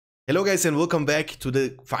Hello guys and welcome back to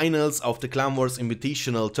the finals of the Clanwars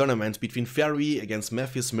Invitational tournament between Fairy against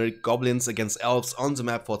Memphis Merc, Goblins against Elves on the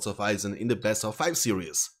map Forts of Eisen in the best of 5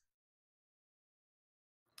 series.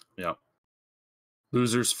 Yeah.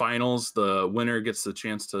 Losers finals, the winner gets the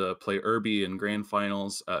chance to play Irby in grand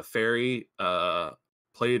finals. Fairy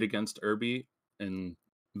played against Irby in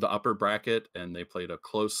the upper bracket, and they played a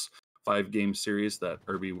close 5-game series that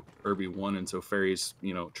Irby won, and so Fairy's,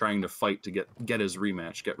 trying to fight to get his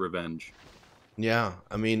rematch, get revenge. Yeah,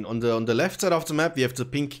 I mean on the left side of the map we have the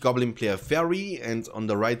pink Goblin player Fairy, and on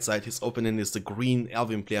the right side his opponent is the green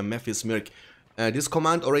Elven player Memphis Merc. This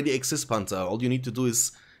command already exists, Panther. All you need to do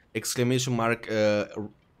is exclamation mark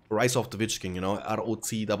Rise of the Witch King,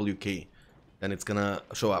 ROTWK. Then it's gonna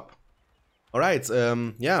show up. Alright,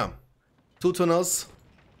 yeah. 2 tunnels.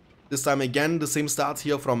 This time again, the same start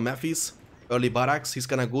here from Memphis. Early barracks, he's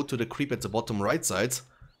gonna go to the creep at the bottom right side.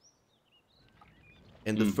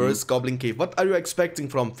 And the first Goblin Cave. What are you expecting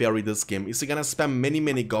from Fairy this game? Is he gonna spam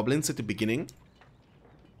many goblins at the beginning?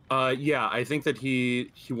 Yeah, I think that he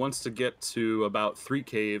wants to get to about 3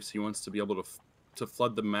 caves. He wants to be able to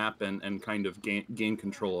flood the map and kind of gain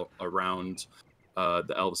control around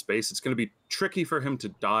the Elves base. It's going to be tricky for him to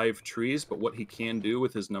dive trees, but what he can do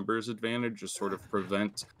with his numbers advantage is sort of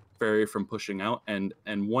prevent Fairy from pushing out. And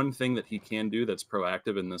one thing that he can do that's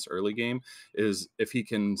proactive in this early game is if he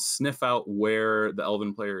can sniff out where the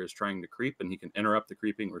Elven player is trying to creep, and he can interrupt the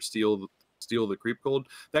creeping or steal the creep gold,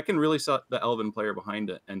 that can really set the Elven player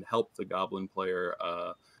behind it and help the Goblin player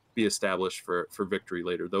be established for victory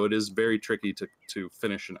later. Though it is very tricky to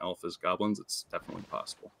finish an elf as goblins, it's definitely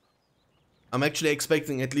possible. I'm actually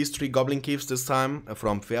expecting at least 3 Goblin Caves this time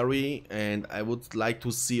from Fairy, and I would like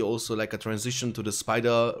to see also like a transition to the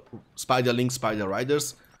Spider-Link Spider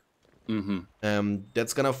Riders.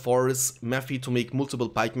 That's gonna force Mephi to make multiple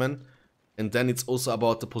pikemen, and then it's also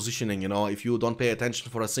about the positioning, if you don't pay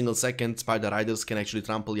attention for a single second, Spider Riders can actually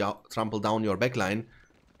trample down your backline,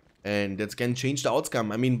 and that can change the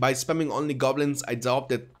outcome. I mean, by spamming only goblins, I doubt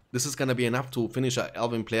that this is gonna be enough to finish an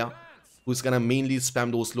Elven player who's gonna mainly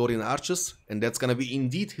spam those Lorien archers, and that's gonna be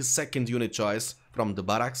indeed his second unit choice from the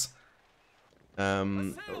barracks.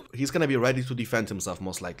 He's gonna be ready to defend himself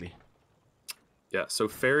most likely. Yeah, so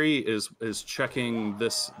Fairy is checking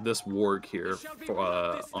this warg here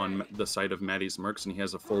on the side of Maddie's Mercs, and he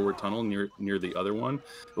has a forward tunnel near the other one.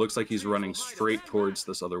 It looks like he's running straight towards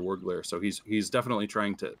this other warg lair, so he's definitely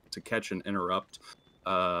trying to catch and interrupt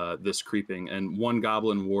this creeping. And one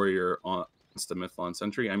Goblin warrior on the Mythlon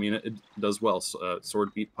Sentry, I mean, it does well.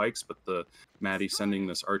 Sword beat pikes, but the Maddie sending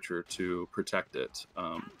this archer to protect it.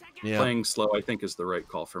 Playing slow, I think, is the right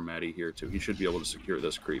call for Maddie here too. He should be able to secure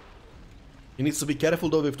this creep. He needs to be careful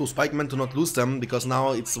though with those pikemen to not lose them, because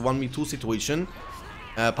now it's a 1v2 situation.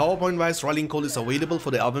 PowerPoint wise, Rallying Call is available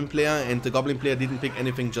for the Elven player, and the Goblin player didn't pick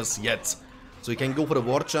anything just yet. So he can go for the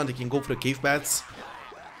War Chant, he can go for the Cave Bats.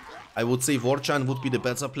 I would say War Chant would be the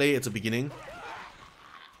better play at the beginning.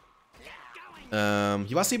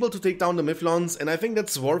 He was able to take down the Mythlons, and I think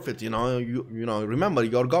that's worth it, remember,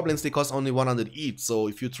 your Goblins, they cost only 100 each, so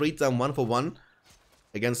if you trade them 1 for 1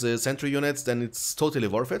 against the Sentry units, then it's totally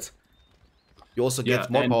worth it. You also get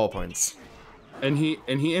more power points. And he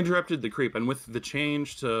interrupted the creep, and with the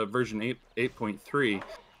change to version 8.3,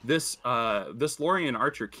 this Lorien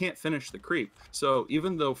archer can't finish the creep. So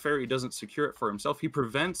even though Fairy doesn't secure it for himself, he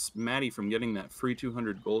prevents Maddie from getting that free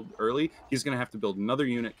 200 gold early. He's going to have to build another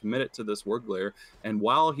unit, commit it to this warg lair, and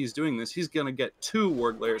while he's doing this, he's going to get 2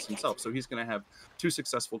 warg lairs himself. So he's going to have 2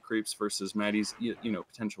 successful creeps versus Maddie's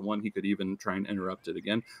potential 1. He could even try and interrupt it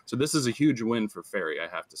again. So this is a huge win for Fairy, I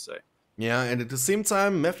have to say. Yeah, and at the same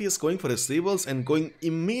time, Mephi is going for the stables and going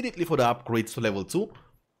immediately for the upgrades to level 2.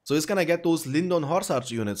 So he's gonna get those Lindon Horse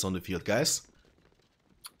Archer units on the field, guys.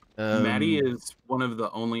 Maddie is one of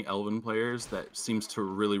the only Elven players that seems to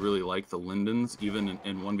really like the Lindons. Even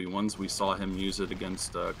in 1v1s, we saw him use it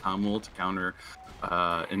against Kamul to counter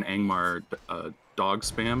an Angmar dog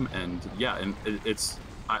spam. And yeah, and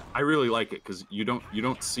I really like it, because you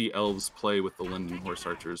don't see Elves play with the Lindon Horse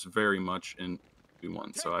Archers very much in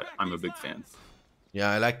one, so I'm a big fan.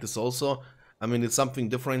 Yeah, I like this also. I mean, it's something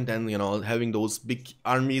different than, having those big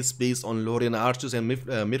armies based on Lorien archers and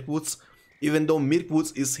Mirkwoods. Even though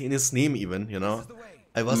Mirkwoods is in his name even,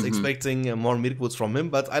 I was expecting more Mirkwoods from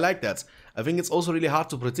him, but I like that. I think it's also really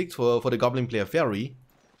hard to predict for the Goblin player Fairy.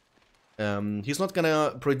 He's not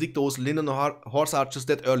gonna predict those Lindon Horse Archers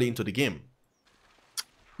that early into the game.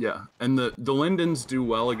 Yeah, and the Lindons do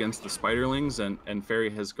well against the Spiderlings, and Fairy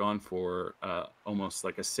has gone for almost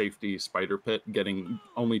like a safety spider pit, getting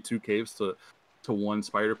only 2 caves to 1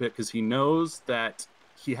 spider pit, because he knows that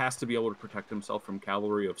he has to be able to protect himself from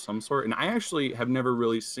cavalry of some sort. And I actually have never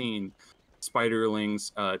really seen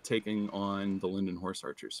Spiderlings taking on the Linden Horse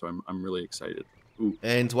Archers, so I'm really excited. Ooh.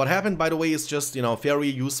 And what happened, by the way, is just, you know, Fairy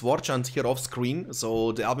used War Chant here off screen,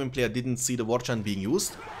 so the Albion player didn't see the War Chant being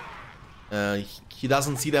used. He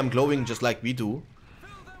doesn't see them glowing just like we do.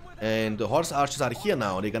 And the Horse Archers are here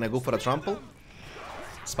now. They're gonna go for a trample.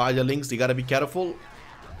 Spiderlings, they gotta be careful.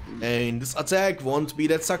 And this attack won't be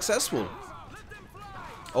that successful.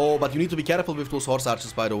 Oh, but you need to be careful with those Horse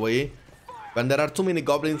Archers, by the way. When there are too many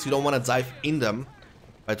goblins, you don't want to dive in them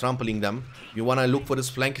by trampling them. You want to look for this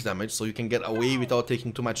flank damage so you can get away without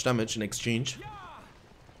taking too much damage in exchange.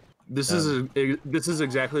 This is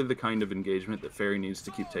exactly the kind of engagement that Fairy needs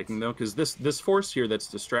to keep taking, though, because this force here that's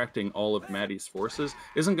distracting all of Maddie's forces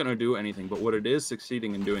isn't going to do anything. But what it is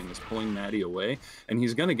succeeding in doing is pulling Maddie away, and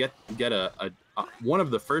he's going to get one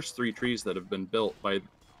of the first 3 trees that have been built by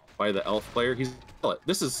the elf player.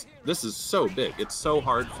 This is so big. It's so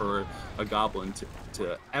hard for a goblin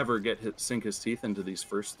to ever sink his teeth into these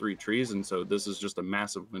first 3 trees, and so this is just a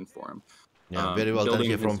massive win for him. Yeah, very well done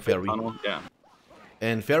here from Fairy. Yeah.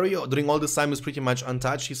 And Fairy, during all this time, is pretty much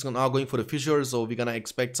untouched. He's now going for the fissure, so we're gonna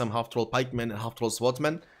expect some half-troll pikemen and half-troll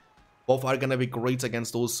swordsmen. Both are gonna be great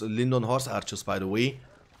against those Linden Horse Archers, by the way.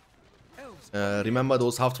 Remember,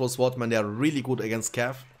 those half-troll swordsmen, they are really good against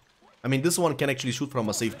Cav. I mean, this one can actually shoot from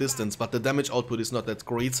a safe distance, but the damage output is not that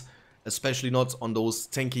great, especially not on those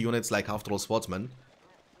tanky units like half-troll swordsmen.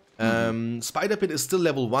 Spider Pit is still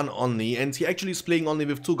level 1 only, and he actually is playing only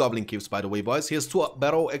with 2 Goblin Caves, by the way, boys. He has 2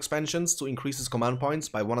 Barrow expansions to increase his command points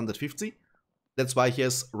by 150. That's why he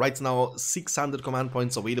has right now 600 command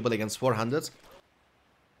points available against 400.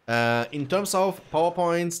 In terms of power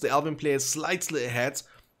points, the Albion player is slightly ahead,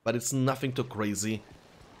 but it's nothing too crazy.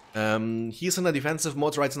 He's in a defensive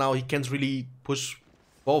mode right now. He can't really push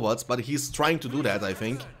forwards, but he's trying to do that, I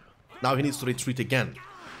think. Now he needs to retreat again.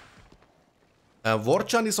 War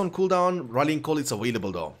Chant is on cooldown. Rallying Call is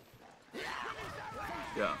available though.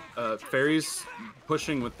 Yeah, Fairy's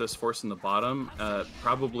pushing with this force in the bottom.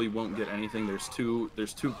 Probably won't get anything. There's two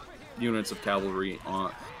units of cavalry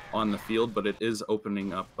on the field, but it is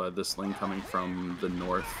opening up this lane coming from the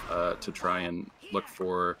north to try and look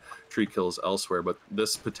for tree kills elsewhere. But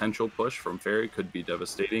this potential push from Fairy could be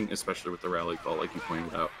devastating, especially with the rally call, like you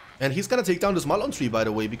pointed out. And he's gonna take down this Malon tree, by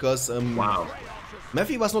the way, because wow,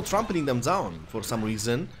 Mephi was not trampling them down for some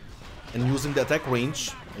reason and using the attack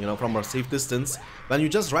range, you know, from a safe distance. When you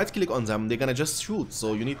just right click on them, they're gonna just shoot,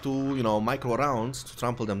 so you need to, you know, micro around to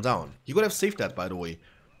trample them down. He could have saved that, by the way.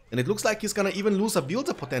 And it looks like he's gonna even lose a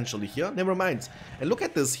builder potentially here, never mind. And look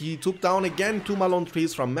at this, he took down again 2 Malone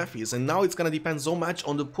trees from Mephis, and now it's gonna depend so much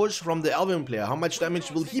on the push from the Albion player. How much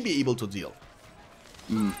damage will he be able to deal?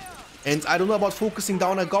 And I don't know about focusing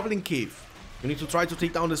down a Goblin Cave. You need to try to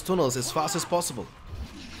take down these tunnels as fast as possible.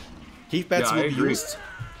 Cave bats will be used.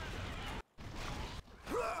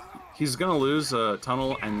 He's gonna lose a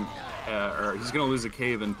tunnel and or he's gonna lose a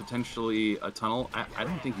cave and potentially a tunnel. I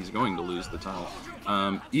don't think he's going to lose the tunnel.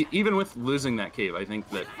 Even with losing that cave, I think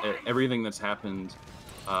that everything that's happened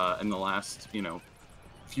in the last, you know,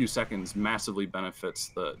 few seconds massively benefits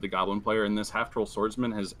the Goblin player, and this half-troll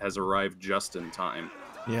swordsman has arrived just in time.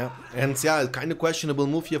 Yeah, and yeah, kind of questionable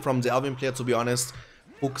move here from the Albion player, to be honest,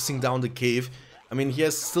 focusing down the cave. I mean, he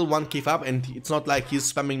has still 1 cave up, and it's not like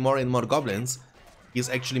he's spamming more and more goblins. He's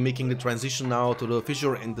actually making the transition now to the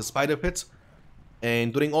fissure and the spider pit.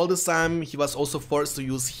 And during all this time, he was also forced to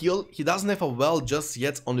use heal. He doesn't have a well just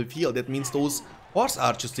yet on the field. That means those horse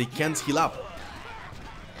archers, they can't heal up.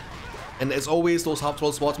 And as always, those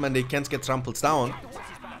half-troll swordsmen, they can't get trampled down.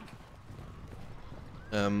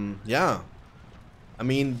 Yeah. I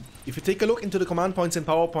mean, if you take a look into the command points and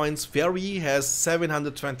power points, Fairy has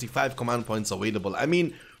 725 command points available. I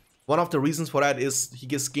mean, one of the reasons for that is he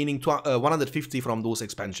gets gaining 150 from those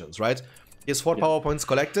expansions, right? He has 4 power points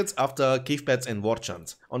collected after Cave Bats and War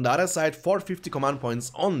Chant. On the other side, 450 command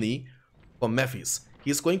points only for Mephis.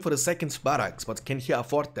 He's going for the 2nd barracks, but can he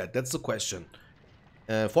afford that? That's the question.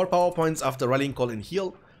 4 power points after Rallying Call and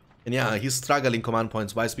Heal. And yeah, he's struggling command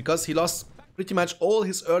points wise because he lost pretty much all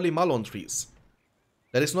his early Malon trees.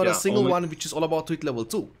 There is not a single one which is all about to hit level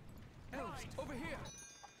 2.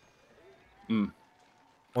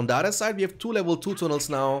 On the other side, we have 2 level 2 tunnels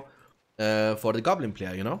now for the Goblin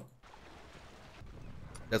player, you know?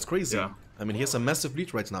 That's crazy. Yeah. I mean, he has a massive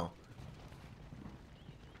lead right now.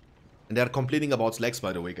 And they are complaining about lags,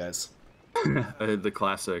 by the way, guys. The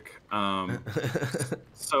classic.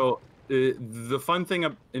 So The fun thing,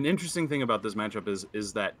 an interesting thing about this matchup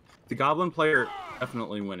is that the Goblin player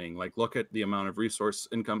definitely winning. Like, look at the amount of resource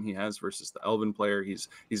income he has versus the Elven player. He's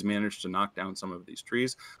managed to knock down some of these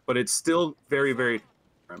trees, but it's still very, very.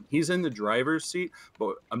 He's in the driver's seat,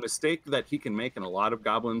 but a mistake that he can make, and a lot of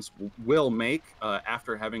Goblins will make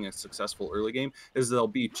after having a successful early game, is they'll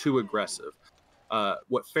be too aggressive.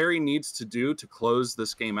 What Fairy needs to do to close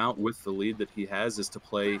this game out with the lead that he has is to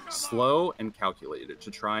play slow and calculated,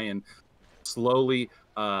 to try and slowly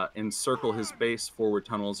encircle his base. Forward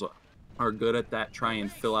tunnels are good at that. Try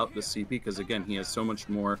and fill out the CP, because again, he has so much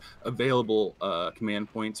more available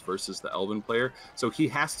command points versus the Elven player. So he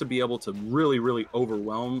has to be able to really, really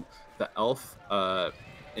overwhelm the Elf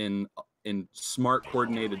in smart,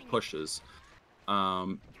 coordinated pushes.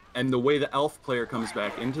 And the way the Elf player comes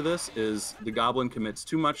back into this is the Goblin commits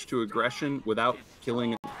too much to aggression without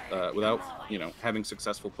killing, without having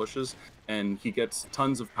successful pushes, and he gets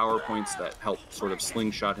tons of power points that help sort of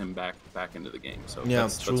slingshot him back into the game. So yeah,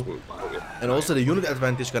 that's true. what and also the unit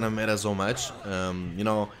advantage gonna matter so much.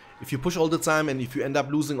 If you push all the time and if you end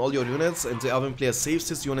up losing all your units and the Elven player saves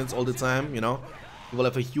his units all the time, you will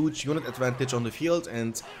have a huge unit advantage on the field.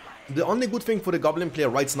 And the only good thing for the Goblin player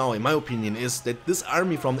right now, in my opinion, is that this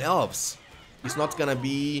army from Elves is not gonna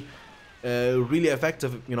be really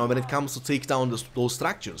effective, when it comes to take down those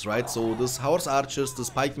structures, right? So this Horse Archers,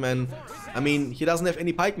 this Pikemen, I mean, he doesn't have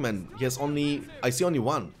any Pikemen. He has only, I see only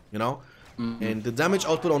one, And the damage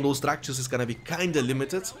output on those structures is gonna be kinda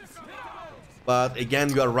limited. But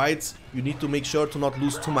again, you are right. You need to make sure to not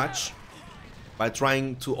lose too much by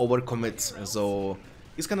trying to overcommit. So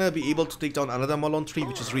he's gonna be able to take down another Malon tree,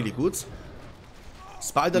 which is really good.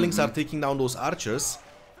 Spiderlings are taking down those archers.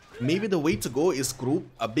 Maybe the way to go is group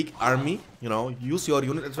a big army, use your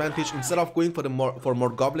unit advantage. Instead of going for more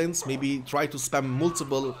goblins, maybe try to spam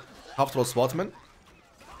multiple half-troll swordsmen.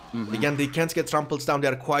 Again, they can't get trampled down, they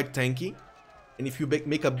are quite tanky. And if you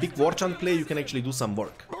make a big war chant play, you can actually do some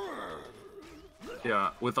work.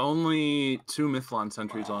 Yeah, with only 2 Mythlon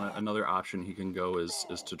sentries on it, another option he can go is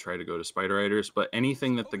to try to go to Spider Riders. But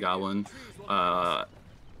anything that the Goblin,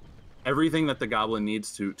 everything that the Goblin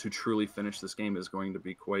needs to truly finish this game is going to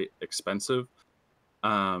be quite expensive.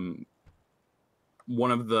 Sometimes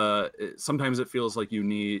it feels like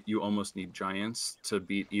you almost need giants to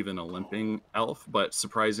beat even a limping elf, but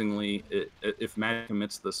surprisingly, if Magic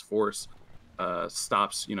commits this force,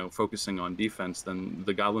 stops, focusing on defense, then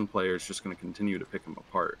the Goblin player is just going to continue to pick him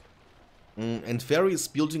apart. And Fairy is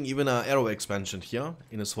building even an arrow expansion here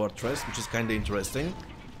in his fortress, which is kind of interesting.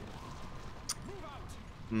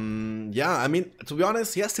 Yeah, I mean, to be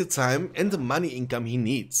honest, he has the time and the money income he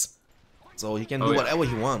needs, so he can do whatever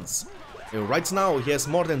he wants. Right now, he has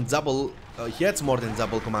more than double. He has more than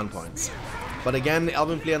double command points. But again,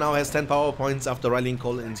 Elven player now has 10 power points after Rallying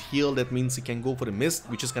Call and Heal. That means he can go for the Mist,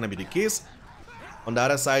 which is gonna be the case. On the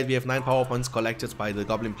other side, we have 9 power points collected by the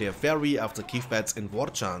Goblin player Fairy after Cave Bats and War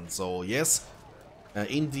Chant. So yes,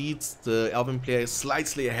 indeed, the Elven player is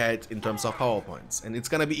slightly ahead in terms of power points. And it's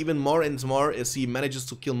gonna be even more and more as he manages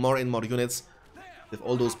to kill more and more units with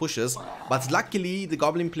all those pushes. But luckily, the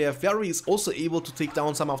Goblin player Fairy is also able to take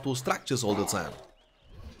down some of those structures all the time.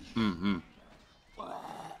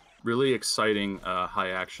 Really exciting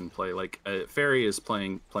high action play. Like Fairy is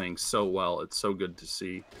playing so well. It's so good to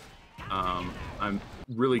see. I'm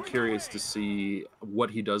really curious to see what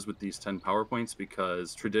he does with these 10 power points,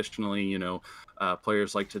 because traditionally,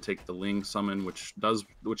 players like to take the Ling summon, which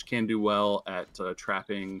can do well at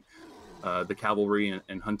trapping the cavalry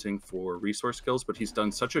and hunting for resource kills. But he's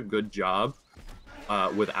done such a good job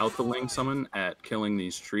without the Ling summon at killing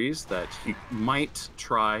these trees that he might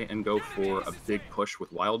try and go for a big push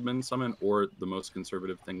with Wildman summon, or the most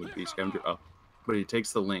conservative thing would be Scavenger. But he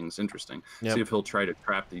takes the Lings. Interesting. Yep. See if he'll try to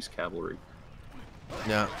trap these cavalry.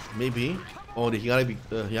 Yeah, maybe. Oh, he gotta be.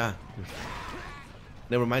 Yeah.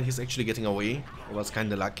 Never mind. He's actually getting away. It was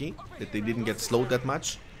kind of lucky that they didn't get slowed that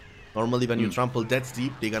much. Normally, when you trample that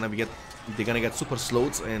deep, they're gonna get super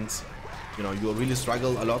slowed, and you really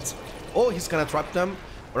struggle a lot. Oh, he's gonna trap them.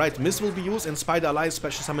 Right, Mist will be used, and Spider Allies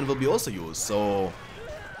Special Summon will be also used. So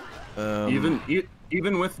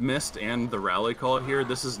even with Mist and the Rally Call here,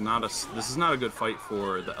 this is not a good fight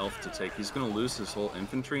for the Elf to take. He's going to lose his whole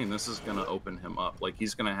infantry, and this is going to open him up. Like,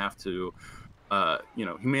 he's going to have to, he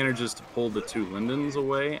manages to pull the 2 Lindens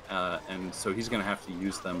away, and so he's going to have to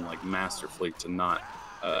use them like masterfully to not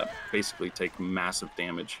basically take massive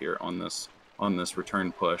damage here on this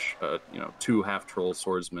return push. 2 half-troll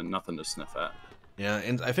swordsmen, nothing to sniff at. Yeah,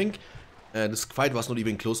 and I think this fight was not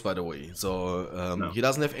even close, by the way. So no. He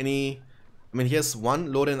doesn't have any. I mean, he has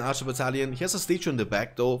 1 Lord and Archer battalion. He has a statue in the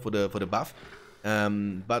back though for the buff.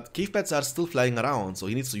 But cave bats are still flying around, so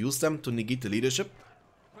he needs to use them to negate the leadership.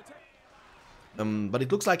 But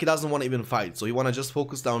it looks like he doesn't want to even fight, so he want to just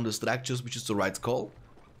focus down the structures, which is the right call.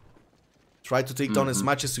 Try to take down as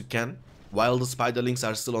much as you can, while the spiderlings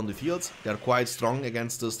are still on the field. They are quite strong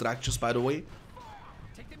against the structures, by the way.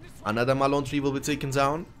 Another Malone tree will be taken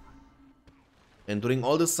down. And during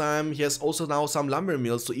all this time, he has also now some lumber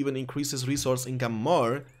mills to even increase his resource income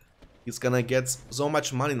more. He's gonna get so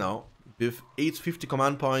much money now, with 850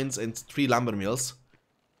 command points and 3 lumber mills.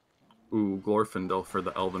 Ooh, Glorfindel for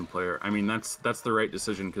the Elven player. I mean, that's the right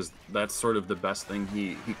decision, because that's sort of the best thing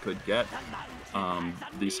he could get.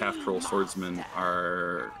 These half-troll swordsmen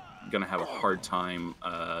are going to have a hard time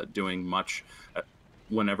doing much.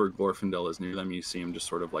 Whenever Glorfindel is near them, you see him just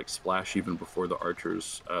sort of like splash even before the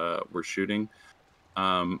archers were shooting.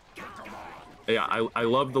 Yeah, I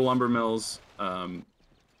love the lumber mills.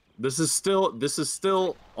 This is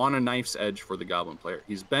still on a knife's edge for the Goblin player.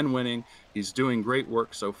 He's been winning. He's doing great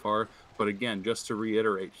work so far. But again, just to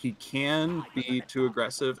reiterate, he can be too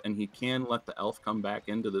aggressive, and he can let the elf come back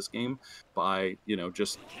into this game by, you know,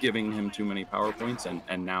 just giving him too many power points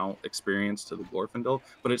and now experience to the Glorfindel.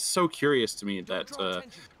 But it's so curious to me that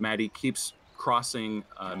Maddie keeps crossing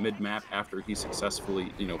mid-map after he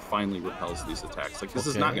successfully, you know, finally repels these attacks. Like, this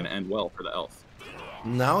is not going to end well for the elf.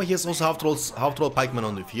 Now he has also half-troll pikemen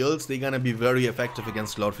on the field. They're gonna be very effective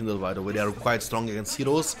against Glorfindel, by the way. They are quite strong against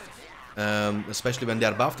heroes, especially when they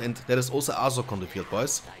are buffed. And there is also Azok on the field,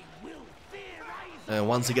 boys.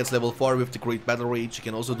 Once he gets level 4 with the great battle rage, he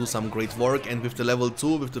can also do some great work. And with the level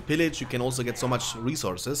 2, with the pillage, you can also get so much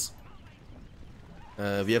resources.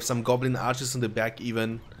 We have some goblin archers in the back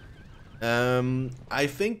even. I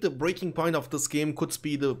think the breaking point of this game could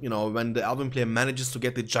be the, you know, when the Elven player manages to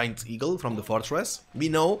get the giant eagle from the fortress. We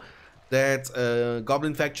know that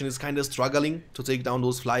Goblin faction is kind of struggling to take down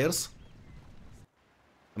those flyers.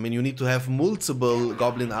 I mean, you need to have multiple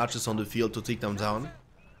Goblin archers on the field to take them down.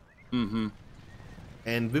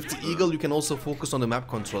 And with the eagle, you can also focus on the map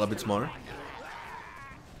control a bit more.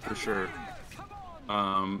 For sure.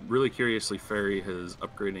 Really curiously, Fairy is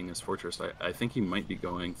upgrading his fortress. I think he might be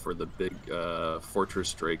going for the big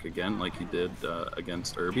fortress drake again, like he did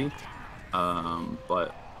against Irby.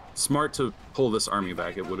 But smart to pull this army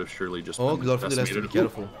back. It would have surely just been Glorfindel has to be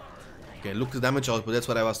careful. Okay, look the damage output. That's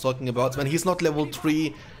what I was talking about. When he's not level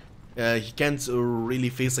 3, he can't really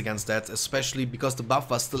face against that, especially because the buff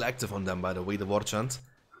was still active on them, by the way, the war chant.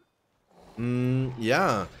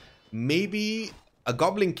 Yeah, maybe a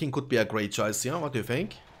Goblin King could be a great choice, yeah? What do you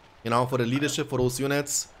think? You know, for the leadership, for those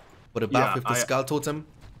units, for the buff with the Skull Totem.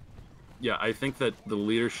 Yeah, I think that the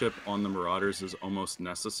leadership on the Marauders is almost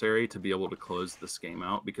necessary to be able to close this game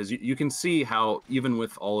out, because you can see how, even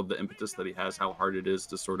with all of the impetus that he has, how hard it is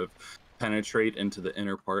to sort of penetrate into the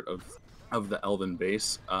inner part of the Elven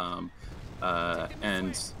base. And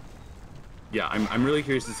yeah, I'm really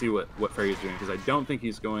curious to see what Fairy is doing, because I don't think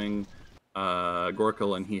he's going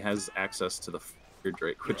Gorkle, and he has access to the Fire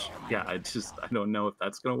Drake, which, yeah, I don't know if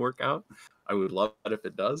that's going to work out. I would love it if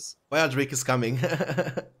it does. Fire Drake is coming.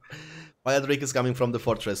 Fire Drake is coming from the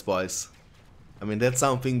fortress, boys. I mean, that's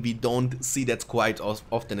something we don't see that quite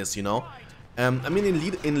often, as you know. I mean,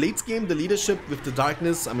 in late game, the leadership with the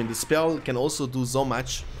darkness, I mean, the spell can also do so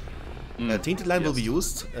much. Tainted Line will be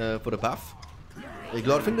used for the buff.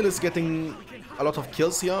 Glorfindel is getting a lot of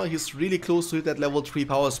kills here. He's really close to hit that level 3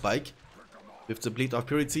 power spike with the Blade of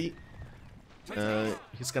Purity.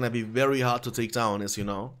 He's gonna be very hard to take down, as you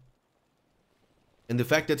know. And the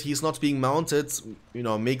fact that he's not being mounted, you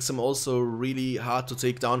know, makes him also really hard to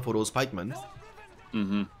take down for those pikemen.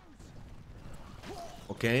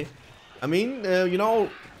 Okay. I mean, you know,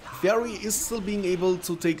 Fairy is still being able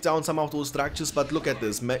to take down some of those structures, but look at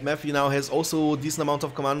this. Matthew now has also a decent amount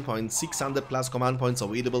of command points, 600 plus command points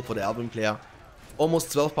available for the Elven player.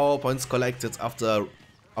 Almost 12 power points collected after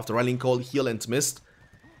Rallying Call, Heal and Mist.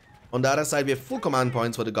 On the other side, we have full command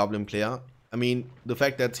points for the Goblin player. I mean, the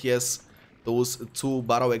fact that he has those 2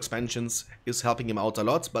 Burrow expansions is helping him out a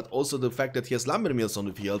lot, but also the fact that he has lumber mills on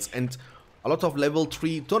the fields and a lot of level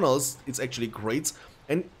 3 tunnels, it's actually great.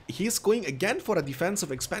 And he's going again for a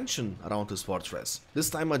defensive expansion around his fortress. This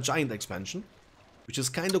time a giant expansion, which is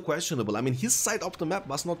kind of questionable. I mean, his side of the map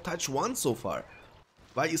was not touched once so far.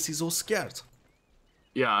 Why is he so scared?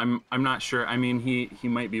 Yeah, I'm not sure. I mean, he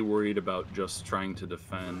might be worried about just trying to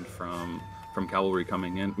defend from cavalry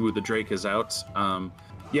coming in. Ooh, the Drake is out.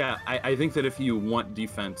 Yeah, I think that if you want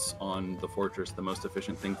defense on the fortress, the most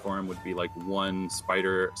efficient thing for him would be like 1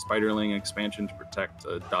 spiderling expansion to protect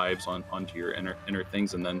dives onto your inner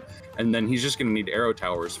things, and then he's just going to need arrow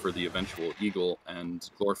towers for the eventual eagle and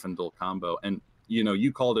Glorfindel combo. And you know,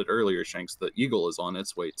 you called it earlier, Shanks, the Eagle is on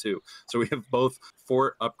its way too. So we have both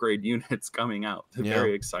fort upgrade units coming out.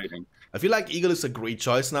 Very exciting. I feel like Eagle is a great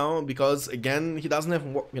choice now because, again, he doesn't have,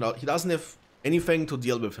 he doesn't have anything to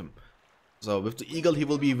deal with him. So with the Eagle, he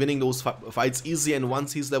will be winning those fights easy, and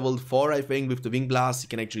once he's level 4, I think, with the Wing Blast, he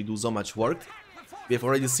can actually do so much work. We have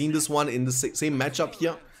already seen this one in the same matchup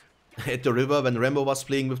here at the river when Rambo was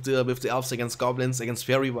playing with the Elves against Goblins, against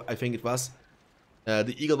Fairy, I think it was.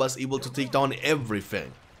 The Eagle was able to take down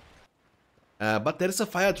everything. But there is a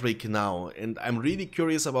Fire Drake now, and I'm really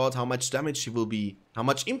curious about how much damage he will be, how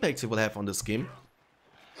much impact he will have on this game.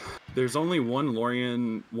 There's only one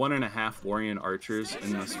and a half Lorien archers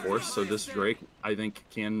in this force, so this Drake, I think,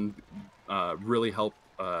 can really help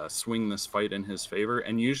swing this fight in his favor.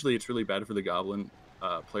 And usually it's really bad for the Goblin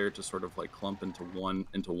player to sort of like clump into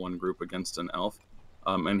one group against an Elf.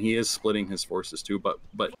 And he is splitting his forces too, but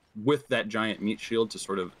with that giant meat shield to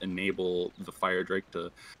sort of enable the Fire Drake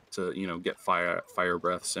to you know, get fire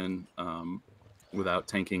breaths in without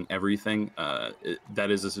tanking everything, that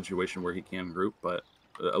is a situation where he can group, but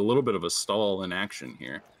a little bit of a stall in action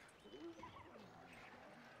here.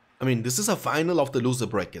 I mean, this is a final of the loser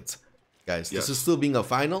bracket, guys. This is still being a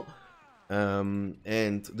final.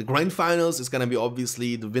 And the grand finals is gonna be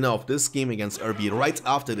obviously the winner of this game against RB right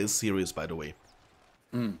after this series, by the way.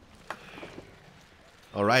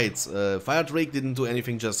 Alright, Fire Drake didn't do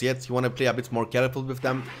anything just yet. You want to play a bit more careful with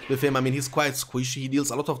him. I mean, he's quite squishy. He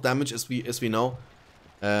deals a lot of damage, as we know.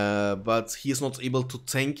 But he is not able to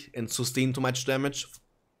tank and sustain too much damage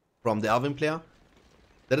from the Elven player.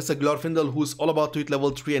 There is a Glorfindel who's all about to hit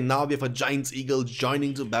level 3, and now we have a Giant Eagle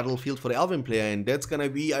joining the battlefield for the Elven player, and that's gonna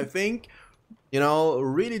be, I think, you know,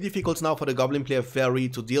 really difficult now for the Goblin player Fairy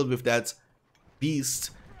to deal with that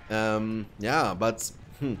beast. Yeah, but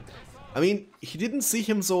I mean, he didn't see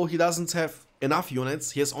him, so he doesn't have enough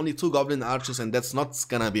units. He has only 2 Goblin archers, and that's not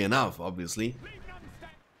gonna be enough, obviously.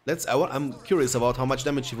 I'm curious about how much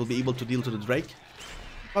damage he will be able to deal to the Drake.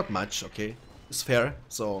 Not much, okay. It's fair,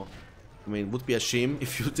 so I mean, it would be a shame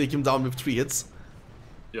if you take him down with 3 hits.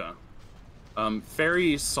 Yeah.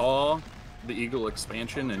 Fairy saw the Eagle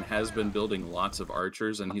expansion and has been building lots of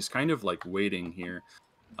archers, and he's kind of like waiting here.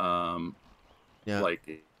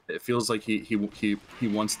 Like it feels like he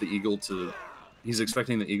wants the Eagle to. He's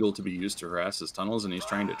expecting the Eagle to be used to harass his tunnels, and he's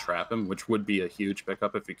trying to trap him, which would be a huge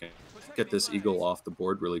pickup if he can get this Eagle off the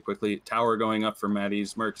board really quickly. Tower going up for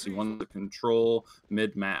Maddie's Mercs. He wants to control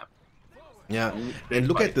mid-map. Yeah, and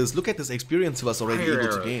look at this experience he was already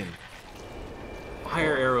able to gain.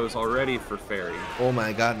 Fire arrows already for Fairy. Oh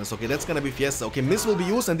my goodness, okay, that's gonna be Fiesta. Okay, Miss will be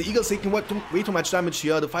used, and the Eagle's taking way too much damage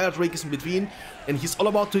here. The Fire Drake is in between, and he's all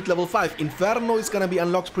about to hit level 5. Inferno is gonna be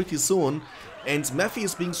unlocked pretty soon, and Mephi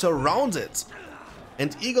is being surrounded.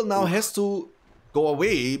 And Eagle now has to go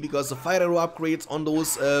away, because the Fire Arrow upgrades on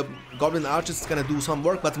those Goblin Archers is gonna do some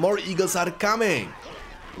work, but more Eagles are coming.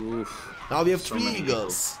 Oof. Now we have 3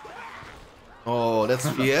 Eagles. Oh, that's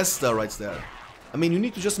Fiesta right there. I mean, you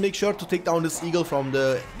need to just make sure to take down this Eagle from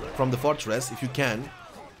the fortress if you can.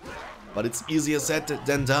 But it's easier said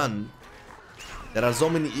than done. There are so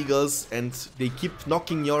many Eagles, and they keep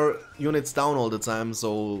knocking your units down all the time,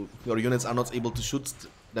 so your units are not able to shoot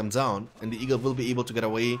them down, and the Eagle will be able to get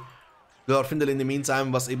away. Glorfindel in the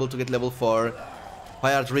meantime was able to get level 4.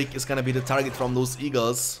 Fire Drake is gonna be the target from those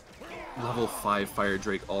Eagles. Level 5 Fire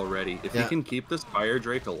Drake already. If he can keep this Fire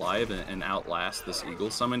Drake alive and outlast this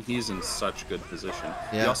Eagle summon, he's in such good position.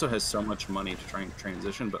 He also has so much money to try and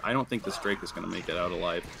transition, but I don't think this Drake is going to make it out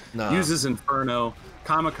alive. No. Uses Inferno,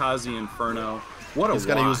 Kamikaze Inferno. What a He's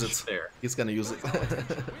gonna use it. There. He's gonna use it.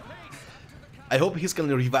 I hope he's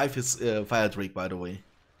gonna revive his Fire Drake, by the way.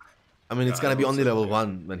 I mean, it's gonna be only level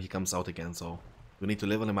 1 when he comes out again, so we need to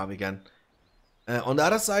level him up again. On the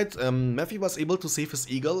other side, Mephi was able to save his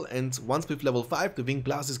Eagle, and once with level 5, the Wing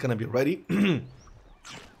Blast is gonna be ready.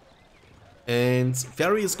 And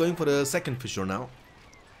Fairy is going for the second fissure now.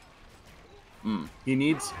 He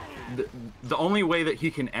needs... The only way that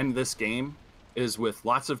he can end this game is with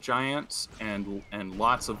lots of giants and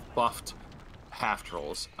lots of buffed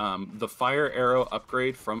half-trolls. The Fire Arrow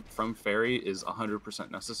upgrade from Fairy is 100%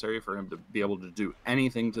 necessary for him to be able to do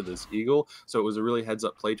anything to this Eagle, so it was a really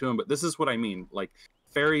heads-up play to him. But this is what I mean, like,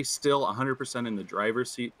 Fairy still 100% in the driver's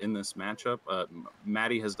seat in this matchup.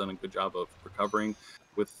 Maddie has done a good job of recovering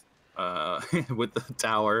with with the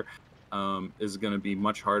tower. Is going to be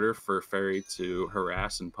much harder for Fairy to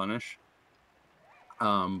harass and punish.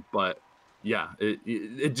 But yeah,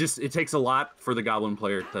 it takes a lot for the Goblin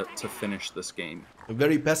player to finish this game. A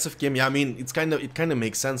very passive game. Yeah, I mean, it kind of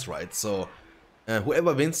makes sense, right? So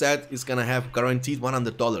whoever wins that is gonna have guaranteed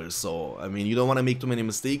 $100. So I mean, you don't want to make too many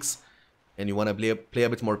mistakes, and you want to play a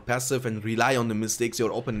bit more passive and rely on the mistakes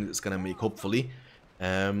your opponent is gonna make, hopefully.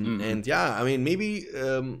 And yeah, I mean, maybe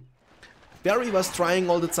Barry was trying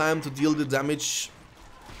all the time to deal the damage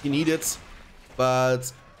he needed,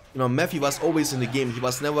 but you know, Mephi was always in the game. He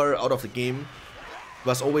was never out of the game. He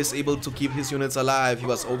was always able to keep his units alive. He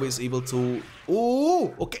was always able to...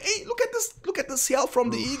 Oh, okay, look at this. Look at this health from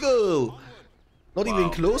the Eagle. Not even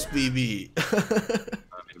close, baby.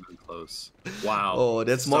 Not even close. Wow. Oh,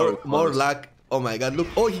 that's so more luck. Oh my god, look.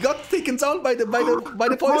 Oh, he got taken down by the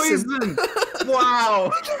poison.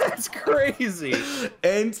 Wow, that's crazy.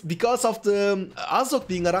 And because of the Azog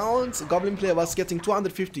being around, Goblin player was getting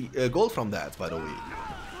 250 gold from that, by the way.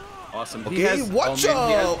 Awesome. Okay, watch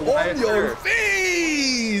out on your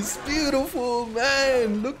face. Beautiful,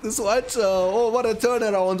 man. Look this watcher. Oh, what a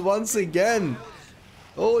turnaround once again.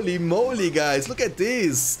 Holy moly, guys. Look at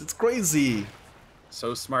this. It's crazy.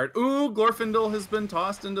 So smart. Ooh, Glorfindel has been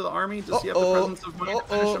tossed into the army. Does he have the presence of mind to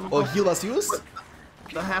finish him off? Oh, heal was used?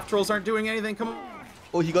 The half trolls aren't doing anything. Come on.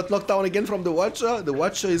 Oh, he got knocked down again from the Watcher. The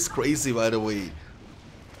Watcher is crazy, by the way.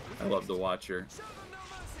 I love the Watcher.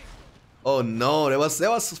 Oh no, there was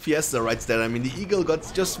Fiesta right there. I mean, the Eagle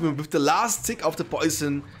got just with the last tick of the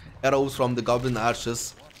poison arrows from the Goblin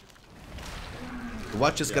archers. The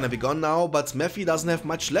Watcher is gonna be gone now, but Mephi doesn't have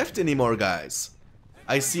much left anymore, guys.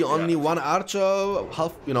 I see only one archer,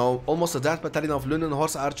 half, you know, almost a death battalion of Linen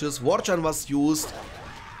Horse archers. Warchan was used.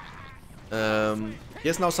 He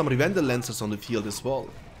has now some Rivendell Lancers on the field as well.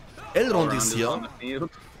 Elrond is here. On the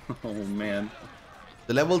field. Oh man.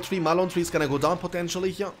 The level 3 Malon tree is gonna go down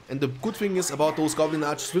potentially here. And the good thing is about those Goblin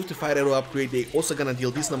archers with the Fire Arrow upgrade, they also gonna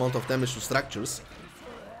deal decent amount of damage to structures.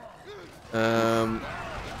 I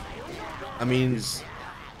mean...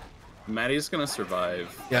 Maddie's gonna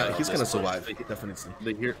survive. Yeah, he's gonna survive, definitely.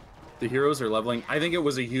 The heroes are leveling. I think it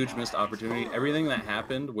was a huge missed opportunity. Everything that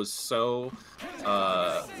happened was so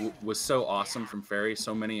awesome from Fairy.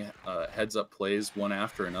 So many heads-up plays, one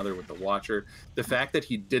after another with the Watcher. The fact that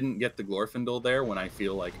he didn't get the Glorfindel there when I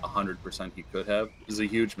feel like 100% he could have is a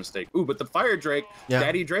huge mistake. Ooh, but the Fire Drake,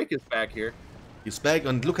 Daddy Drake is back here. He's back,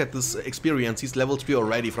 and look at this experience. He's level 3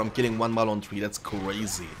 already from killing one Malon tree. That's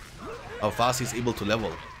crazy. How fast he's able to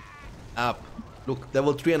level up. Look,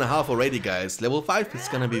 level 3.5 already, guys. Level 5 is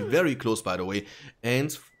gonna be very close, by the way. And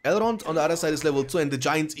Elrond on the other side is level 2, and the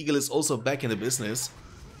Giant Eagle is also back in the business.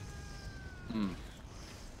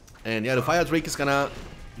 And yeah, the Fire Drake is gonna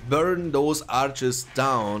burn those archers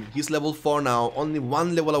down. He's level 4 now, only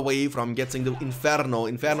one level away from getting the Inferno.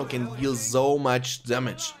 Inferno can deal so much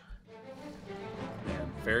damage.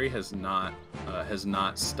 Fairy has not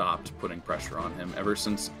stopped putting pressure on him ever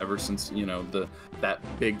since you know that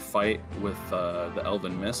big fight with the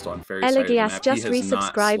Elven Mist on Fairy's side of the map. just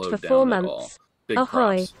resubscribed for 4 months.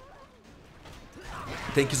 Ahoy!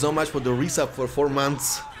 Thank you so much for the resub for 4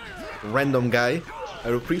 months, random guy. I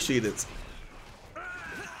appreciate it.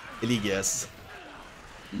 Eligias.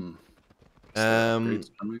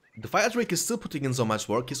 The Fire Drake is still putting in so much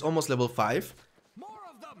work. He's almost level 5.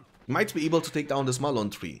 Might be able to take down this Malon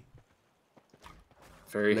tree.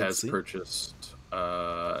 Fairy has purchased,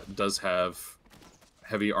 does have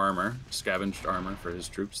heavy armor, scavenged armor for his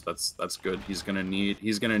troops. That's good. He's gonna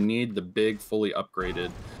need the big, fully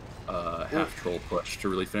upgraded half troll push to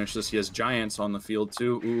really finish this. He has giants on the field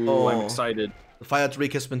too. Ooh, I'm excited. The Fire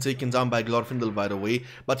Drake has been taken down by Glorfindel, by the way,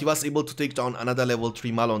 but he was able to take down another level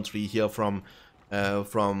 3 Malon tree here from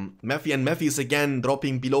Mephi, and Mephi is again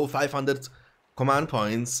dropping below 500 command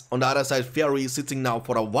points. On the other side, Fairy is sitting now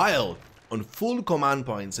for a while on full command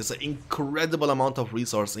points. It's an incredible amount of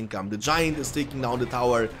resource income. The Giant is taking down the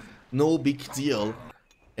tower, no big deal.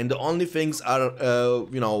 And the only things are,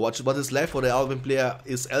 you know, what is left for the Elven player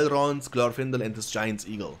is Elrond, Glorfindel, and this Giant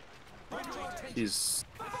Eagle.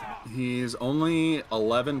 He's only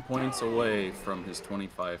 11 points away from his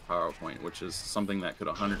 25 power point, which is something that could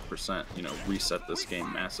 100%, you know, reset this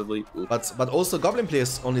game massively. But also Goblin player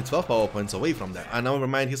is only 12 power points away from that. And never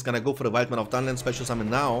mind, he's gonna go for the Wildman of Dunland special summon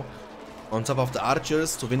now, on top of the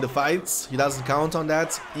archers to win the fights. He doesn't count on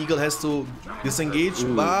that. Eagle has to disengage,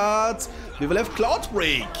 but we will have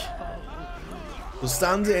Cloudbreak to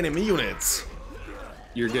stun the enemy units.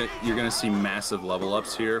 You're gonna see massive level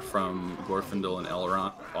ups here from Glorfindel and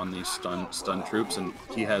Elrond on these stun troops, and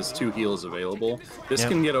he has 2 heals available. This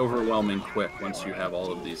can get overwhelming quick once you have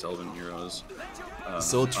all of these Elven heroes.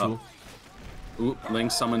 So true. Ooh, Ling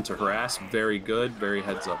summoned to harass, very good, very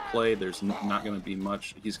heads up play. There's not gonna be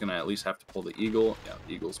much. He's gonna at least have to pull the Eagle. Yeah,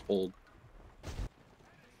 the Eagle's pulled.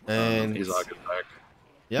 And he's back.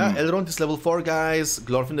 Yeah, Elrond is level 4, guys.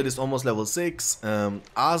 Glorfindel is almost level 6.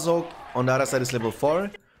 Azog on the other side is level 4.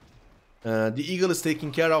 The Eagle is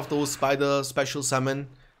taking care of those spider special summon,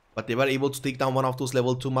 but they were able to take down one of those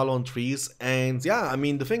level 2 Malon trees. And yeah, I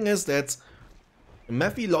mean, the thing is that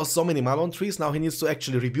Mephi lost so many Malon trees, now he needs to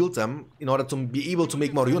actually rebuild them in order to be able to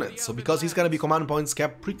make more units. So because he's gonna be command points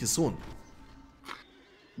capped pretty soon.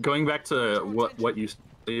 Going back to what you said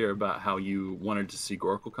about how you wanted to see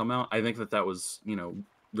Gorkle come out, I think that was, you know,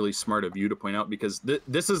 really smart of you to point out, because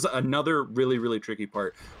this is another really tricky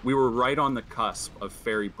part. We were right on the cusp of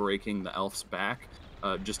Fairy breaking the elf's back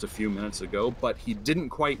just a few minutes ago, but he didn't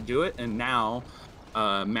quite do it, and now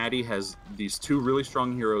Maddie has these two really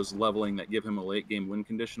strong heroes leveling that give him a late game win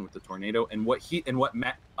condition with the tornado, and what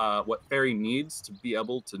Fairy needs to be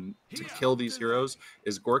able to kill these heroes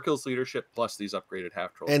is Gorkill's leadership plus these upgraded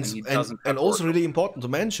half trolls, and he doesn't. And also really important to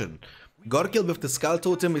mention, Gorkill with the Skull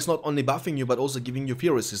Totem is not only buffing you but also giving you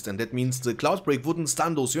fear resistance. That means the Cloud Break wouldn't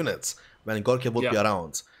stun those units when Gorkill would be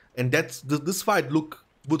around, and that's this fight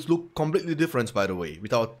would look completely different, by the way,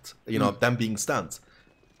 without them being stunned.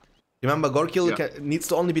 Remember, Gorkill needs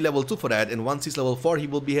to only be level 2 for that, and once he's level 4, he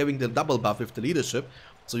will be having the double buff with the leadership,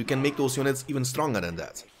 so you can make those units even stronger than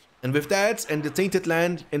that. And with that, and the Tainted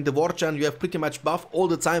Land, and the War Chant, you have pretty much buff all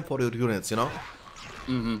the time for your units, you know?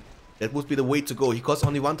 That would be the way to go. He costs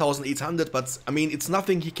only 1,800, but, I mean, it's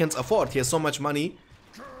nothing he can't afford. He has so much money.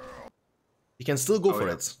 He can still go for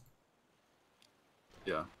it.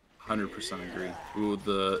 Yeah. 100% agree. Ooh,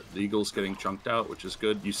 the Eagle's getting chunked out, which is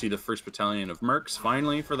good. You see the first battalion of Mercs,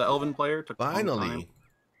 finally, for the Elven player. Finally.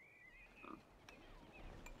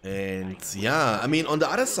 And yeah, I mean, on the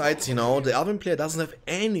other side, you know, the Elven player doesn't have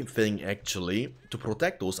anything, actually, to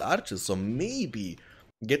protect those archers. So maybe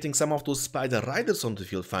getting some of those Spider Riders on the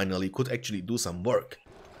field finally could actually do some work.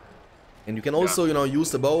 And you can also, you know,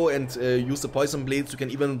 use the bow and use the Poison Blades. You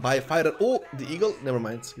can even buy Fire... Oh, the Eagle? Never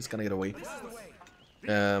mind, he's gonna get away.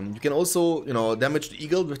 You can also, you know, damage the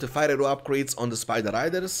Eagle with the Fire Arrow upgrades on the Spider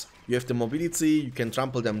Riders. You have the mobility, you can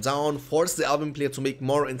trample them down, force the Elven player to make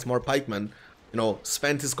more and more pikemen. You know,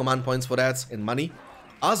 spend his command points for that and money.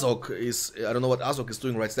 Azog is, I don't know what Azog is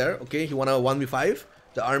doing right there. Okay, he wanna 1v5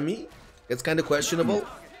 the army. It's kind of questionable.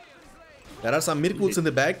 There are some Mirkwoods in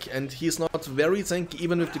the back, and he's not very tanky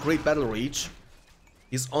even with the Great Battle Rage.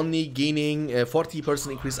 He's only gaining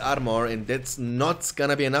 40% increased armor, and that's not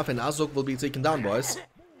gonna be enough, and Azog will be taken down, boys.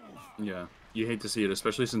 Yeah, you hate to see it,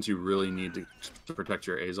 especially since you really need to protect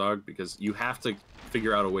your Azog, because you have to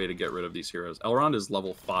figure out a way to get rid of these heroes. Elrond is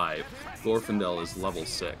level 5, Glorfindel is level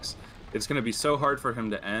 6. It's going to be so hard for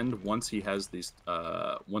him to end once he has these,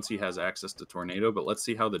 once he has access to Tornado. But let's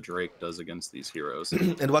see how the Drake does against these heroes.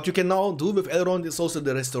 And what you can now do with Elrond is also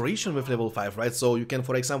the restoration with level 5, right? So you can,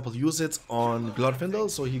 for example, use it on Glorfindel,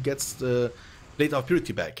 so he gets the Blade of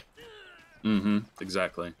Purity back.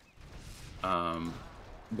 Exactly.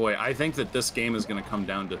 Boy, I think that this game is going to come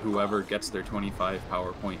down to whoever gets their 25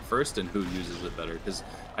 power point first and who uses it better. Because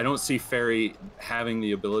I don't see Fairy having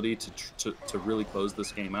the ability to really close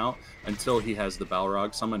this game out until he has the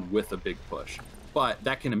Balrog summon with a big push. But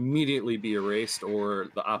that can immediately be erased, or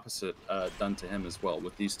the opposite done to him as well.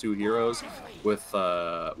 With these two heroes, with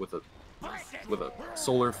a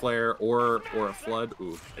Solar Flare or a Flood.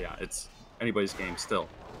 Ooh, yeah, it's anybody's game still.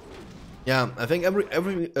 Yeah, I think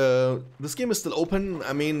this game is still open.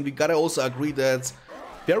 I mean, we gotta also agree that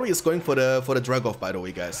Fairy is going for the Dragoff, by the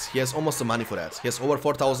way, guys. He has almost the money for that. He has over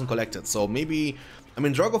 4,000 collected, so maybe, I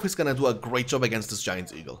mean, Dragoff is gonna do a great job against this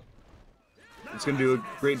Giant Eagle. It's gonna do a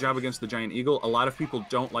great job against the Giant Eagle. A lot of people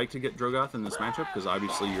don't like to get Drogoth in this matchup because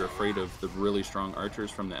obviously you're afraid of the really strong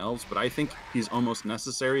archers from the elves, but I think he's almost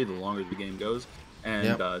necessary the longer the game goes.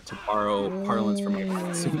 And to borrow parlance from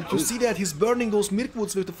you see that he's burning those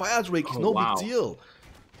Mirkwoods with the Fire Drake. No big deal.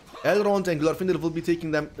 Elrond and Glorfindel will be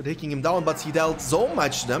taking him down, but he dealt so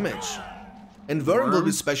much damage. And Worm will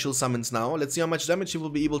be special summons now. Let's see how much damage he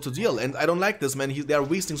will be able to deal. And I don't like this, man. They are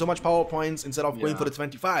wasting so much power points instead of going for the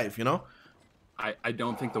 25, you know? I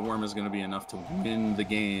don't think the Worm is going to be enough to win the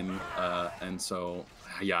game. And so,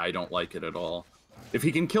 yeah, I don't like it at all. If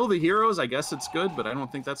he can kill the heroes, I guess it's good, but I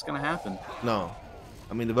don't think that's going to happen. No.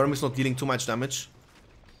 I mean, the Worm is not dealing too much damage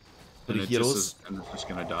to the heroes. And it's just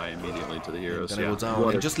going to die immediately to the heroes. Go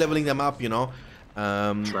down. And just leveling them up, you know.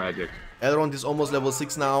 Tragic. Elrond is almost level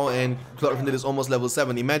 6 now, and Glorfindel is almost level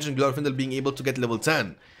 7. Imagine Glorfindel being able to get level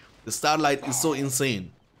 10. The Starlight is so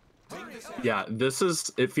insane. Yeah,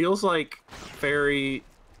 it feels like Fairy,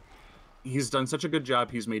 he's done such a good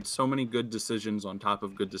job. He's made so many good decisions on top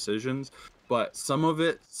of good decisions, but some of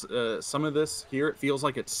this here, it feels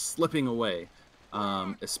like it's slipping away.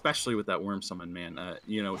 Especially with that Worm summon, man.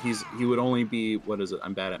 You know, he would only be, what is it?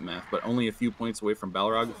 I'm bad at math, but only a few points away from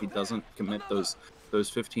Balrog if he doesn't commit those those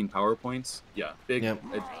 15 power points. Yeah, big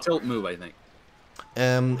tilt move, I think.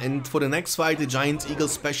 And for the next fight, the Giant Eagle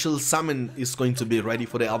special summon is going to be ready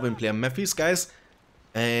for the Alvin player Memphis, guys.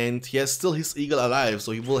 And he has still his eagle alive,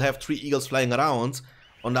 so he will have 3 eagles flying around.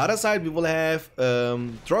 On the other side, we will have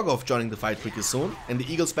Drogov joining the fight pretty soon. And the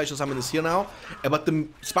eagle special summon is here now. But the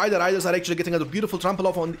Spider Riders are actually getting a beautiful trample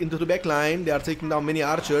off into the back line. They are taking down many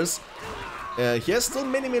archers. He has still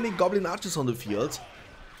many goblin archers on the field.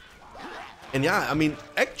 And yeah, I mean,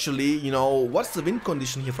 actually, you know, what's the win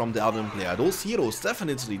condition here from the Alvin player? Those heroes,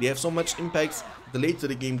 definitely, they have so much impact the later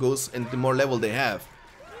the game goes and the more level they have.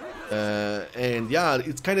 And yeah,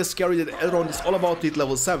 it's kind of scary that Elrond is all about it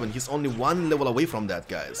level 7. He's only 1 level away from that,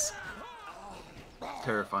 guys.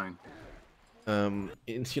 Terrifying. And,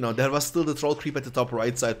 you know, there was still the troll creep at the top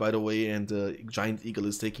right side, by the way, and the Giant Eagle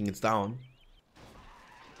is taking it down.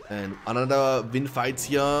 And another win fight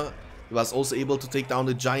here. He was also able to take down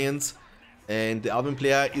the Giants. And the Alvin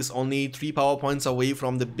player is only 3 power points away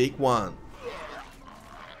from the big one.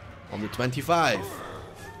 On the 25.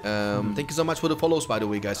 Thank you so much for the follows, by the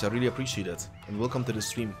way, guys. I really appreciate it. And welcome to the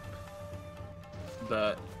stream.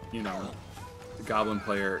 That, you know, the Goblin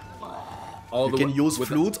player... you can use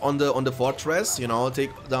flute on the fortress, you know,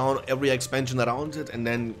 take down every expansion around it. And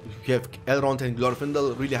then you have Elrond and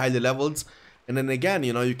Glorfindel really highly leveled. And then again,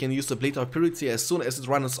 you know, you can use the Blade of Purity. As soon as it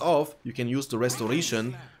runs off, you can use the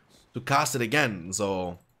Restoration to cast it again,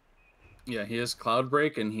 so... Yeah, he has Cloud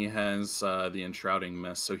Break and he has the Enshrouding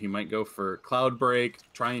Mist, so he might go for Cloud Break,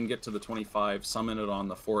 try and get to the 25, summon it on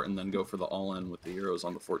the fort, and then go for the all-in with the heroes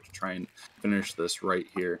on the fort to try and finish this right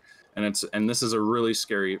here. And this is a really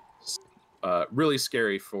scary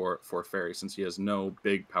for Fairy, since he has no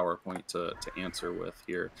big power point to answer with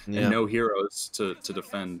here, and no heroes to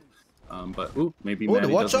defend. But ooh, maybe Maddie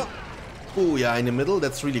the Watcher. Oh yeah, in the middle,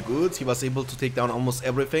 that's really good. He was able to take down almost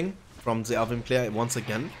everything from the Alvin player once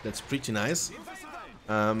again. That's pretty nice.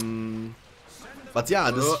 But yeah,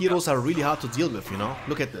 these heroes are really hard to deal with, you know.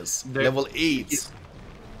 Look at this. Level 8.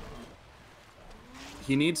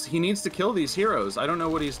 He needs to kill these heroes. I don't know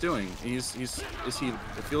what he's doing. It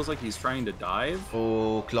feels like he's trying to dive.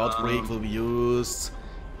 Oh, Cloud Break will be used.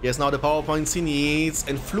 He has now the power points he needs,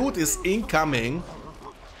 and Flute is incoming.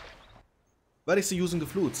 Where is he using the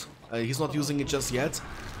flute? He's not using it just yet.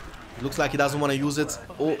 Looks like he doesn't want to use it.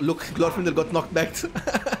 Oh, look, Glorfindel got knocked back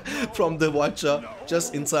from the Watcher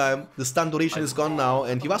just in time. The stun duration is gone now,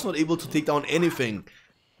 and he was not able to take down anything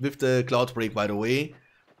with the Cloud Break, by the way.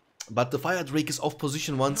 But the Fire Drake is off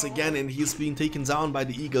position once again, and he's being taken down by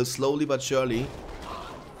the Eagle slowly but surely.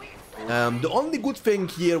 The only good thing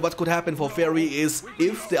here, what could happen for Fairy, is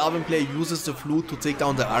if the Alvin player uses the flute to take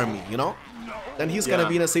down the army, you know? Then he's gonna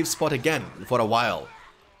be in a safe spot again for a while.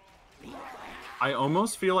 I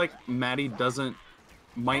almost feel like Maddie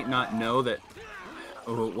might not know that.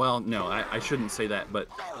 Oh, well, no, I shouldn't say that, but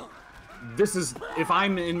this is, if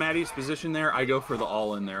I'm in Maddie's position there, I go for the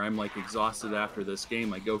all in there. I'm like exhausted after this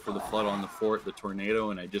game. I go for the flood on the fort, the tornado,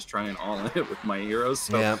 and I just try and all in it with my heroes.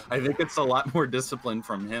 So I think it's a lot more discipline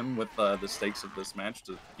from him with the stakes of this match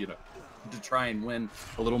to, you know, to try and win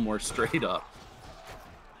a little more straight up.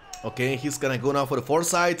 Okay, he's gonna go now for the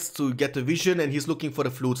foresight to get the vision, and he's looking for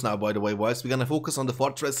the flutes now, by the way, boys. We're gonna focus on the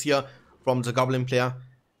fortress here from the Goblin player.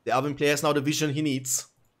 The Alvin player has now the vision he needs.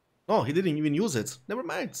 Oh, he didn't even use it. Never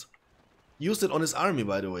mind. He used it on his army,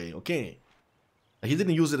 by the way. Okay. He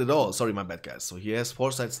didn't use it at all. Sorry, my bad, guys. So he has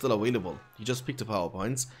foresight still available. He just picked the power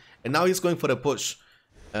points. And now he's going for the push.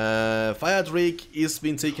 Fire Drake is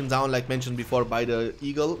being taken down, like mentioned before, by the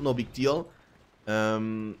Eagle. No big deal.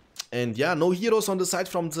 And yeah, no heroes on the side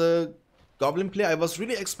from the Goblin player. I was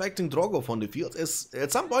really expecting Drogov on the field.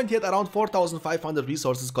 At some point he had around 4,500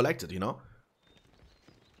 resources collected, you know.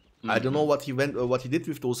 I don't know what he did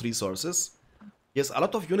with those resources. He has a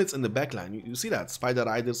lot of units in the backline. You see that? Spider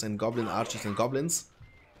Riders and Goblin Archers and Goblins.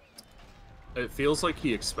 It feels like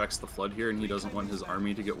he expects the flood here, and he doesn't want his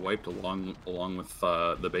army to get wiped along with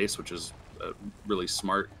the base, which is really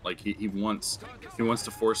smart. Like he wants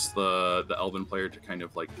to force the Elven player to kind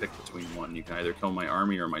of like pick between one. You can either kill my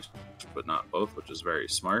army or my, but not both, which is very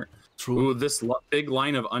smart. True. Ooh, this big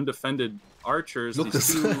line of undefended archers. Look,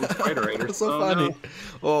 these two Spider Riders. So funny. No.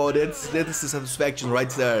 Oh, that is the satisfaction right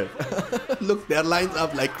there. Look, they're lined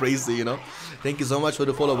up like crazy, you know. Thank you so much for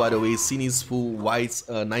the follow, by the way. Sinis Fu White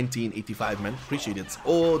 1985, man. Appreciate it.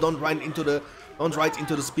 Oh, don't ride into the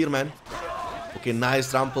spearman. Okay, nice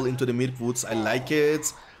trample into the Mirkwoods. I like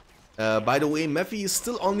it. By the way, Mephi is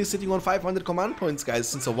still only sitting on 500 command points, guys,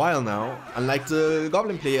 since a while now. Unlike the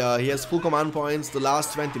Goblin player, he has full command points the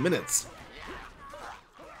last 20 minutes.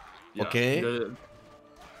 Yeah, okay.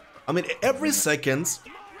 I mean, every second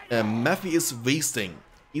Maffy is wasting.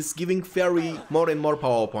 He's giving Fairy more and more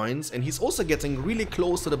power points, and he's also getting really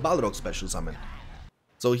close to the Balrog special summon.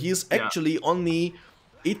 So he's actually only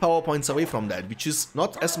 8 power points away from that, which is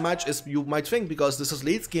not as much as you might think, because this is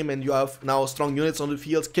late game and you have now strong units on the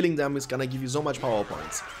field. Killing them is gonna give you so much power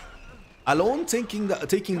points. Alone taking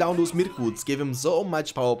down those Mirkwoods gave him so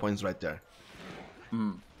much power points right there.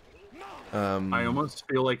 I almost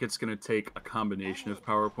feel like it's going to take a combination of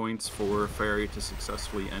power points for Fairy to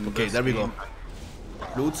successfully end this. Okay, there we go.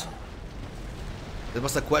 Flute. That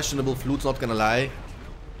was a questionable flute, not gonna lie.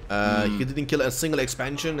 He didn't kill a single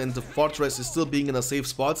expansion, and the fortress is still being in a safe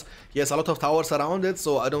spot. He has a lot of towers around it,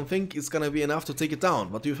 so I don't think it's gonna be enough to take it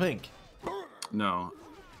down. What do you think? No.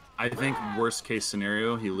 I think worst case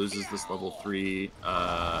scenario, he loses this level 3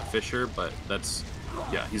 Fisher, but that's...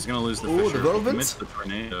 Yeah, he's gonna lose the Fisher. The whirlwind? The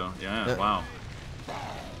tornado. Yeah, wow.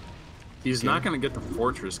 He's not gonna get the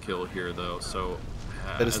fortress kill here, though, so...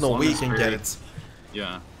 there is no way he can get it.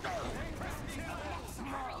 Yeah.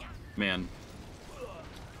 Man.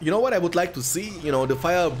 You know what I would like to see? You know, the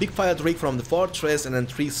big fire drake from the fortress, and then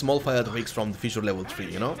 3 small fire drakes from the Fisher level 3,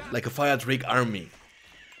 you know? Like a fire drake army.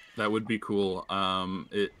 That would be cool.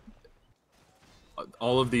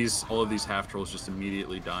 All of these half trolls just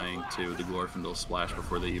immediately dying to the Glorfindel splash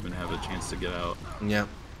before they even have a chance to get out. Yeah,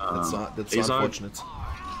 that's unfortunate.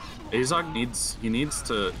 Azog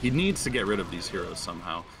needs to get rid of these heroes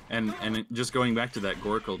somehow. And just going back to that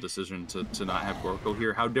Gorkil decision to not have Gorkil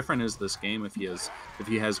here, how different is this game if he has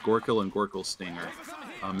Gorkil and Gorkil Stinger?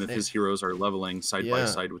 If his heroes are leveling side by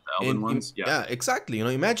side with the Elven ones. Yeah, exactly. You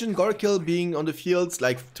know, imagine Gorkil being on the field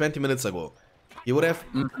like 20 minutes ago. He would have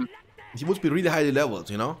he would be really highly leveled,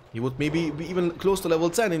 you know? He would maybe be even close to level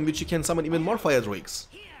 10, in which he can summon even more fire drakes.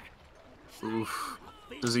 Oof.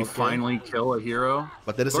 Does he finally kill a hero?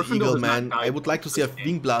 But there is an eagle, man. I would like to see a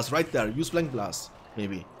wing blast right there. Use flank blast,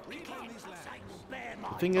 maybe.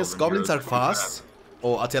 The thing is, goblins are fast.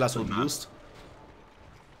 Oh, Atelas will be used.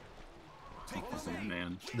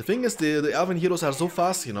 Man. The thing is, the elven heroes are so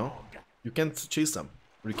fast, you know? You can't chase them.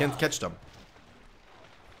 Or you can't catch them.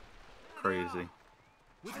 Crazy.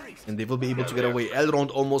 And they will be able to get away.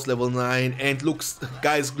 Elrond almost level 9, and looks,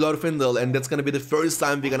 guys, Glorfindel, and that's gonna be the first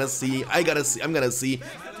time we're gonna see, I'm gonna see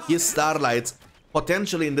his Starlight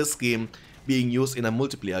potentially in this game being used in a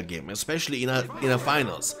multiplayer game, especially in a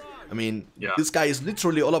finals. I mean, this guy is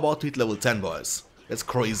literally all about to hit level 10, boys. That's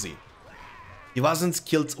crazy. He wasn't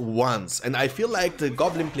killed once, and I feel like the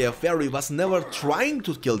Goblin player Fairy was never trying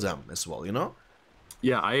to kill them as well, you know?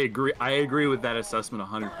 Yeah, I agree with that assessment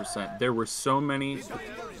 100%. There were so many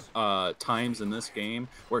times in this game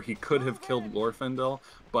where he could have killed Glorfindel,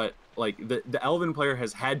 but like the Elven player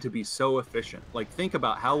has had to be so efficient. Like, think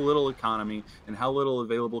about how little economy and how little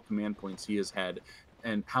available command points he has had,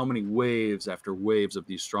 and how many waves after waves of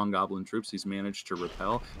these strong Goblin troops he's managed to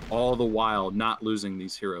repel, all the while not losing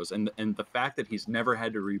these heroes. And the fact that he's never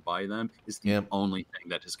had to rebuy them is the only thing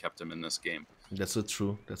that has kept him in this game. That's so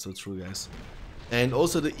true. That's so true, guys. And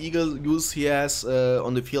also the eagle use he has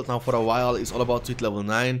on the field now for a while is all about to hit level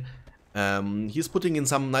 9. He's putting in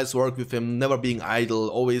some nice work with him, never being idle,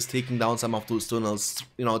 always taking down some of those tunnels,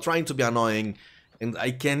 you know, trying to be annoying. And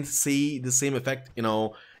I can't see the same effect, you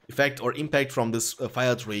know, or impact from this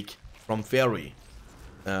fire drake from Fairy.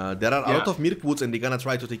 There are a lot of Mirkwoods, and they're gonna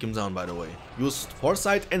try to take him down, by the way. Use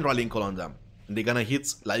Foresight and Rallying Call on them. And they're gonna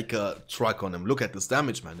hit like a truck on him. Look at this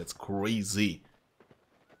damage, man. That's crazy.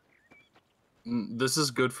 This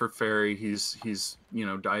is good for Fairy. He's you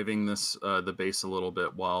know, diving this the base a little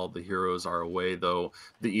bit while the heroes are away, though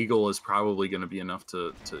the eagle is probably going to be enough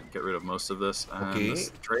to get rid of most of this. And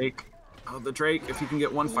this Drake, the Drake, if you can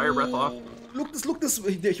get one fire breath off. Look this,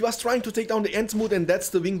 he was trying to take down the Entmoot, and that's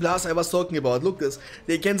the wing blast I was talking about. Look this,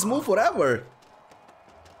 they can move forever.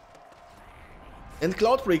 And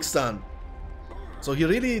Cloud breaks done. So he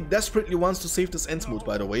really desperately wants to save this Entmoot,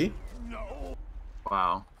 by the way.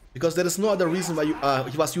 Wow. Because there is no other reason why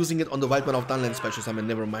he was using it on the Wildman of Dunland special summon,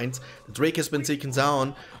 never mind. The Drake has been taken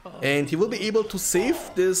down, and he will be able to save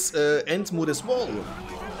this Entmoot as well.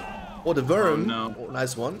 Oh, the Worm. Oh, no. Oh,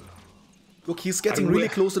 nice one. Look, he's getting really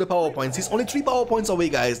close to the power points. He's only 3 power points away,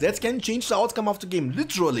 guys. That can change the outcome of the game,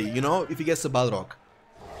 literally, you know, if he gets the Balrog.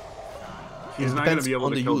 He's not going to be able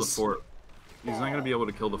to kill the fort. He's not going to be able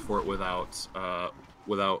to kill the fort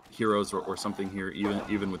without heroes or something here,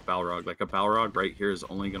 even with Balrog. Like, a Balrog right here is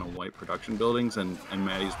only going to wipe production buildings, and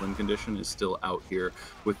Maddie's win condition is still out here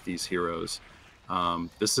with these heroes.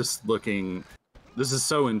 This is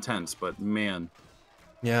so intense, but man.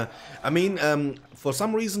 Yeah, I mean, for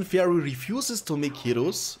some reason Fairy refuses to make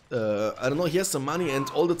heroes. I don't know, he has the money and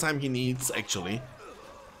all the time he needs, actually.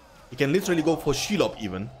 He can literally go for shield up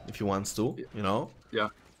even, if he wants to, you know? Yeah.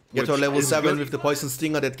 Get to a level 7 good. with the Poison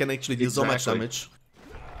Stinger that can actually deal so much damage.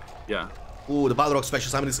 Yeah. Ooh, the Balrog special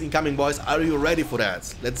summon is incoming, boys. Are you ready for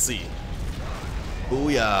that? Let's see. Oh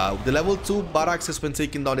yeah, the level 2 barracks has been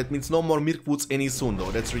taken down. That means no more Mirkwoods any soon though.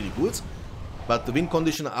 That's really good. But the win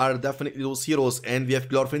condition are definitely those heroes. And we have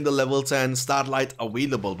Glorfindel level 10, Starlight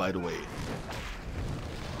available, by the way.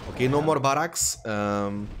 Okay, no more barracks.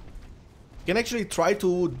 Can actually try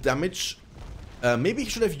to damage. Maybe he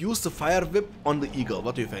should have used the Fire Whip on the Eagle.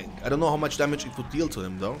 What do you think? I don't know how much damage it would deal to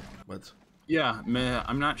him though. But yeah,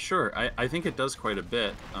 I'm not sure. I think it does quite a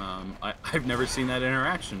bit. I've never seen that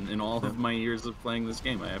interaction in all of my years of playing this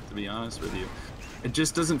game, I have to be honest with you. It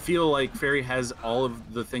just doesn't feel like Fairy has all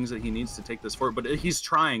of the things that he needs to take this forward, but he's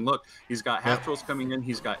trying. Look, he's got half trolls coming in,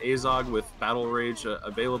 he's got Azog with Battle Rage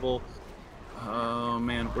available. Oh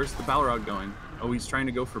man, where's the Balrog going? Oh, he's trying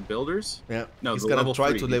to go for builders? Yeah, no, he's gonna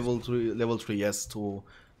try to level 3, yes, to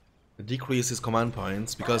decrease his command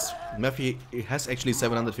points, because Mephi has actually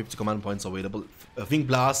 750 command points available. Wing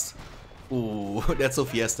Blast, ooh, that's a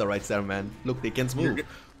fiesta right there, man. Look, they can't move.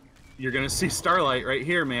 You're gonna see Starlight right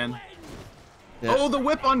here, man. Yeah. Oh, the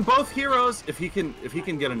whip on both heroes! If he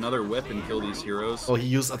can get another whip and kill these heroes. Oh, he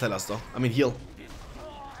used Atelas though. I mean, heal.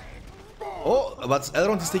 Oh, but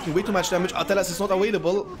Elrond is taking way too much damage. Atelas is not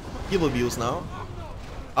available. He will be used now.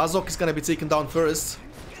 Azog is gonna be taken down first.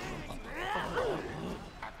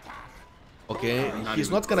 Okay, he's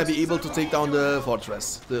not gonna be able to take down the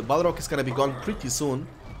fortress. The Balrog is gonna be gone pretty soon.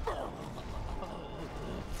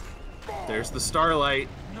 There's the Starlight.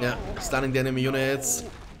 Yeah, stunning the enemy units.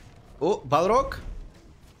 Oh, Balrog?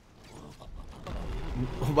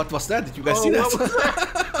 What was that? Did you guys see that? What was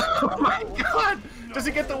that? Oh my god! Does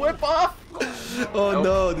he get the whip off? Oh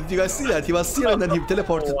no, did you guys see that? He was here and then he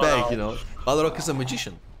teleported back, you know. Balrog is a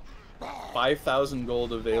magician. 5,000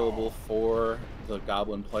 gold available for the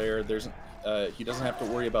Goblin player. There's he doesn't have to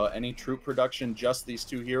worry about any troop production, just these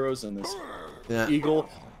two heroes and this Eagle.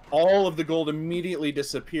 All of the gold immediately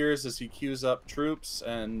disappears as he queues up troops,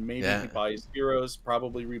 and maybe he buys heroes,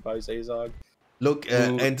 probably rebuys Azog. Look,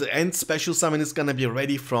 and special summon is gonna be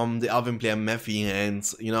ready from the Elven player Mephi, and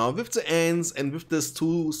you know, with the ends and with these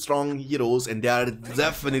two strong heroes, and they are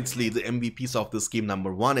definitely the MVPs of this game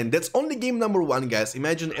 #1, and that's only game #1, guys.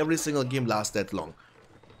 Imagine every single game lasts that long,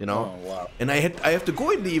 you know. Oh, wow. And I have to go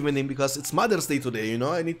in the evening because it's Mother's Day today, you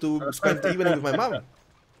know. I need to spend the evening with my mom.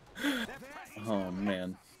 Oh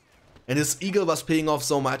man. And this Eagle was paying off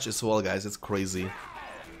so much as well, guys. It's crazy.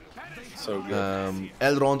 So good.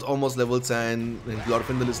 Elrond almost level 10, and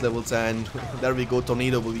Glorfindel is level 10. There we go,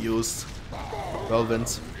 Tornado will be used.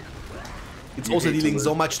 Relevant. It's also dealing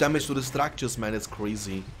so much damage to the structures, man. It's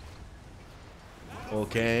crazy.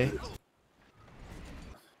 Okay.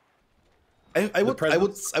 I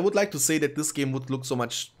would like to say that this game would look so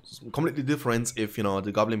much completely different if, you know,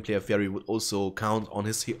 the Goblin player Fairy would also count on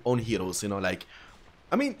his own heroes, you know, like,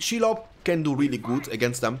 I mean, Shelob can do really good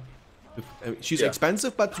against them. She's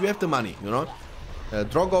expensive, but we have the money, you know.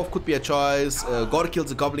 Drogov could be a choice. Gorkil,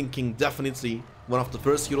 the Goblin King, definitely one of the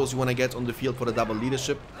first heroes you want to get on the field for the double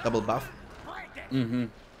leadership, double buff. Mm-hmm.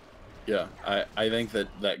 Yeah, I think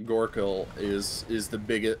that Gorkil is the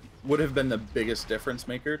biggest, would have been the biggest difference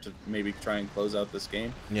maker to maybe try and close out this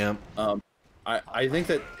game. Yeah. I think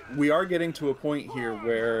that we are getting to a point here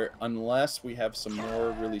where, unless we have some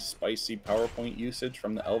more really spicy PowerPoint usage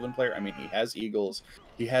from the Elven player, I mean, he has Eagles,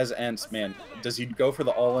 he has Ents, man, does he go for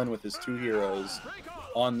the all-in with his two heroes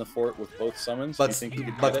on the fort with both summons? But, do you think he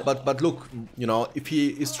could but look, you know, if he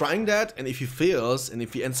is trying that, and if he fails, and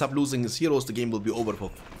if he ends up losing his heroes, the game will be over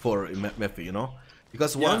for Mephi, you know?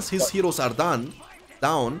 Because once his heroes are down,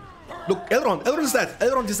 look, Elrond is dead.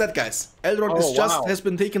 Elrond is dead, guys. Elrond has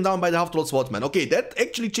been taken down by the half-troll swordsman. Okay, that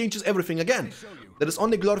actually changes everything again. There is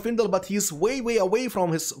only Glorfindel, but he's way away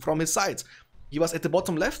from his side. He was at the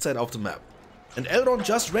bottom left side of the map, and Elrond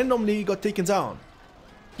just randomly got taken down.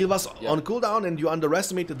 He was on cooldown, and you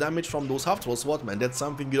underestimate the damage from those half-troll swordsmen. That's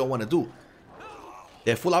something you don't want to do.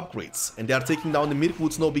 They're full upgrades, and they are taking down the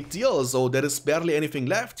Mirkwoods, no big deal. So there is barely anything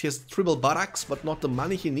left. He has triple barracks, but not the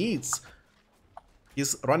money he needs.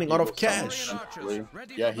 He's running out of cash.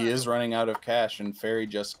 Yeah, he is running out of cash, and Fairy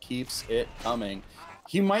just keeps it coming.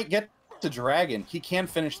 He might get to Dragon. He can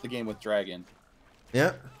finish the game with Dragon.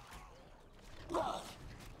 Yeah.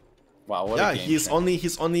 Wow, what a game. he's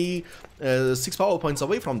only 6 power points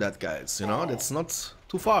away from that, guys. You know, that's not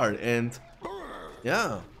too far. And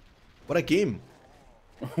yeah, what a game.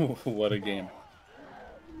 What a game.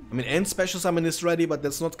 I mean, and special summon is ready, but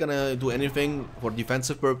that's not gonna do anything for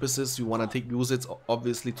defensive purposes. You wanna use it,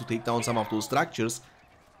 obviously, to take down some of those structures.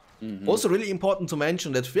 Also really important to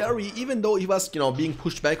mention that Fairy, even though he was, you know, being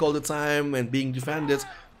pushed back all the time and being defended,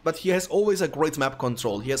 but he has always a great map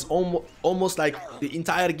control. He has almost like the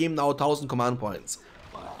entire game now 1000 command points.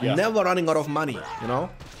 Yeah. Never running out of money, you know?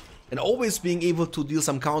 And always being able to deal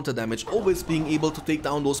some counter damage, always being able to take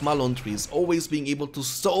down those Malone trees, always being able to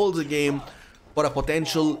stall the game for a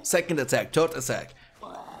potential second attack, third attack.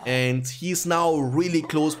 And he's now really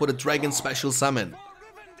close for the Dragon Special Summon.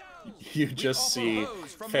 You just see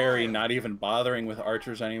Fairy not even bothering with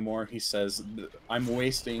archers anymore. He says, I'm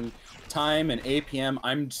wasting time and APM.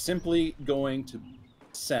 I'm simply going to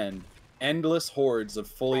send endless hordes of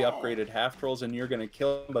fully upgraded half trolls, and you're going to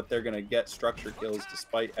kill them, but they're going to get structure kills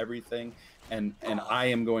despite everything, and I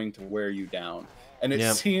am going to wear you down. And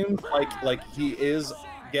it seems like he is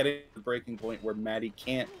getting to the breaking point where Maddie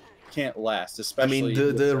can't last, especially. I mean,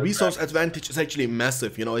 the resource advantage is actually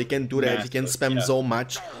massive, you know. He can do that, he can spam so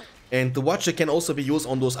much. And the Watcher can also be used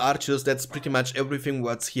on those archers. That's pretty much everything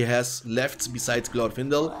what he has left besides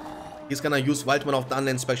Glorfindel. He's gonna use Wildman of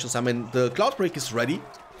Dunland Special Summon. The Cloud Break is ready,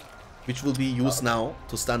 which will be used now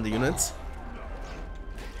to stun the units.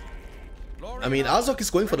 I mean, Azok is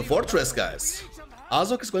going for the fortress, guys.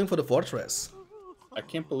 Azok is going for the fortress. I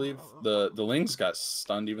can't believe the Lings got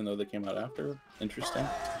stunned even though they came out after. Interesting.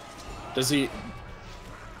 Does he...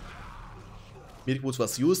 Mirkwood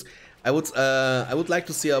was used. I would like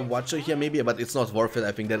to see a Watcher here maybe, but it's not worth it.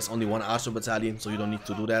 I think there's only one Archer battalion, so you don't need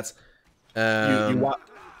to do that.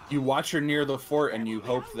 You Watcher near the fort and you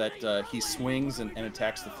hope that he swings and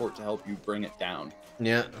attacks the fort to help you bring it down.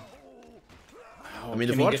 Yeah. I mean,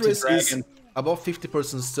 the fortress is above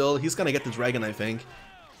 50% still. He's gonna get the dragon, I think.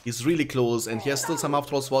 He's really close, and he has still some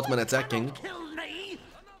after all swordsmen attacking.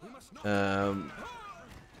 Really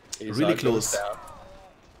close.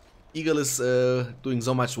 Eagle is doing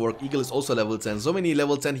so much work. Eagle is also level 10. So many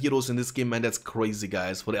level 10 heroes in this game, man. That's crazy,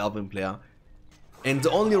 guys, for the Elven player. And the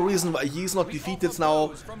only reason why he's not defeated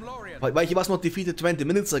now, why he was not defeated 20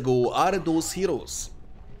 minutes ago, are those heroes.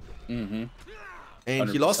 And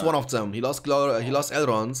 100%. He lost one of them. He lost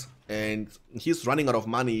Elrond, and he's running out of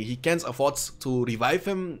money. He can't afford to revive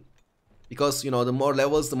him because, you know, the more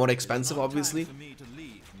levels, the more expensive, obviously.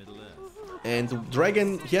 And the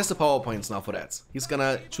dragon, he has the power points now for that. He's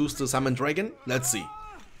gonna choose to summon dragon. Let's see.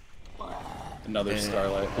 Another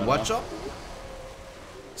Starlight. Watcher.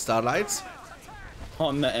 Starlights.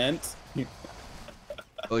 On the end.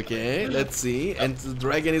 Okay, let's see. And the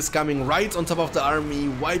dragon is coming right on top of the army,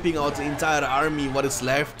 wiping out the entire army. What is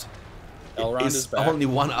left is back. Only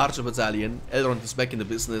one archer battalion. Elrond is back in the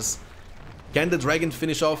business. Can the dragon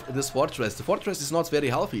finish off this fortress? The fortress is not very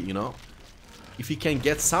healthy, you know. If he can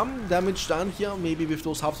get some damage done here, maybe with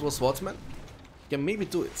those half-sword swordsmen, he can maybe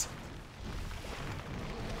do it.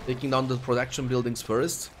 Taking down the production buildings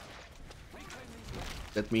first.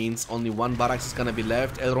 That means only one barracks is gonna be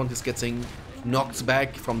left. Elrond is getting knocked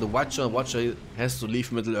back from the Watcher. Watcher has to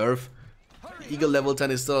leave Middle-earth. Eagle level 10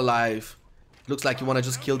 is still alive. Looks like you wanna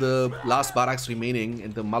just kill the last barracks remaining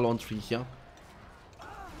in the Malone tree here.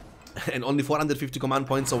 And only 450 command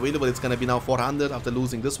points available. It's gonna be now 400 after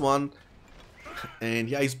losing this one. And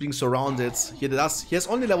yeah, he's being surrounded. He has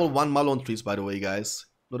only level 1 Malone trees, by the way, guys.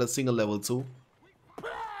 Not a single level 2.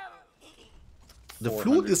 The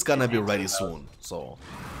flute is gonna be ready soon, so...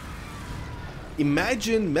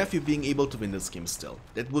 Imagine Matthew being able to win this game still.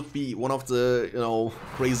 That would be one of the, you know,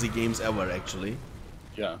 crazy games ever, actually.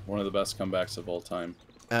 Yeah, one of the best comebacks of all time.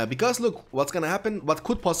 Because look, what's gonna happen, what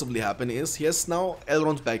could possibly happen is, he has now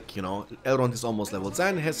Elrond back, you know. Elrond is almost level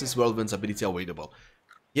 10, has his Whirlwind's ability available.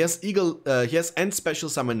 He has Eagle, he has End Special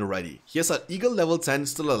Summon ready. He has an Eagle level 10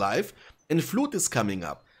 still alive, and Flute is coming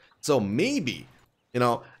up. So maybe, you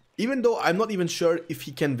know, even though I'm not even sure if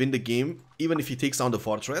he can win the game, even if he takes down the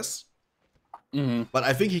fortress. But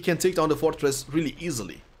I think he can take down the fortress really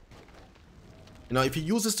easily. You know, if he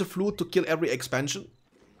uses the Flute to kill every expansion,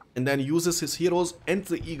 and then uses his heroes and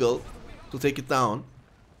the Eagle to take it down.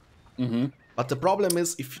 But the problem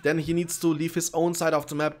is, if then he needs to leave his own side of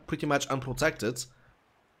the map pretty much unprotected.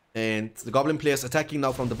 And the Goblin player is attacking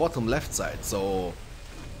now from the bottom left side, so...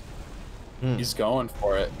 He's going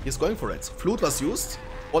for it. He's going for it. Flute was used.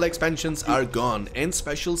 All expansions are gone. And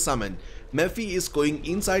special summon. Mephi is going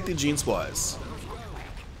inside the Gene Spoils.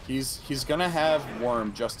 He's gonna have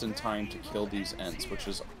Worm just in time to kill these Ents, which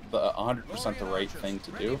is 100% the right thing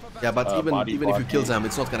to do. Yeah, but even if you kill them,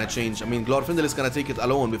 it's not gonna change. I mean, Glorfindel is gonna take it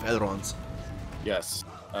alone with Elrond. Yes,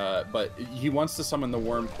 but he wants to summon the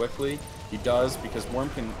Worm quickly. He does, because Worm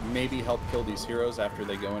can maybe help kill these heroes after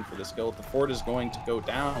they go in for the skill. The fort is going to go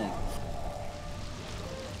down.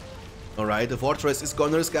 Alright, the fortress is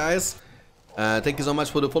goners, guys. Thank you so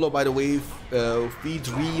much for the follow, by the way,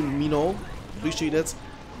 V3 Mino. Appreciate it.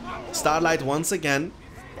 Starlight once again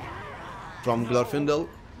from Glorfindel.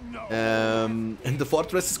 And the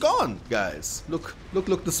fortress is gone, guys. Look,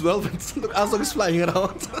 this whirlwind. Look, Azog is flying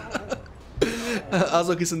around.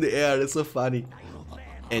 Azog is in the air, it's so funny.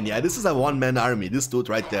 And yeah, this is a one-man army, this dude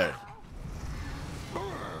right there.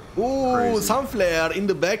 Ooh, Sunflare in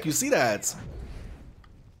the back, you see that?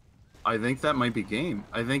 I think that might be game.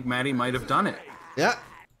 I think Matty might have done it. Yeah,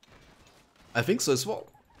 I think so as well.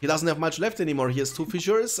 He doesn't have much left anymore. He has 2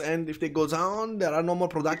 fissures, and if they go down, there are no more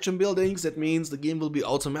production buildings. That means the game will be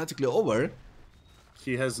automatically over.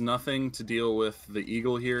 He has nothing to deal with the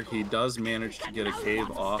eagle here. He does manage to get a cave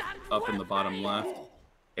off up in the bottom left.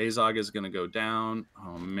 Azog is going to go down.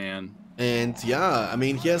 Oh, man. And yeah, I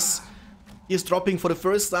mean, he's dropping for the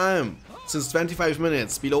first time since 25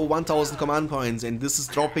 minutes, below 1000 command points, and this is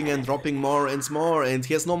dropping and dropping more and more, and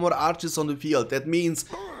he has no more archers on the field. That means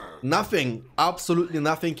nothing, absolutely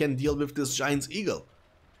nothing can deal with this giant eagle.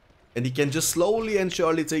 And he can just slowly and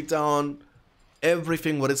surely take down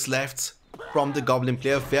everything what is left from the goblin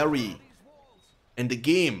player Fairy. And the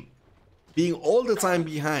game, being all the time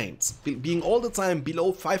behind, being all the time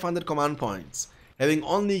below 500 command points, having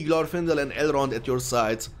only Glorfindel and Elrond at your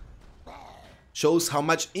side, shows how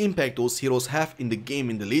much impact those heroes have in the game,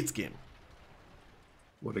 in the late game.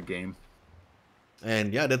 What a game.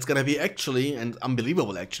 And yeah, that's gonna be actually, and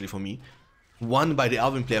unbelievable actually for me, won by the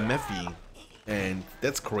Elven player Mephi. And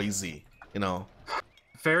that's crazy, you know.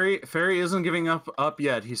 Fairy isn't giving up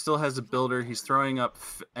yet. He still has a builder. He's throwing up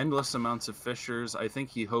endless amounts of fissures. I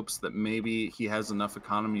think he hopes that maybe he has enough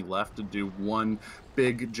economy left to do one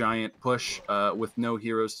big giant push with no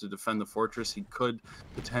heroes to defend the fortress. He could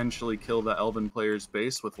potentially kill the Elven player's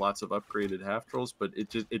base with lots of upgraded half trolls, but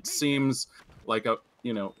it seems like a,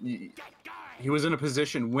 you know, he was in a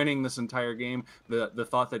position winning this entire game. The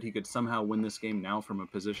thought that he could somehow win this game now from a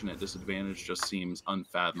position at disadvantage just seems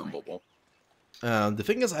unfathomable. The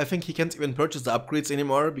thing is, I think he can't even purchase the upgrades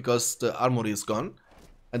anymore because the armory is gone.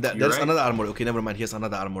 And there's right. another armory. Okay, never mind. Here's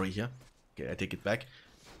another armory here. Okay, I take it back.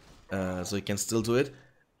 So he can still do it.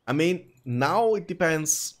 I mean, now it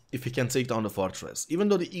depends if he can take down the fortress. Even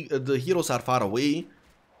though the heroes are far away,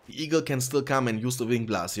 the eagle can still come and use the wing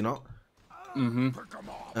blast, you know?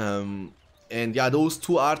 And yeah, those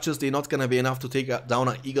 2 archers, they're not gonna be enough to take down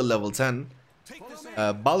an eagle level 10.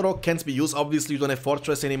 Balrog can't be used, obviously you don't have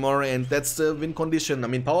fortress anymore, and that's the win condition. I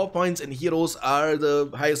mean, power points and heroes are the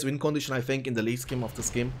highest win condition, I think, in the late game of this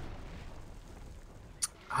game.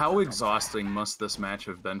 How exhausting must this match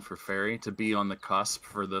have been for Fairy to be on the cusp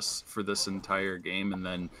for this entire game,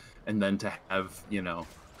 and then to have, you know,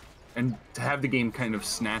 and to have the game kind of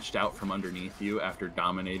snatched out from underneath you after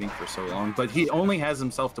dominating for so long. But he only has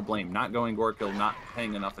himself to blame, not going Gorkill, not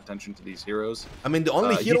paying enough attention to these heroes. I mean, the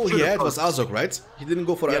only hero he had was Azog, right? He didn't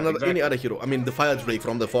go for any other hero. I mean, the Fire Drake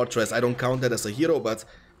from the fortress, I don't count that as a hero, but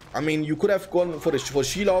I mean, you could have gone for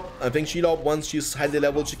Shelob. I think Shelob, once she's highly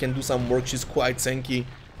leveled, she can do some work. She's quite tanky.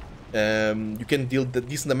 You can deal the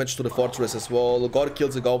decent damage to the fortress as well. God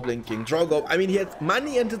kills the Goblin King. Drogo. I mean, he had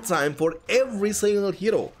money and the time for every single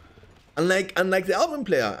hero. Unlike the Elven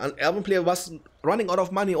player. An Elven player was running out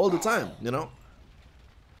of money all the time, you know?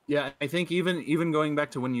 Yeah, I think even going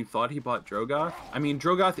back to when you thought he bought Drogoth, I mean,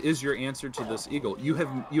 Drogoth is your answer to this eagle. You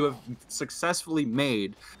have successfully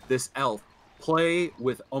made this elf play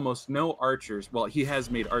with almost no archers. Well, he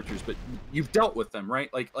has made archers, but you've dealt with them,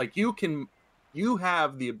 right? Like you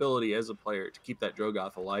have the ability as a player to keep that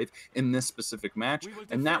Drogoth alive in this specific match,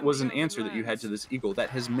 and that was an answer that you had to this eagle that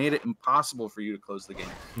has made it impossible for you to close the game.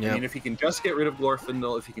 Yeah. I mean, if he can just get rid of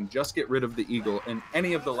Glorfindel, if he can just get rid of the eagle in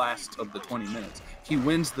any of the last of the 20 minutes, he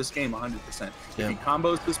wins this game 100%. Yeah. If he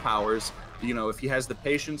combos his powers, you know, if he has the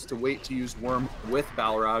patience to wait to use Worm with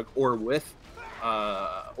Balrog or with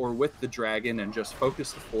the dragon and just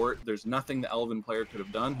focus the fort, there's nothing the Elven player could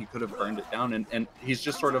have done. He could have burned it down, and he's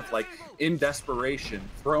just sort of like in desperation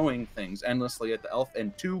throwing things endlessly at the elf,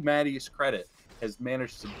 and to Maddie's credit has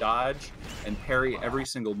managed to dodge and parry every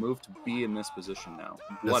single move to be in this position now.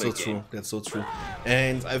 That's so true. That's so true.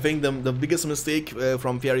 And I think the biggest mistake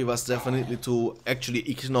from Fairy was definitely to actually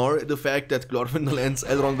ignore the fact that Glorfindel and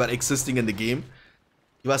Elrond were existing in the game.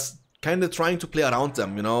 He was kind of trying to play around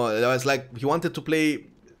them, you know. It was like he wanted to play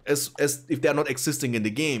as if they're not existing in the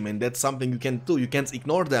game, and that's something you can't do. You can't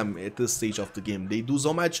ignore them at this stage of the game. They do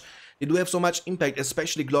so much. They do have so much impact,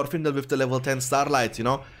 especially Glorfindel with the level 10 Starlight, you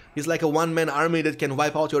know. He's like a one-man army that can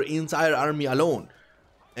wipe out your entire army alone.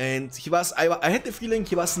 And he was, I had the feeling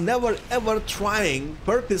he was never ever trying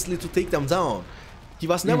purposely to take them down. He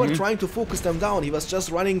was never trying to focus them down. He was just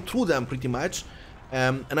running through them pretty much.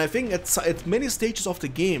 And I think at many stages of the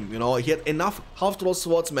game, you know, he had enough half-troll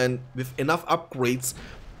swordsmen with enough upgrades.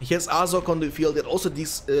 He has Azok on the field that also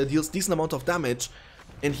deals decent amount of damage.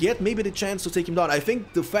 And he had maybe the chance to take him down. I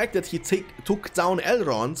think the fact that he took down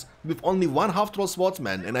Elrond with only one half-troll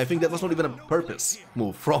swordsman, and I think that was not even a purpose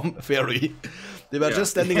move from Fairy. They were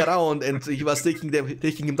just standing around and he was taking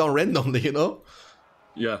him down randomly, you know?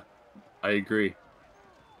 Yeah, I agree.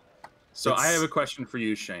 So I have a question for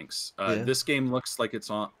you, Shanks. This game looks like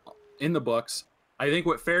it's in the books. I think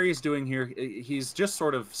what Fairy is doing here, he's just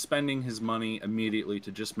sort of spending his money immediately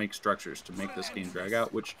to just make structures to make this game drag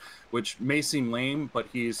out, which may seem lame, but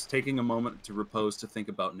he's taking a moment to repose to think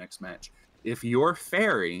about next match. If you're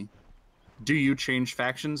Fairy, do you change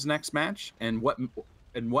factions next match, and what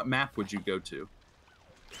map would you go to?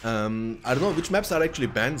 I don't know which maps are actually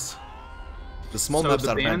bans. The small maps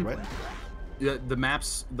are banned, right? The map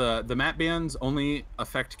bans only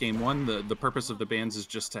affect game 1. The purpose of the bans is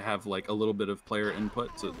just to have like a little bit of player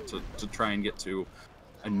input to try and get to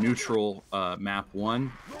a neutral map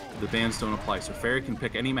 1. The bans don't apply, so Fairy can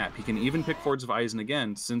pick any map. He can even pick Fords of Eisen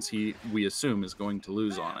again, since we assume is going to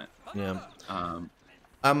lose on it. Yeah.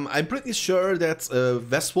 I'm pretty sure that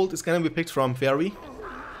Westwold is gonna be picked from Fairy,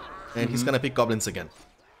 and he's gonna pick Goblins again.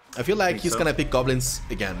 I feel like he's gonna pick Goblins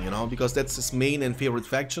again, you know, because that's his main and favorite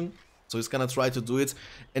faction. So he's gonna try to do it.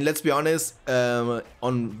 And let's be honest,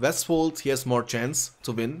 on Westfold he has more chance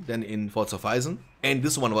to win than in Forts of Eisen. And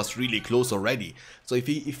this one was really close already. So if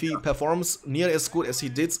he performs near as good as he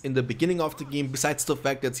did in the beginning of the game, besides the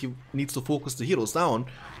fact that he needs to focus the heroes down,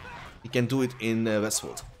 he can do it in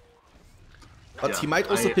Westfold. But he might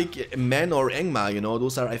also pick Men or Engma, you know,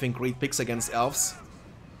 those are, I think, great picks against elves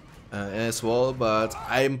as well. But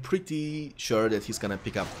I'm pretty sure that he's gonna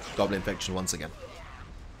pick up Goblin faction once again.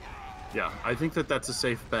 Yeah, I think that's a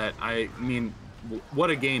safe bet. I mean, what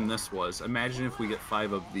a game this was. Imagine if we get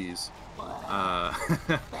 5 of these. I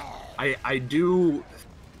do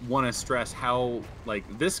want to stress how, like,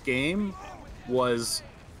 this game was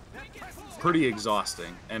pretty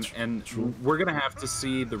exhausting, and we're gonna have to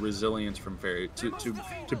see the resilience from Fairy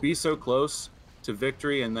to be so close to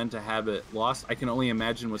victory and then to have it lost. I can only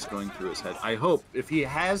imagine what's going through his head. I hope if he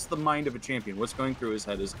has the mind of a champion, what's going through his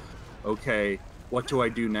head is, okay, what do I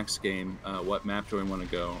do next game? What map do I want to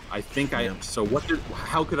go? I think so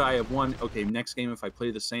how could I have won? Okay, next game if I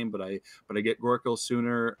play the same, but I get Gorkil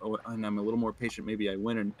sooner, and I'm a little more patient, maybe I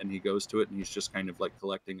win, and he goes to it, and he's just kind of like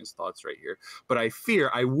collecting his thoughts right here. But I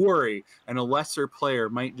worry, and a lesser player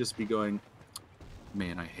might just be going,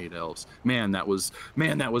 man, I hate elves. Man, that was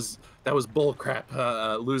bull crap.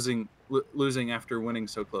 Losing after winning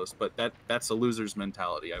so close. But that's a loser's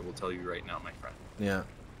mentality, I will tell you right now, my friend. Yeah.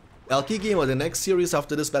 LK game or the next series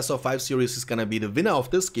after this best of 5 series is gonna be the winner of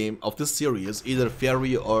this game, of this series, either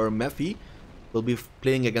Fairy or Mephi, will be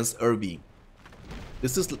playing against Irby.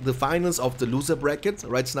 This is the finals of the loser bracket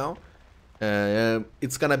right now.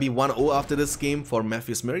 It's gonna be 1-0 after this game for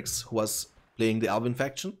Mephi's Mercs, who was playing the Alvin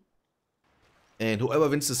faction. And whoever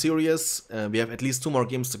wins the series, we have at least 2 more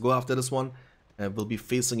games to go after this one, will be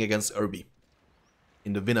facing against Irby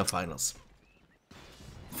in the winner finals.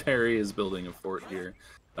 Fairy is building a fort here.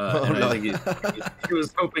 And I think he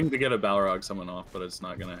was hoping to get a Balrog summon off, but it's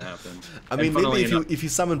not going to happen. I mean, maybe if you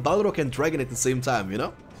summon Balrog and Dragon at the same time, you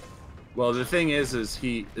know? Well, the thing is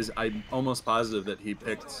I'm almost positive that he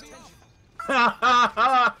picked.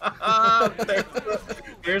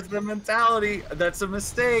 There's the mentality. That's a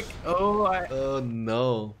mistake. Oh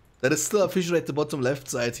no. That is still a fissure at the bottom left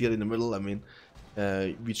side here in the middle. I mean,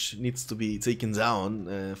 which needs to be taken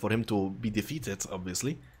down for him to be defeated,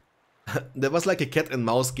 obviously. There was like a cat and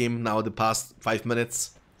mouse game now the past 5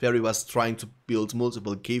 minutes. Fairy was trying to build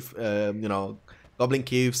multiple cave, goblin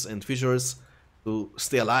caves and fissures to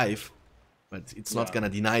stay alive, but it's not gonna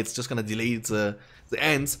deny. It's just gonna delay the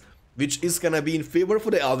end, which is gonna be in favor for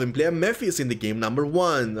the Elven player. Mephi is in the game number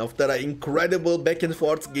 1 after an incredible back and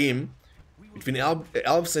forth game between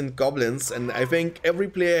elves and goblins, and I think every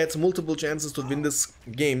player had multiple chances to win this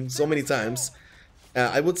game so many times.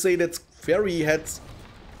 I would say that Fairy had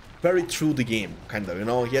very through the game, kind of, you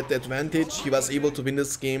know, he had the advantage, he was able to win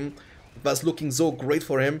this game, it was looking so great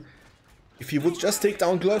for him. If he would just take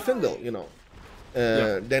down Glorfindel, you know,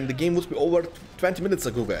 then the game would be over 20 minutes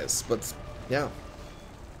ago, guys. But yeah,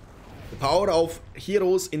 the power of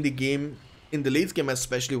heroes in the game, in the late game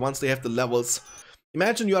especially, once they have the levels.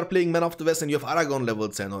 Imagine you are playing Man of the West and you have Aragorn level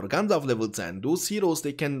 10 or Gandalf level 10. Those heroes,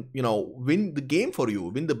 they can, you know, win the game for you,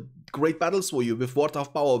 win the great battles for you with Word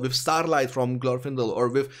of Power, with Starlight from Glorfindel, or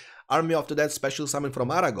with Army of the Dead special summon from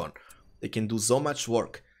Aragorn. They can do so much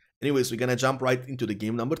work. Anyways, we're gonna jump right into the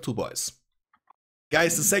game number 2, boys.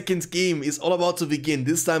 Guys, the second game is all about to begin.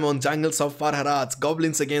 This time on Jungles of Farharat.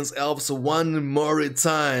 Goblins against elves one more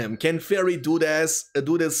time. Can Fairy do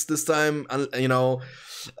this time? You know,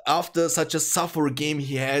 after such a suffer game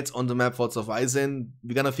he had on the map Forts of Eisen,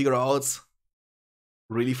 we're gonna figure out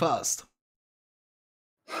really fast.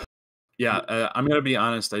 Yeah, I'm gonna be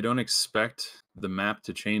honest. I don't expect the map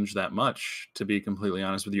to change that much, to be completely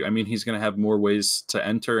honest with you. I mean, he's going to have more ways to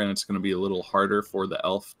enter, and it's going to be a little harder for the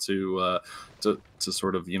elf to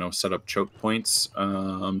sort of, you know, set up choke points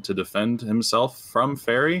to defend himself from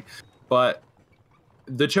Fairy. But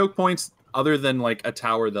the choke points, other than like a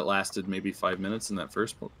tower that lasted maybe 5 minutes in that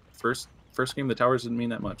first game, the towers didn't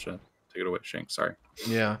mean that much. Take it away, Shank. Sorry.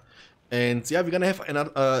 Yeah. And yeah, we're gonna have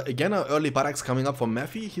another, again, an early barracks coming up for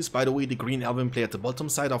Mephi. He's, by the way, the green elven player at the bottom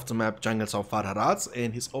side of the map, Jungles of Farharat,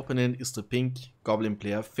 and his opponent is the pink goblin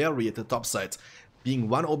player, Fairy, at the top side, being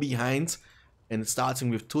 1-0 behind and starting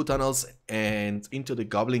with 2 tunnels and into the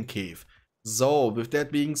goblin cave. So, with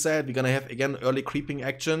that being said, we're gonna have, again, early creeping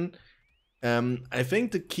action. I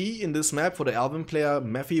think the key in this map for the elven player,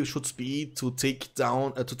 Mephi, should be to take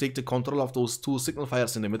the control of those 2 signal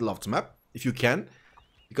fires in the middle of the map, if you can.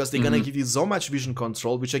 Because they're gonna give you so much vision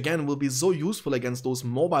control, which again will be so useful against those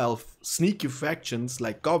mobile, sneaky factions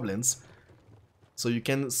like goblins. So you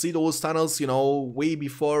can see those tunnels, you know, way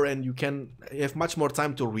before, and you can have much more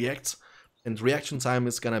time to react. And reaction time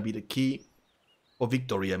is gonna be the key for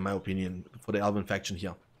victory, in my opinion, for the Elven faction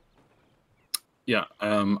here. Yeah,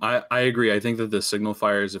 I agree. I think that the signal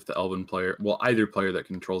fires, if the elven player, well, either player that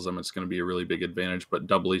controls them, it's going to be a really big advantage, but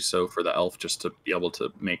doubly so for the elf, just to be able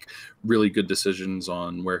to make really good decisions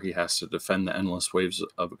on where he has to defend the endless waves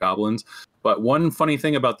of goblins. But one funny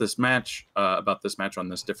thing about this match on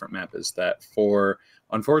this different map, is that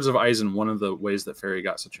on Forts of Eisen, one of the ways that Fairy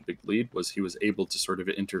got such a big lead was he was able to sort of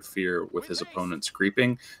interfere with his opponent's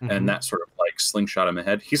creeping, and that sort of like slingshot him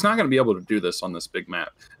ahead. He's not going to be able to do this on this big map,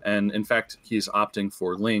 and in fact, he's opting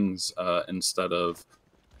for Lings instead of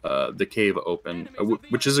the cave open,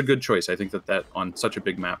 which is a good choice. I think that on such a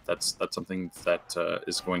big map, that's something that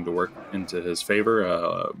is going to work into his favor.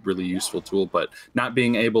 A really useful tool, but not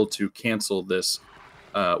being able to cancel this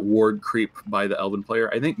ward creep by the elven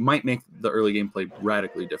player, I think, might make the early gameplay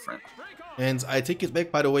radically different. And I take it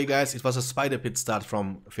back, by the way, guys, it was a spider pit start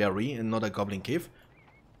from Fairy and not a goblin cave.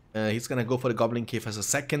 He's gonna go for the goblin cave as a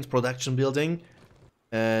second production building,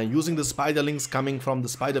 using the spiderlings coming from the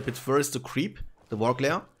spider pit first to creep the warg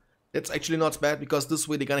layer. That's actually not bad, because this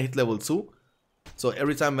way they're gonna hit level 2. So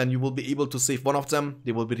every time when you will be able to save one of them,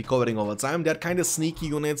 they will be recovering over time. They're kind of sneaky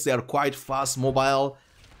units, they are quite fast, mobile,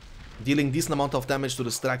 dealing decent amount of damage to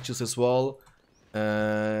the structures as well.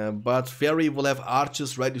 But Fairy will have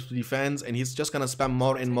archers ready to defend, and he's just gonna spam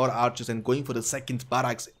more and more archers and going for the second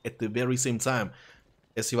barracks at the very same time,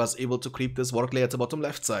 as he was able to creep this warg layer at the bottom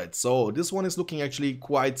left side. So this one is looking actually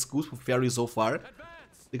quite good for Fairy so far,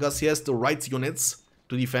 because he has the right units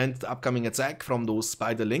to defend the upcoming attack from those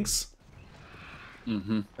spiderlings.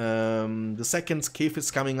 The second cave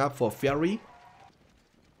is coming up for Fairy,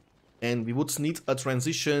 and we would need a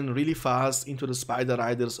transition really fast into the Spider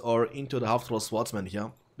Riders or into the Half-Troll Swordsman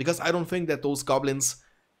here. Because I don't think that those goblins...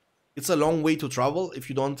 It's a long way to travel if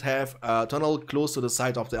you don't have a tunnel close to the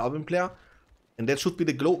side of the Elven player. And that should be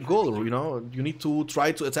the goal, you know. You need to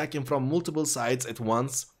try to attack him from multiple sides at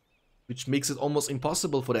once, which makes it almost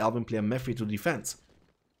impossible for the Elven player Mephi to defend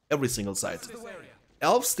every single side.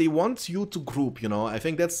 Elves, they want you to group, you know. I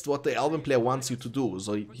think that's what the Elven player wants you to do.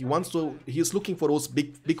 So he's looking for those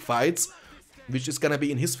big fights, which is gonna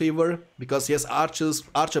be in his favor, because he has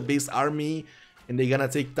archer-based army, and they're gonna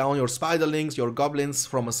take down your spiderlings, your goblins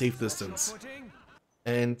from a safe distance.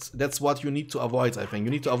 And that's what you need to avoid, I think. You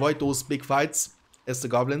need to avoid those big fights as the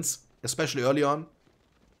goblins, especially early on.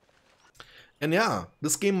 And yeah,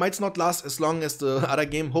 this game might not last as long as the other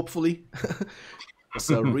game, hopefully. It's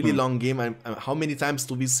a really long game. How many times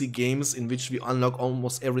do we see games in which we unlock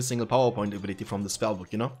almost every single PowerPoint ability from the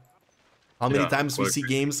spellbook, you know? How many times we see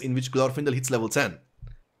games in which Glorfindel hits level 10?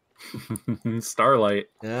 Starlight.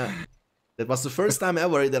 Yeah. That was the first time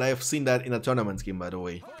ever that I have seen that in a tournament game, by the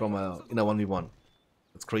way, from in a 1v1.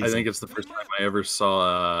 It's crazy. I think it's the first time I ever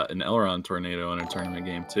saw an Elrond tornado in a tournament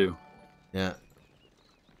game, too. Yeah.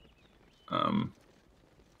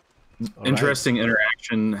 Interesting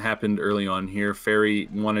interaction happened early on here. Fairy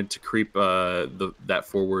wanted to creep that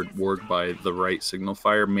forward warg by the right signal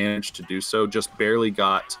fire, managed to do so, just barely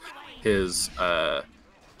got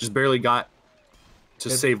to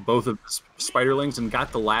save both of the spiderlings and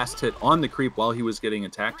got the last hit on the creep while he was getting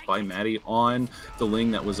attacked by Maddie on the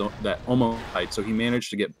ling that almost died. So he managed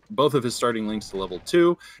to get both of his starting lings to level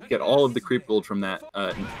 2, get all of the creep gold from that.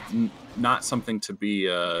 Not something to be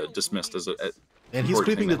dismissed as a. And he's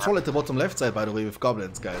creeping the troll at the bottom left side, by the way, with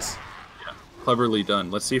goblins, guys. Yeah, cleverly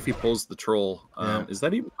done. Let's see if he pulls the troll. Is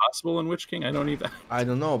that even possible in Witch King? I don't even. I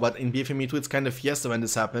don't know, but in BFME 2 it's kind of fiesta when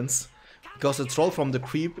this happens. Because the troll from the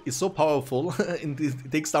creep is so powerful, and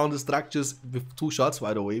it takes down the structures with 2 shots,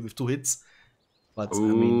 by the way, with 2 hits. But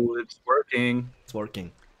ooh, I mean, it's working. It's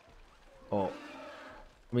working. Oh.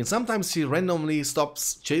 I mean, sometimes he randomly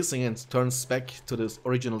stops chasing and turns back to the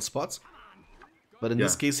original spot. But in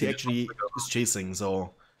this case, he actually is chasing,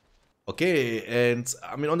 so... Okay, and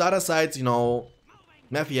I mean, on the other side, you know,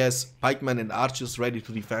 Matthew has pikemen and archers ready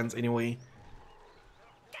to defend anyway.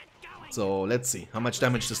 So let's see how much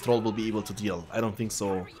damage this troll will be able to deal. I don't think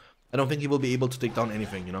so. I don't think he will be able to take down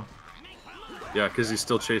anything, you know? Yeah, because he's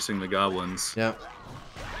still chasing the goblins. Yeah.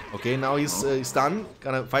 Okay, now he's done.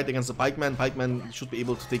 Gonna fight against the pikeman. Pikeman should be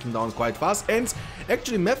able to take him down quite fast. And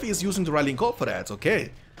actually, Matthew is using the rallying call for that.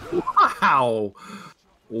 Okay. Wow.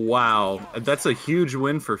 Wow, that's a huge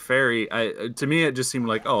win for Fairy. To me, it just seemed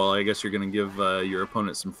like, oh, well, I guess you're going to give your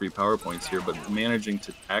opponent some free power points here, but managing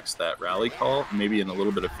to tax that rally call, maybe in a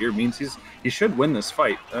little bit of fear, means he should win this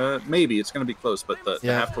fight. Maybe it's going to be close, but the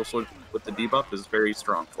half-troll sword with the debuff is very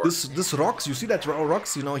strong for this. This rocks, you see that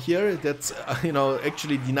rocks, you know, here, that, you know,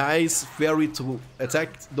 actually denies Fairy to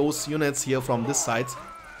attack those units here from this side.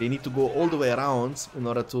 They need to go all the way around in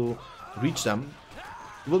order to reach them.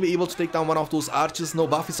 Will be able to take down one of those archers. No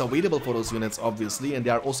buff is available for those units, obviously, and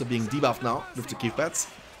they are also being debuffed now with the cave bats.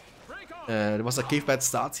 There was a cave bat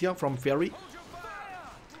start here from Fairy.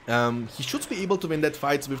 He should be able to win that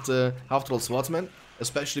fight with the half-troll swordsman,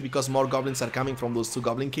 especially because more goblins are coming from those 2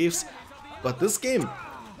 goblin caves. But this game,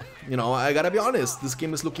 you know, I gotta be honest, this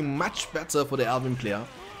game is looking much better for the Alvin player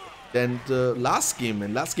than the last game,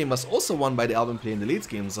 and last game was also won by the Alvin player in the late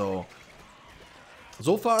game,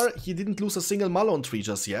 so far, he didn't lose a single Malone tree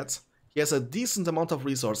just yet. He has a decent amount of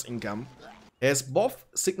resource income. He has both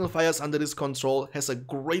signal fires under his control, has a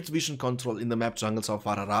great vision control in the map jungles of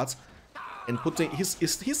Vararat. And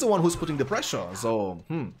he's the one who's putting the pressure, so,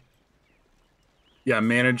 Yeah,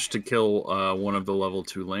 managed to kill one of the level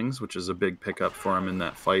 2 lings, which is a big pickup for him in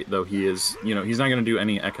that fight, though he is, you know, he's not going to do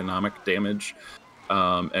any economic damage.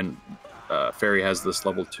 Fairy has this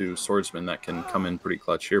level 2 swordsman that can come in pretty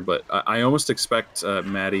clutch here, but I almost expect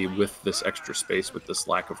Maddie, with this extra space, with this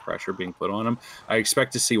lack of pressure being put on him, I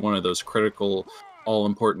expect to see one of those critical,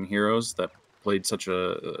 all-important heroes that played such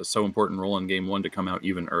a so important role in Game 1 to come out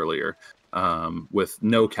even earlier, with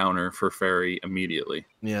no counter for Fairy immediately.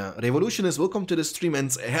 Yeah, Revolutionist, welcome to the stream, and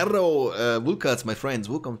hello, Vulkats, my friends,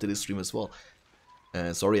 welcome to the stream as well.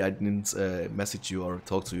 Sorry I didn't message you or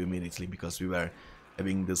talk to you immediately, because we were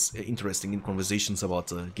having this interesting conversations about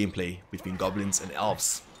the gameplay between goblins and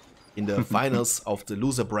elves in the finals of the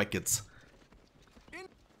loser brackets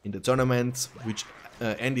in the tournament, which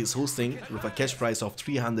Andy is hosting with a cash prize of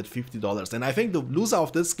 $350. And I think the loser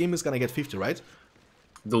of this game is gonna get 50, right?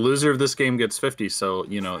 The loser of this game gets 50, so,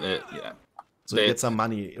 you know, yeah. So you get some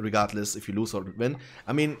money regardless if you lose or win.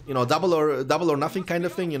 I mean, you know, double or nothing kind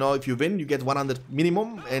of thing. You know, if you win, you get 100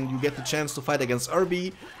 minimum, and you get the chance to fight against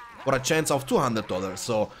Irby for a chance of $200.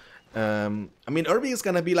 So, I mean, Irby is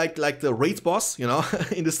gonna be like the raid boss, you know,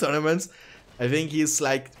 in this tournament. I think he's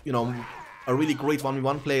like, you know, a really great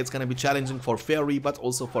 1v1 player. It's gonna be challenging for Fairy, but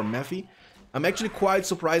also for Matthew. I'm actually quite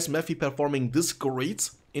surprised Matthew performing this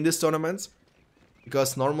great in this tournament,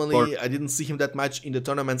 because normally I didn't see him that much in the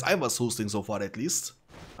tournaments I was hosting so far, at least.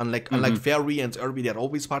 Unlike Fairy and Irby, they're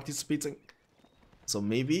always participating. So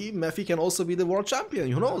maybe Matthew can also be the world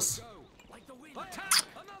champion, who knows?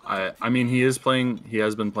 I mean, he has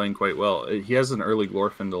been playing quite well. He has an early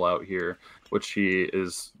Glorfindel out here, which he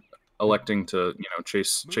is electing to, you know,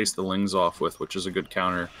 chase the lings off with, which is a good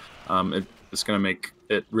counter. It's going to make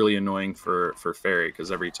it really annoying for Fairy,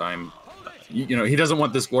 because every time, you know, he doesn't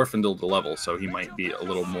want this Glorfindel to level, so he might be a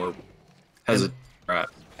little more hesitant.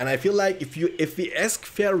 And I feel like if we ask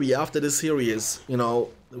Fairy after this series, you know,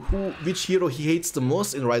 which hero he hates the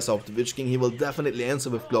most in Rise of the Witch King, he will definitely answer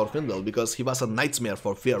with Glorfindel, because he was a nightmare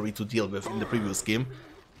for Fairy to deal with in the previous game.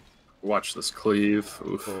 Watch this cleave.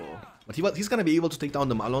 Oof. But he's gonna be able to take down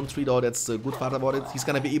the Malone tree, though. That's the good part about it. He's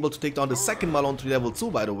gonna be able to take down the second Malone tree level 2,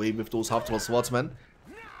 by the way, with those half-troll swordsmen.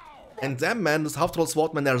 And them, man, those half-troll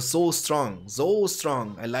swordsmen are so strong. So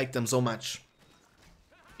strong. I like them so much.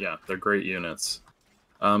 Yeah, they're great units.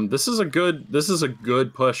 This is a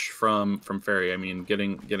good push from Fairy. I mean,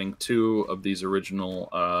 getting 2 of these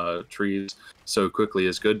original trees so quickly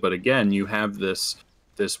is good. But again, you have this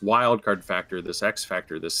wild card factor, this X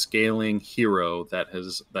factor, this scaling hero that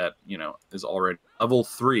is already level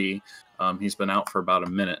 3. He's been out for about a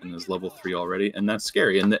minute and is level 3 already, and that's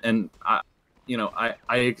scary. And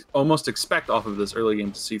I almost expect off of this early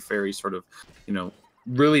game to see Fairy sort of,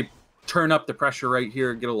 really turn up the pressure right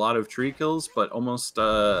here, get a lot of tree kills, but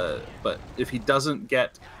if he doesn't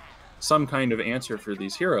get some kind of answer for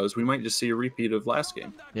these heroes, we might just see a repeat of last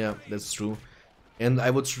game. Yeah, that's true. And I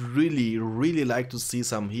would really like to see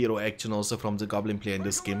some hero action also from the Goblin player in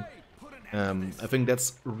this game. I think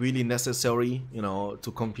that's really necessary,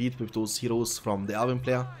 to compete with those heroes from the Elven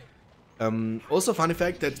player. Also, funny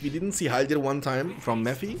fact that we didn't see Haldir one time from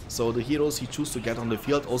Mephi, so the heroes he chose to get on the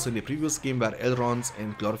field also in the previous game were Elrond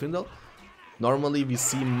and Glorfindel. Normally we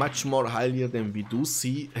see much more Haldir than we do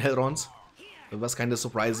see Elrond. It was kind of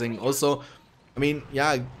surprising. Also, I mean,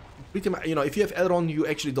 yeah, pretty much, if you have Elrond, you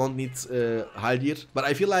actually don't need Haldir. But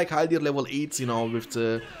I feel like Haldir level 8,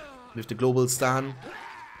 with the global stun,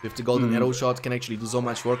 with the golden arrow shot, can actually do so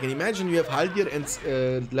much work. And imagine you have Haldir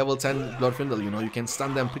and level 10 Glorfindel, you can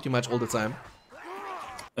stun them pretty much all the time.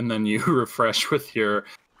 And then you refresh with your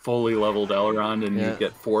fully leveled Elrond and you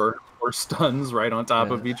get four stuns right on top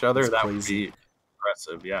of each other. That would be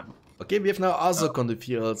impressive, yeah. Okay, we have now Azok on the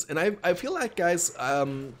fields, and I feel like, guys,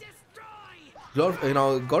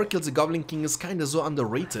 Gorkil the Goblin King is kind of so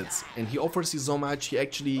underrated, and he offers you so much. He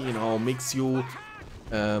actually, makes you,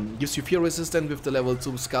 gives you fear resistance with the level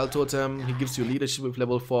 2 Skull Totem. He gives you leadership with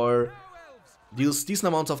level 4. Deals decent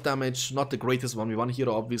amounts of damage. Not the greatest 1v1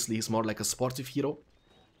 hero, obviously. He's more like a sportive hero,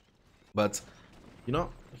 but he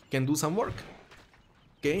can do some work.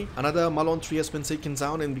 Okay, another Malon tree has been taken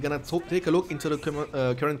down, and we're gonna take a look into the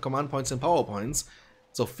current command points and power points.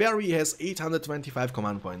 So Fairy has 825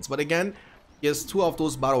 command points, but again, he has 2 of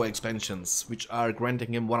those Barrow expansions, which are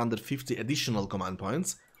granting him 150 additional command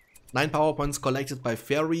points. 9 power points collected by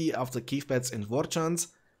Fairy after Cave Bats and War Chants,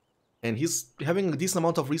 and he's having a decent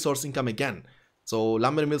amount of resource income again. So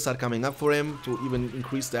lumber mills are coming up for him to even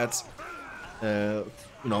increase that,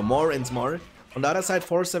 more and more. On the other side,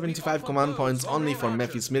 475 command points only for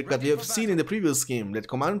Mephi's Milk, but we have seen in the previous game that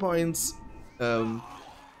command points,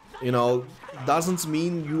 doesn't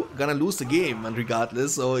mean you're gonna lose the game, and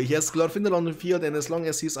regardless. So he has Glorfindel on the field, and as long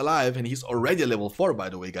as he's alive, and he's already a level 4, by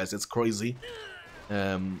the way, guys, it's crazy,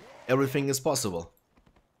 everything is possible.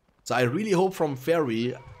 So I really hope from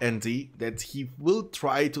Fairy, Andy, that he will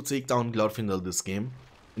try to take down Glorfindel this game,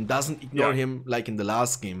 and doesn't ignore him like in the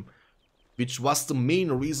last game, which was the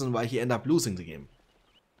main reason why he ended up losing the game.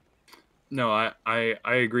 No, I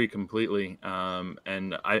agree completely.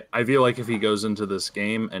 And I feel like if he goes into this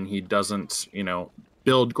game and he doesn't,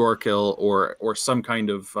 build Gorkil or some kind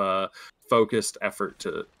of focused effort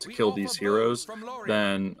to kill these heroes,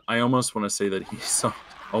 then I almost want to say that he's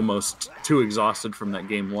almost too exhausted from that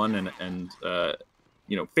game 1, and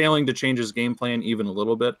failing to change his game plan even a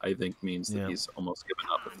little bit, I think means that he's almost given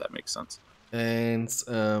up, if that makes sense. And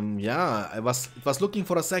I was looking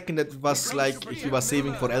for a second that it was like if he was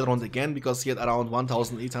saving for Elrond again, because he had around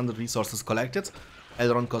 1,800 resources collected.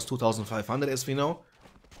 Elrond cost 2,500, as we know,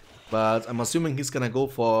 but I'm assuming he's gonna go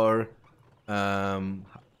for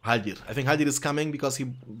Haldir. I think Haldir is coming because he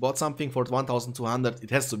bought something for 1,200. It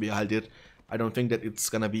has to be Haldir. I don't think that it's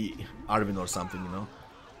gonna be Arvin or something,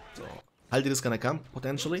 So Haldir is gonna come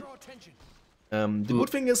potentially. The good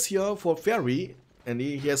thing is here for Fairy, and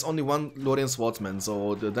he has only 1 Lorien Swordsman,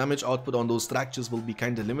 so the damage output on those structures will be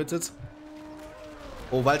kinda limited.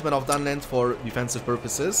 Oh, Wildman of Dunland for defensive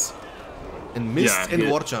purposes. And Mist and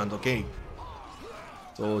Warchant, okay.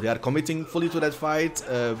 So they are committing fully to that fight,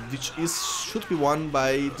 which should be won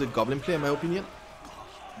by the Goblin player, in my opinion.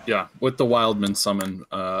 Yeah, with the Wildman summon,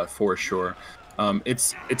 for sure.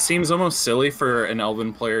 It seems almost silly for an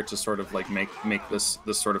Elven player to sort of like make this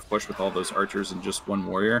sort of push with all those archers and just 1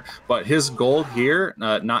 warrior. But his goal here,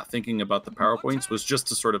 not thinking about the power points, was just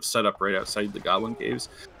to sort of set up right outside the Goblin Caves.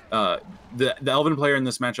 The Elven player in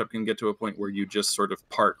this matchup can get to a point where you just sort of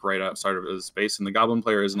park right outside of his base, and the Goblin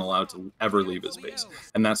player isn't allowed to ever leave his base.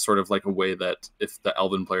 And that's sort of like a way that if the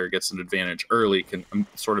Elven player gets an advantage early, can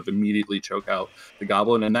sort of immediately choke out the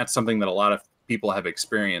Goblin. And that's something that a lot of people have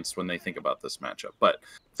experienced when they think about this matchup. But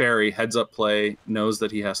Fairy, heads up play, knows that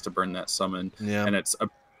he has to burn that summon, and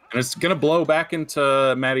it's gonna blow back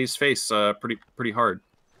into Maddie's face pretty hard.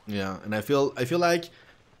 Yeah, and I feel like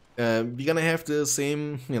we're gonna have the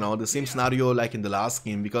same scenario like in the last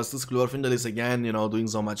game, because this Glorfindel is again doing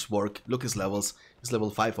so much work. Look his levels, he's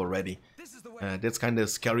level 5 already. That's kind of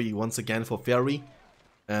scary once again for Fairy.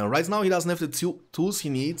 Right now he doesn't have the tools he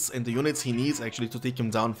needs and the units he needs actually to take him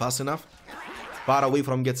down fast enough. Far away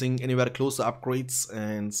from getting anywhere close to upgrades,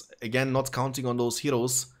 and again not counting on those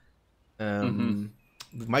heroes.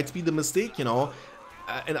 It might be the mistake, you know.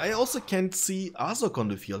 And I also can't see Azok on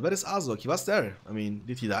the field. Where is Azok? He was there. I mean,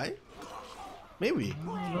 did he die? Maybe.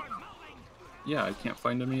 Yeah, I can't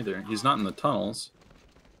find him either. He's not in the tunnels.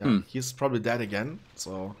 Yeah, he's probably dead again.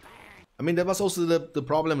 So, I mean, that was also the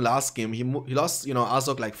problem last game. He lost, you know,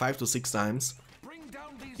 Azok like 5 to 6 times.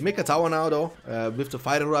 He make a tower now though, with the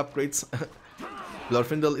fighter upgrades.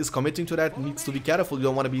 Glorfindel is committing to that, needs to be careful, you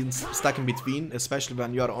don't want to be stuck in between, especially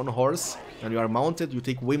when you are on a horse and you are mounted, you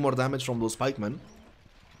take way more damage from those pikemen.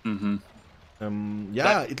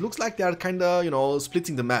 Yeah, it looks like they are kinda, you know,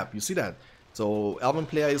 splitting the map, you see that? So, Elven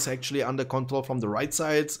player is actually under control from the right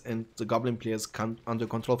side, and the Goblin player is under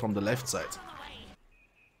control from the left side.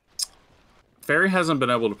 Fairy hasn't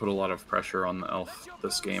been able to put a lot of pressure on the Elf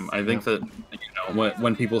this game. I think that, you know,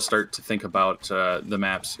 when people start to think about the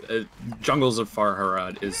maps, Jungles of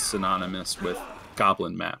Farharad is synonymous with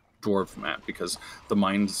Goblin map, Dwarf map, because the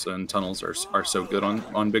mines and tunnels are so good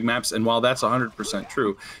on big maps. And while that's 100%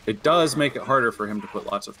 true, it does make it harder for him to put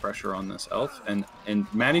lots of pressure on this Elf. And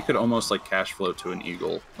Matty could almost like cash flow to an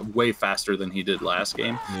Eagle way faster than he did last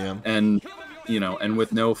game. Yeah. And you know, and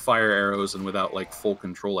with no fire arrows and without like full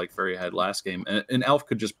control like Fairy had last game, an Elf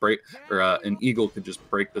could just break, or an Eagle could just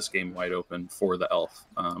break this game wide open for the Elf.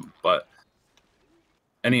 But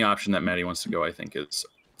any option that Matty wants to go, I think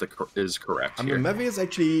is correct. I mean, Mavi is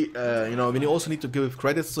actually, you know, when you also need to give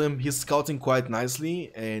credits to him, he's scouting quite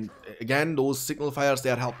nicely, and again, those signal fires,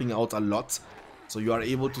 they are helping out a lot. So you are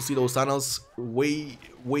able to see those tunnels way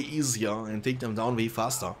easier and take them down way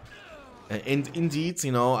faster. And indeed,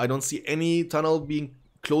 you know, I don't see any tunnel being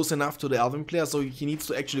close enough to the Elven player, so he needs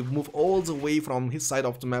to actually move all the way from his side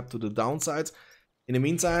of the map to the downside. In the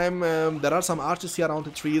meantime, there are some archers here around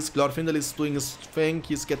the trees. Glorfindel is doing his thing,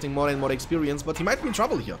 he's getting more and more experience, but he might be in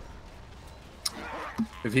trouble here.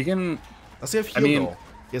 If he can... Does he have heal though?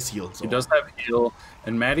 Yes, heal. So. He does have heal,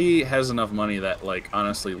 and Matty has enough money that, like,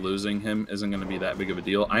 honestly, losing him isn't going to be that big of a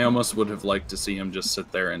deal. I almost would have liked to see him just sit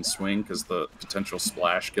there and swing, because the potential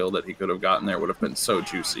splash kill that he could have gotten there would have been so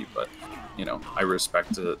juicy, but, you know, I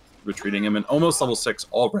respect retreating him, and almost level 6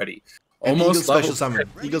 already. Almost Eagle special summon.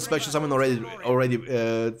 Eagle special summon already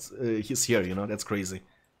he's here, you know, that's crazy.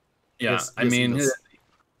 Yeah, yes, I mean,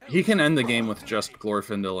 he can end the game with just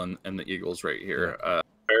Glorfindel and the Eagles right here.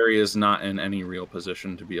 Fairy is not in any real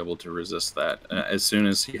position to be able to resist that. As soon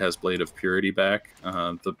as he has Blade of Purity back,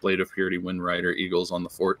 the Blade of Purity Wind Rider Eagles on the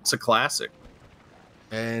fort, it's a classic.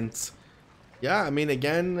 And yeah, I mean,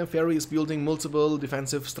 again, Fairy is building multiple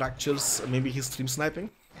defensive structures. Maybe he's stream sniping,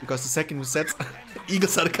 because the second you set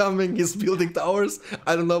Eagles are coming, he's building towers.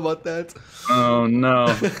 I don't know about that. Oh no.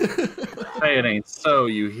 Say it ain't so,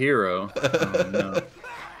 you hero. Oh no.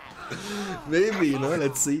 Maybe, you know,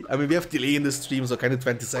 let's see. I mean, we have delay in the stream, so kind of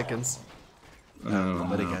 20 seconds.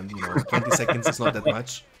 But again, you know, 20 seconds is not that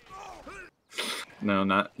much. No,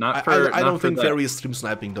 not for. I don't think Fairy is stream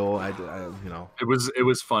sniping though. You know. It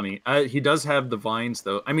was funny. He does have the vines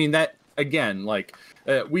though. I mean, that again, like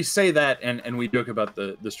we say that and we joke about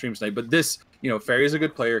the stream snipe, but this, you know, Fairy is a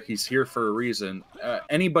good player. He's here for a reason.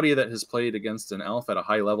 Anybody that has played against an Elf at a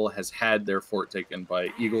high level has had their fort taken by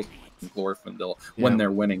Eagles and Glorfindel when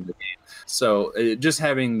they're winning the game. So just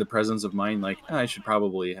having the presence of mind, like I should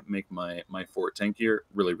probably make my fort tankier,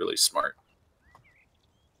 really smart.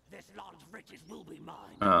 This land's riches will be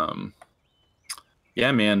mine.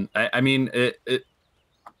 Yeah, man. I mean, it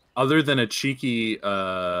other than a cheeky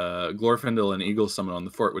Glorfindel and Eagle summon on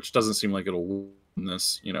the fort, which doesn't seem like it'll win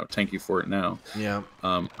this, you know, tanky fort now. Yeah.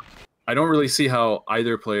 I don't really see how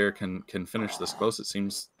either player can finish this close. It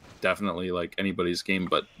seems definitely like anybody's game,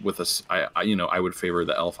 but with us, you know, I would favor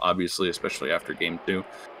the Elf, obviously, especially after game 2.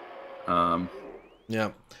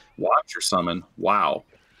 Yeah. Watch your summon. Wow.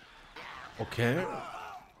 Okay.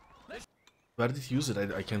 Where did he use it?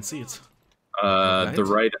 I can't see it. The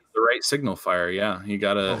right signal fire. Yeah, he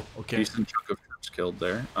got a decent chunk of troops killed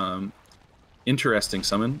there. Interesting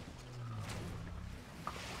summon.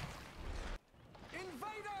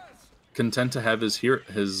 Content to have his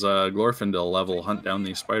Glorfindel level hunt down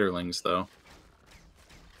these spiderlings though.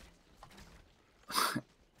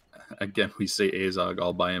 Again, we say Azog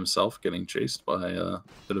all by himself, getting chased by a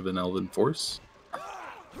bit of an elven force.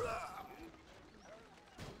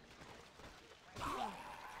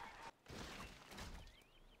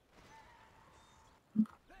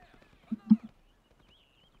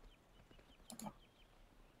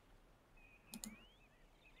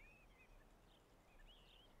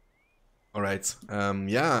 All right.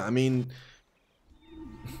 Yeah, I mean,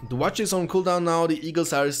 The watch is on cooldown now. The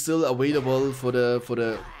Eagles are still available for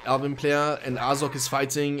the Alvin player, and Azog is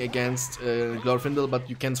fighting against Glorfindel, but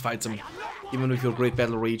you can't fight him. Even with your great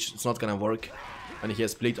battle reach, it's not gonna work. And he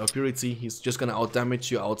has Blade of Purity, he's just gonna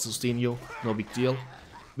out-damage you, out-sustain you, no big deal.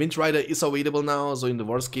 Wind Rider is available now, so in the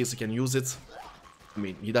worst case he can use it. I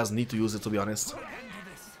mean, he doesn't need to use it, to be honest.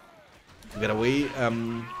 Get away.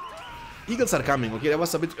 Eagles are coming, okay, that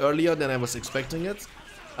was a bit earlier than I was expecting it.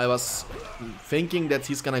 I was thinking that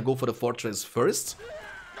he's gonna go for the fortress first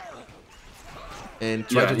and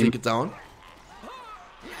try to take it down.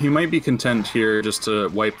 He might be content here just to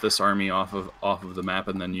wipe this army off of the map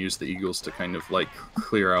and then use the Eagles to kind of like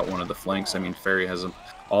clear out one of the flanks. I mean, Fairy has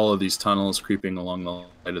all of these tunnels creeping along the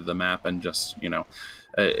side of the map, and just, you know,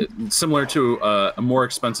 similar to a more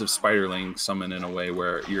expensive Spiderling summon in a way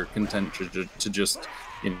where you're content to just,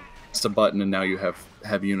 you know, it's a button and now you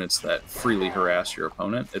have units that freely harass your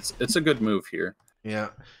opponent. It's a good move here. Yeah.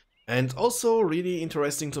 And also really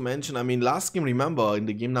interesting to mention, I mean, last game, remember, in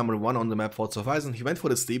the game number 1 on the map Forts of Eisen, he went for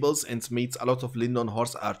the stables and made a lot of Lindon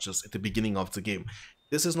horse archers at the beginning of the game.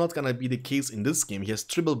 This is not gonna be the case in this game. He has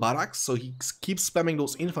triple barracks, so he keeps spamming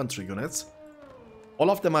those infantry units. All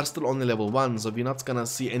of them are still only level 1, so we're not gonna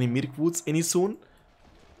see any Mirkwoods any soon.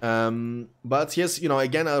 But yes, you know,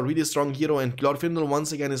 again, a really strong hero, and Glorfindel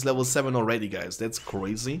once again is level 7 already, guys. That's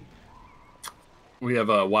crazy. We have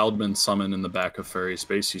a Wildman summon in the back of Fairy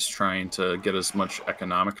Space. He's trying to get as much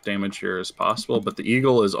economic damage here as possible, but the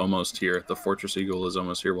Eagle is almost here. The Fortress Eagle is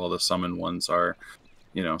almost here, while the summon ones are,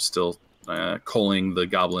 you know, still culling the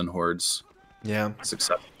Goblin hordes. Yeah.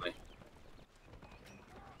 Successfully.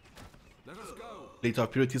 Blade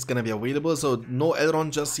of Purity is gonna be available, so no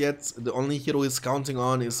Elrond just yet. The only hero he's counting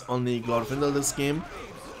on is only Glorfindel this game.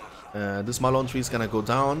 This Malon tree is gonna go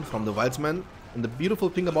down from the Wildman. And the beautiful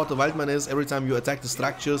thing about the Wildman is every time you attack the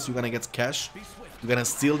structures, you're gonna get cash. You're gonna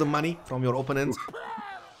steal the money from your opponent.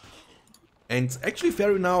 And actually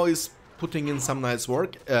Fairy now is putting in some nice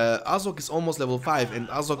work. Azog is almost level 5, and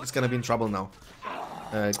Azog is gonna be in trouble now.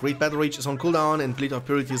 Great Battle Rage is on cooldown, and Blade of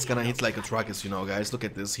Purity is gonna hit like a truck, as you know, guys. Look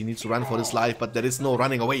at this. He needs to run for his life, but there is no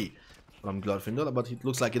running away from Glorfindel, but it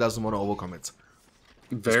looks like he doesn't want to overcome it.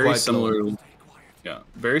 Very similar. Yeah,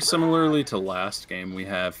 very similarly to last game, we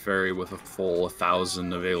have Fairy with a full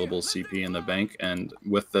 1,000 available CP in the bank, and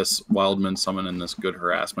with this Wildman summon and this good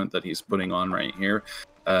harassment that he's putting on right here,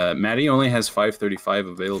 Maddie only has 535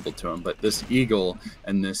 available to him, but this Eagle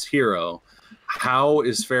and this hero, how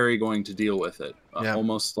is Fairy going to deal with it?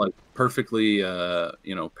 Almost like perfectly,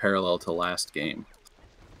 you know, parallel to last game.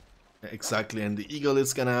 Exactly, and the Eagle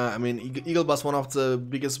is gonna, I mean, Eagle was one of the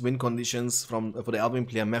biggest win conditions for the Alvin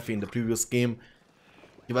player Mephi in the previous game.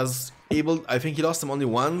 He was able, I think he lost him only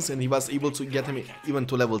once, and he was able to get him even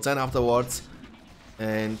to level 10 afterwards.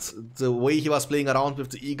 And the way he was playing around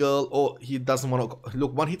with the Eagle, oh, he doesn't want to,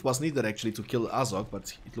 look, one hit was needed actually to kill Azog,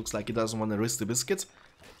 but it looks like he doesn't want to risk the biscuit.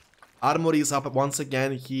 Armory is up once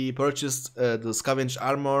again. He purchased the scavenged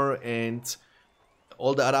armor, and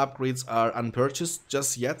all the other upgrades are unpurchased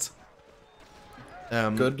just yet.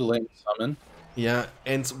 Good link summon. Yeah,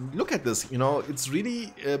 and look at this, you know, it's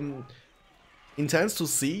really intense to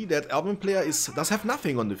see that Alvin player does have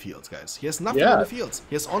nothing on the field, guys. He has nothing on the field.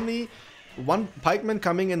 He has only one pikeman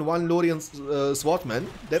coming and one Lorien swordman.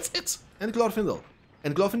 That's it. And Glorfindel.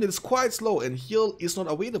 And Glorfindel is quite slow, and heal is not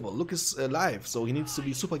available. Look, is alive, so he needs to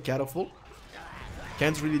be super careful.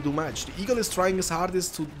 Can't really do much. The Eagle is trying his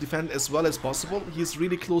hardest to defend as well as possible. He's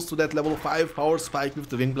really close to that level 5 power spike with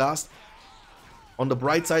the Wing Blast. On the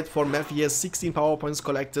bright side for Meph, he has 16 power points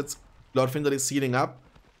collected. Glorfindel is healing up.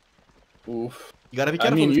 Oof. You gotta be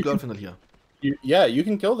careful with Glorfindel here. Yeah, you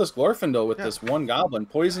can kill this Glorfindel with this one goblin.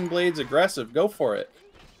 Poison Blade's aggressive. Go for it.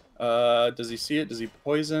 Does he see it? Does he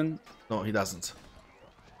poison? No, he doesn't.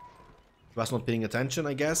 He was not paying attention,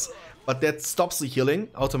 I guess. But that stops the healing,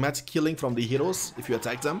 automatic healing from the heroes if you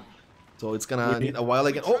attack them. So it's gonna need a while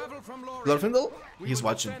again. Oh, Glorfindel, he's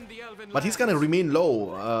watching. But he's gonna remain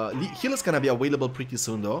low. Heal is gonna be available pretty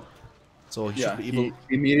soon though. So he should be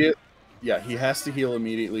able... he has to heal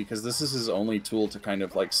immediately because this is his only tool to kind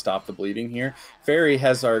of like stop the bleeding here. Fairy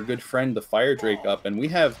has our good friend the Fire Drake up, and we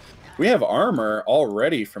have armor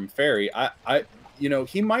already from Fairy. You know,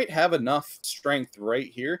 he might have enough strength right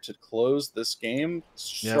here to close this game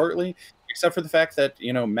shortly, except for the fact that,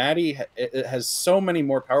 you know, Maddie has so many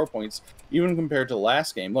more power points, even compared to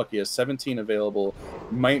last game. Look, he has 17 available,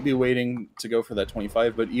 might be waiting to go for that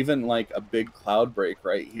 25, but even like a big Cloud Break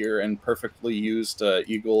right here and perfectly used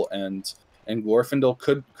Eagle and Glorfindel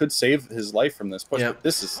could save his life from this push. But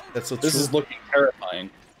this is looking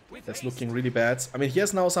terrifying. That's looking really bad. I mean, he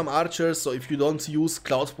has now some archers, so if you don't use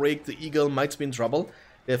Cloud Break, the Eagle might be in trouble.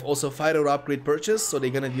 They have also fighter upgrade purchase, so they're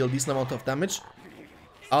gonna deal a decent amount of damage.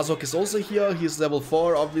 Azok is also here. He's level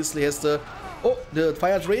 4. Obviously has the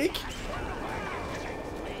Fire Drake.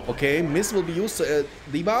 Okay, Miss will be used to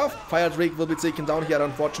debuff. Fire Drake will be taken down here,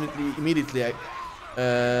 unfortunately, immediately.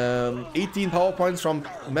 18 power points from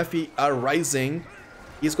Mephi are rising.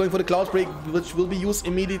 He's going for the Cloud Break, which will be used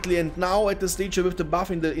immediately. And now at the stage with the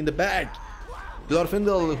buff in the bag,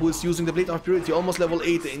 Glorfindel, who is using the Blade of Purity, almost level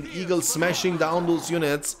 8, and Eagle smashing down those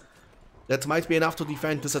units. That might be enough to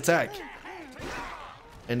defend this attack.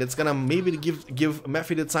 And it's gonna maybe give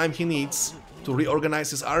Mephi the time he needs to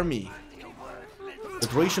reorganize his army. The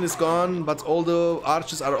duration is gone, but all the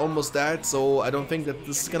archers are almost dead, so I don't think that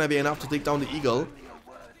this is gonna be enough to take down the Eagle.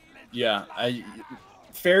 Yeah,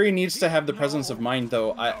 Fairy needs to have the presence of mind,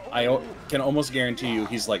 though. I can almost guarantee you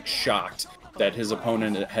he's like shocked that his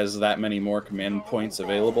opponent has that many more command points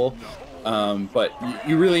available. But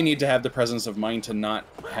you really need to have the presence of mind to not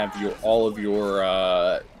have all of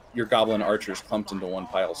your goblin archers clumped into one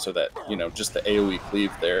pile, so that, you know, just the AoE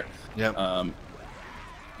cleave there. Yeah.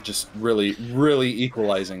 Just really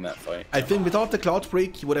equalizing that fight. I think without the Cloud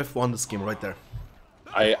Break, he would have won this game right there.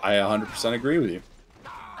 I 100% agree with you.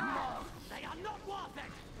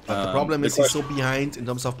 But the problem is he's so behind in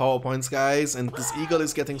terms of power points, guys, and this Eagle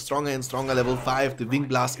is getting stronger and stronger. Level 5, the Wing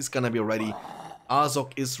Blast is gonna be ready.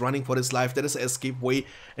 Azok is running for his life. There is an escape way,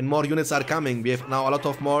 and more units are coming. We have now a lot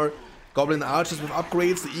of more Goblin Archers with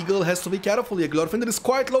upgrades. The Eagle has to be careful here. Glorfindel is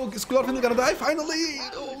quite low. Is Glorfindel gonna die finally?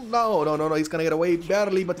 Oh, no. He's gonna get away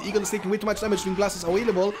barely, but the Eagle is taking way too much damage. Wing Blast is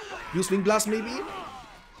available. Use Wing Blast maybe?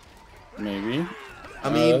 Maybe. I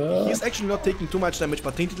mean, he's actually not taking too much damage,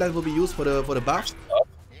 but Tainted Light will be used for the buff.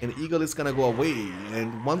 And Eagle is gonna go away.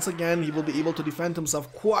 And once again, he will be able to defend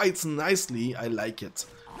himself quite nicely. I like it.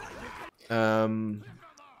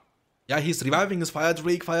 Yeah, he's reviving his Fire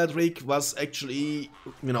Drake. Fire Drake was actually,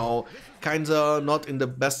 you know, kinda not in the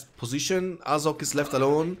best position. Azok is left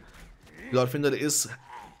alone. Glorfindel is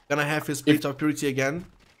gonna have his Blade of Purity again.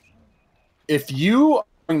 If you are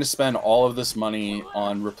going to spend all of this money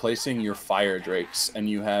on replacing your Fire Drakes, and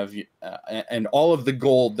you have and all of the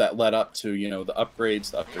gold that led up to, you know, the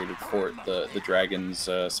upgrades, the upgraded fort, the Dragon's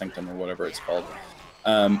Sanctum or whatever it's called,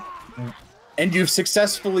 and you've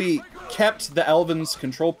successfully kept the Elven's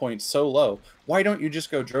control points so low, why don't you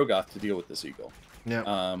just go Drogoth to deal with this Eagle?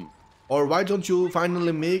 Yeah. Or why don't you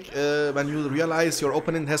finally make, when you realize your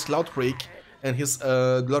opponent has Cloud Break and his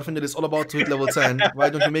Glorfindel is all about to hit level 10, why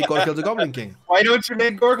don't you make Gorkil the Goblin King? Why don't you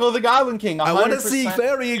make Gorkil the Goblin King? 100%. I want to see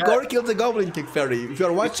Fairy, Gorkil the Goblin King, Fairy. If you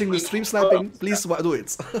are watching the stream sniping, please do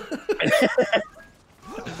it.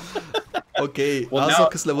 Okay, well,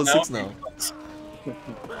 Azok is level 6 now.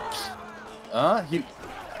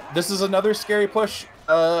 This is another scary push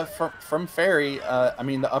from Fairy. I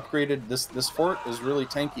mean, the upgraded this fort is really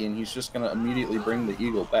tanky, and he's just gonna immediately bring the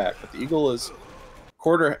Eagle back. But the Eagle is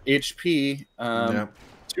quarter HP.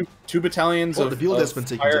 Two battalions of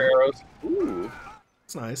fire arrows. Ooh,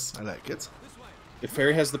 it's nice. I like it. If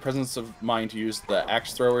Fairy has the presence of mind to use the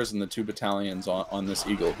axe throwers and the 2 battalions on this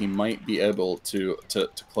Eagle, he might be able to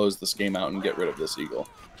close this game out and get rid of this Eagle.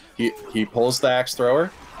 He pulls the axe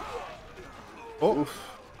thrower. Oh.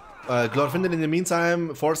 Glorfindel in the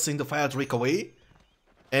meantime forcing the Fire Drake away.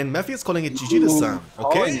 And Mephi is calling it GG this time.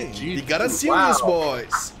 Okay, we got a series,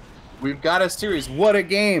 boys. We've got a series. What a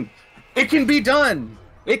game. It can be done.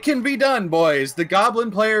 It can be done, boys. The Goblin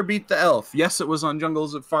player beat the Elf. Yes, it was on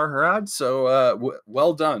Jungles of Farharad, so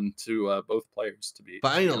well done to both players, to be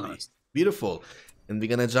finally honest. Beautiful. And we're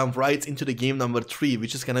gonna jump right into the game number 3,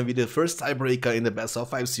 which is gonna be the first tiebreaker in the Best of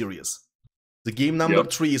 5 series. The game number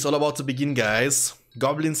 3 is all about to begin, guys.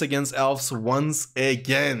 Goblins against Elves once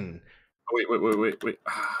again. Wait. Wait.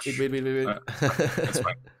 That's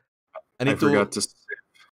fine. I forgot to save.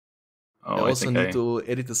 I also need to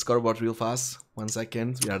edit the scoreboard real fast. 1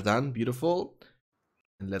 second. We are done. Beautiful.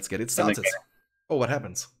 And let's get it started. Oh, what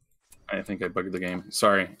happens? I think I bugged the game.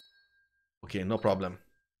 Sorry. Okay, no problem.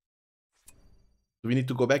 Do we need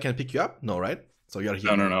to go back and pick you up? No, right? So you're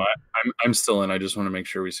here. No. I'm still in. I just want to make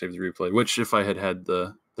sure we save the replay. Which, if I had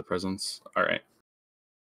the presence. All right.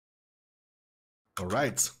 All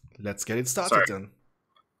right. Let's get it started then.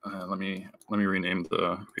 Let me rename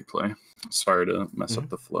the replay. Sorry to mess up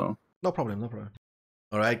the flow. No problem.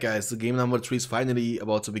 Alright guys, the game number 3 is finally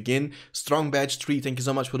about to begin. Strong Badge 3, thank you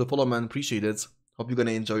so much for the follow, man. Appreciate it. Hope you're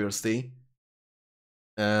gonna enjoy your stay.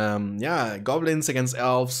 Yeah, Goblins against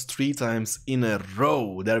Elves 3 times in a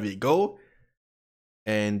row. There we go.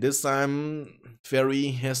 And this time, Fairy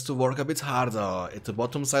has to work a bit harder. At the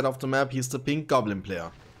bottom side of the map, he's the pink Goblin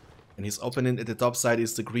player. And his opponent at the top side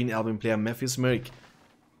is the green Elven player, Mephi Merrick.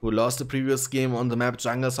 who lost the previous game on the map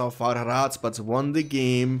Jungles of Farharat, but won the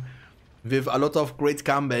game with a lot of great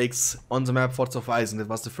comebacks on the map Forts of Ice. And that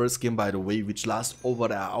was the first game, by the way, which lasted over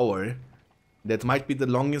an hour. That might be the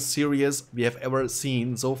longest series we have ever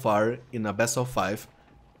seen so far in a best of 5.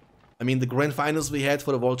 I mean, the grand finals we had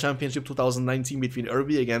for the World Championship 2019 between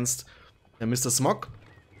Irby against Mr. Smog,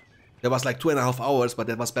 that was like 2.5 hours, but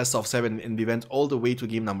that was best of 7, and we went all the way to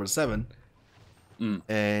game number 7.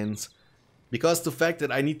 And because the fact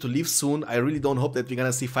that I need to leave soon, I really don't hope that we're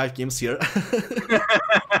gonna see 5 games here.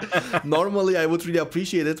 Normally I would really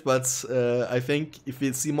appreciate it, but I think if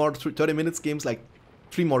we see more 30 minutes games, like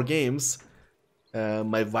 3 more games,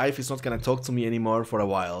 my wife is not gonna talk to me anymore for a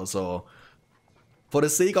while. So for the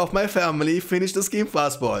sake of my family, finish this game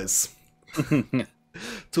fast, boys.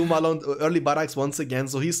 2 Malon early barracks once again,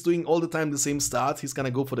 so he's doing all the time the same start. He's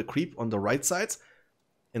gonna go for the creep on the right side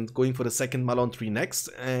and going for the second Malon tree next,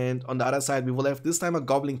 and on the other side we will have this time a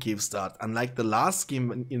Goblin Cave start, unlike the last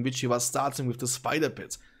game in which he was starting with the Spider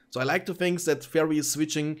Pit. So I like to think that Fairy is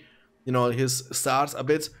switching, you know, his starts a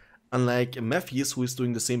bit, unlike Matthews, who is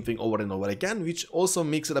doing the same thing over and over again, which also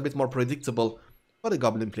makes it a bit more predictable for the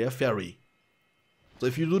Goblin player Fairy. So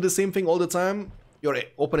if you do the same thing all the time, your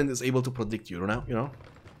opponent is able to predict you, you know?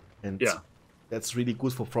 And yeah, that's really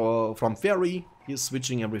good from Fairy. He's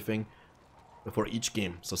switching everything for each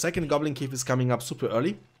game. So second Goblin Cave is coming up super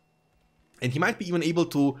early, and he might be even able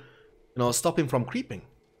to, you know, stop him from creeping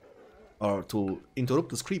or to interrupt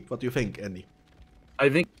this creep. What do you think, Andy? I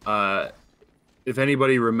think if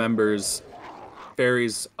anybody remembers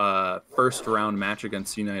Fairy's first round match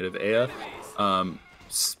against Sea Knight of Ea,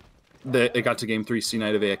 it got to game 3. Sea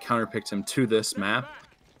Knight of Ea counterpicked him to this map,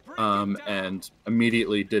 and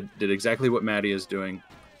immediately did exactly what Maddie is doing.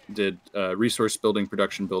 Did resource building,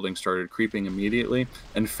 production building, started creeping immediately,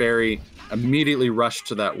 and Fairy immediately rushed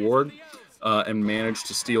to that ward and managed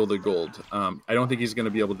to steal the gold. I don't think he's going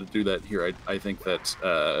to be able to do that here. I think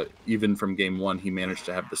that even from game 1, he managed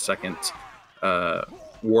to have the second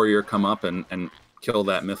warrior come up and kill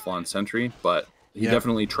that Mythlon sentry, but he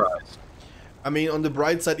definitely tries. I mean, on the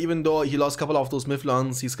bright side, even though he lost a couple of those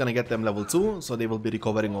Mythlons, he's gonna get them level 2, so they will be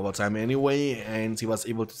recovering over time anyway, and he was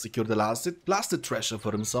able to secure the blasted treasure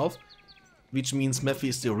for himself, which means Mephi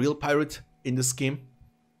is the real pirate in this game.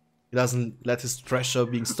 He doesn't let his treasure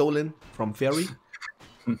being stolen from Fairy.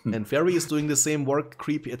 And Fairy is doing the same work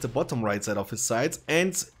creep at the bottom right side of his side,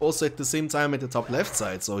 and also at the same time at the top left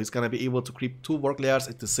side, so he's gonna be able to creep 2 work layers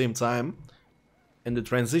at the same time. And the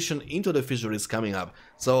transition into the fissure is coming up.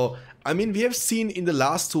 So, I mean, we have seen in the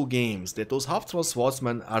last 2 games that those half-thrust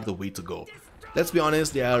swordsmen are the way to go. Let's be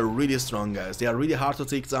honest, they are really strong guys. They are really hard to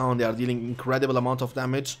take down, they are dealing incredible amount of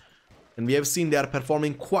damage. And we have seen they are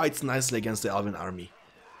performing quite nicely against the Elven army.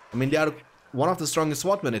 I mean, they are one of the strongest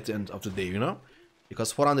swordsmen at the end of the day, you know?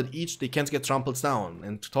 Because 400 each, they can't get trampled down.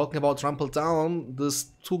 And talking about trampled down,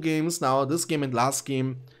 these 2 games now, this game and last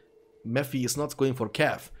game, Mephi is not going for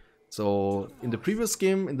Cav. So in the previous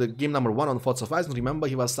game, in the game number 1 on Forts of Ice, remember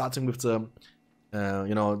he was starting with the,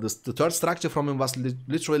 you know, the third structure from him was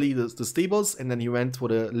literally the stables, and then he went for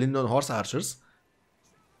the Lindon Horse Archers,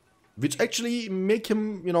 which actually make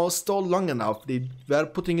him, you know, stall long enough. They were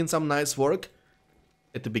putting in some nice work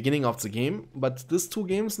at the beginning of the game, but these 2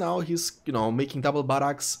 games now he's, you know, making double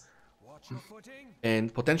barracks,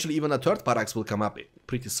 and potentially even a third barracks will come up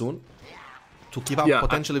pretty soon to keep up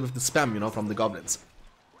potentially with the spam, you know, from the goblins.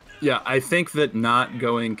 Yeah, I think that not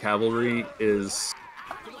going cavalry is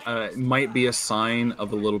might be a sign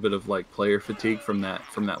of a little bit of like player fatigue from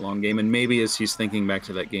that long game, and maybe as he's thinking back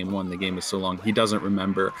to that game 1, the game is so long, he doesn't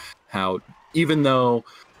remember how, even though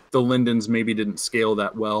the Lindens maybe didn't scale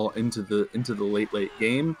that well into the late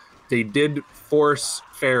game, they did force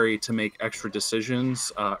Fairy to make extra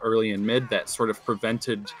decisions early and mid that sort of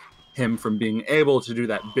prevented him from being able to do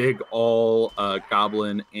that big all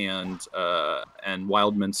goblin and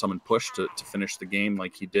wildman summon push to finish the game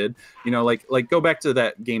like he did. You know, like go back to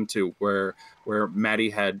that game 2 where Maddie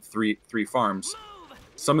had three farms.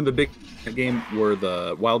 Some of the big game were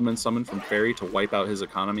the wildman summon from Fairy to wipe out his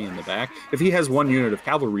economy in the back. If he has 1 unit of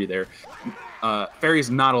cavalry there, Fairy's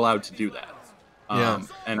not allowed to do that.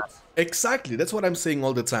 And exactly, that's what I'm saying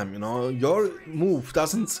all the time. You know, your move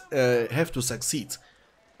doesn't have to succeed.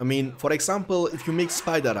 I mean, for example, if you make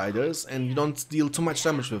Spider Riders and you don't deal too much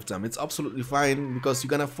damage with them, it's absolutely fine, because you're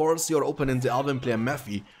gonna force your opponent, the Elven player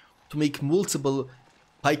Mephi, to make multiple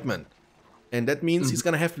pikemen. And that means he's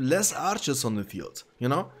gonna have less archers on the field, you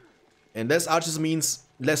know? And less archers means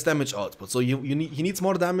less damage output. So he needs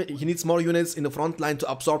more damage, he needs more units in the front line to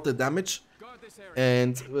absorb the damage.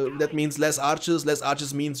 And that means less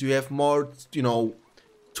archers means you have more, you know,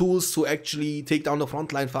 tools to actually take down the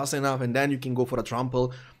front line fast enough, and then you can go for a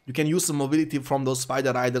trample. You can use the mobility from those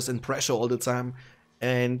spider riders and pressure all the time,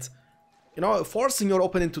 and you know, forcing your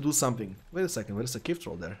opponent to do something. Wait a second, where's the cave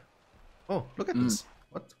troll there? Oh, look at this.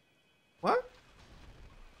 What? What?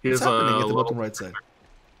 What's happening at the bottom right side?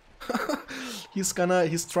 He's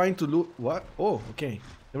trying to loot. What? Oh, okay.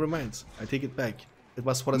 Never mind. I take it back. It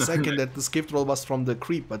was for a second that the cave troll was from the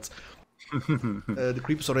creep, but the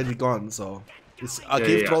creep is already gone. So it's a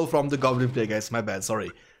cave troll from the goblin player, guys. My bad.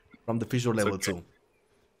 Sorry. From the fissure level 2.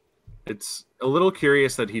 It's a little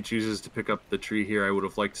curious that he chooses to pick up the tree here. I would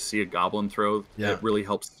have liked to see a goblin throw. Yeah. It really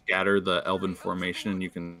helps scatter the elven formation, and you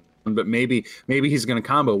can. But maybe he's going to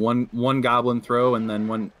combo one goblin throw and then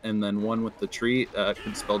one with the tree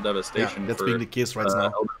could spell devastation. Yeah, that's being the case right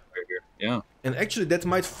now. Yeah, and actually that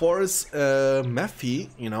might force Mephi,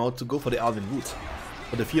 you know, to go for the Elven Wood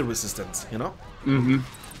for the fear resistance. You know.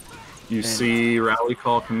 You see rally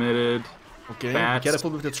call committed. Okay, be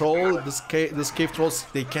careful with the troll. This cave trolls,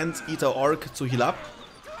 they can't eat an orc to heal up.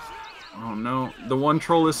 Oh no, the one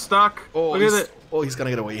troll is stuck. Oh, look at it. Oh, he's gonna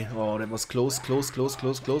get away. Oh, that was close.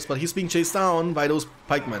 But he's being chased down by those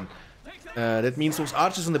pikemen. That means those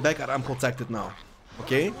archers in the back are unprotected now.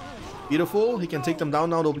 Okay, beautiful. He can take them down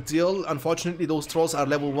now, no big deal. Unfortunately, those trolls are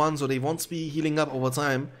level 1, so they won't be healing up over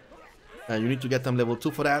time. You need to get them level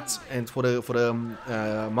 2 for that. And for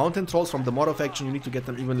the mountain trolls from the Mordor faction, you need to get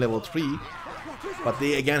them even level 3. But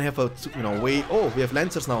they again have a way. Oh, we have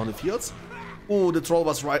lancers now on the fields. Oh, the troll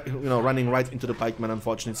was running right into the pikeman,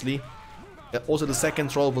 unfortunately. Also, the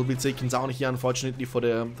second troll will be taken down here, unfortunately, for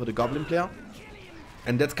the goblin player,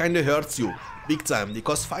 and that kind of hurts you big time. They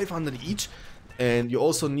cost 500 each, and you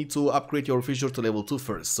also need to upgrade your fissure to level 2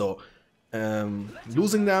 first. So,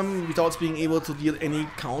 losing them without being able to deal any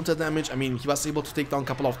counter damage. I mean, he was able to take down a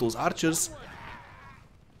couple of those archers,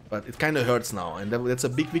 but it kind of hurts now, and that's a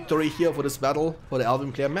big victory here for this battle for the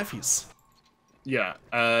Elven player Mephis. Yeah,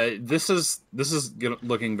 this is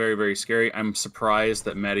looking very, very scary. I'm surprised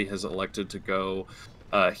that Maddie has elected to go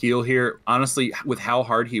heal here. Honestly, with how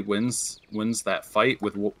hard he wins that fight,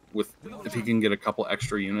 with if he can get a couple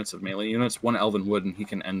extra units of melee units, 1 Elven Wood, and he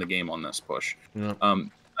can end the game on this push. Yeah.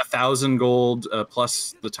 1,000 gold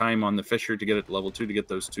plus the time on the fissure to get it to level 2 to get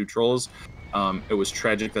those 2 trolls. It was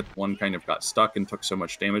tragic that one kind of got stuck and took so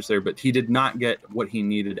much damage there, but he did not get what he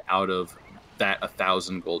needed out of that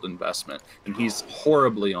 1,000 gold investment, and he's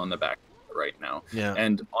horribly on the back right now. Yeah.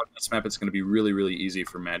 And on this map, it's going to be really, really easy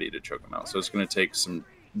for Maddie to choke him out. So it's going to take some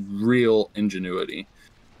real ingenuity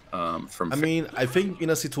from. I mean, I think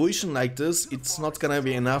in a situation like this, it's not going to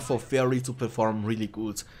be enough for Fairy to perform really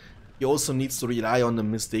good. He also needs to rely on the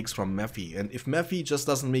mistakes from Mephi, and if Mephi just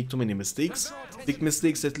doesn't make too many mistakes, big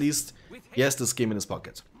mistakes at least, he has this game in his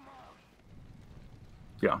pocket.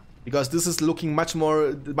 Yeah. Because this is looking much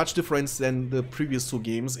different than the previous 2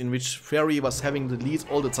 games, in which Fairy was having the lead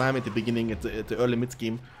all the time at the beginning, at the early mid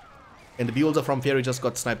game, and the builder from Fairy just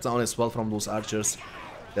got sniped down as well from those archers.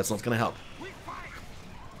 That's not gonna help.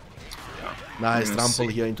 Yeah. Nice trample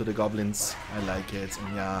here into the goblins. I like it.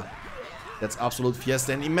 And yeah, that's absolute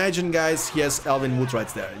fiesta. And imagine, guys, he has Elven Wood right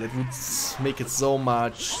there. That would make it so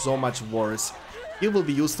much worse. It will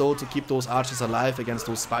be used though to keep those archers alive against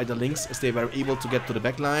those spiderlings, as they were able to get to the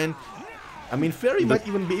backline. I mean, Fairy might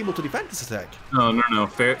even be able to defend this attack. No.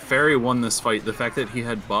 Fairy won this fight. The fact that he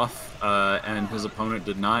had buff and his opponent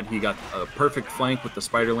did not, he got a perfect flank with the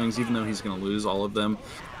spiderlings, even though he's going to lose all of them.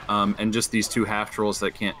 And just these 2 half trolls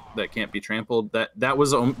that can't be trampled. That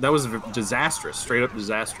was disastrous, straight up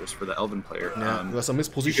disastrous for the Elven player. Yeah, there was some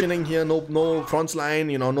mispositioning here. No front line,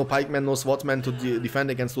 no pikemen, no swordmen to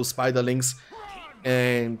defend against those spiderlings.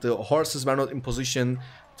 And the horses were not in position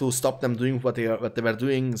to stop them doing what they were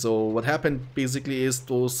doing. So what happened basically is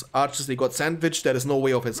those archers, they got sandwiched. There is no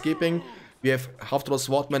way of escaping. We have half-troll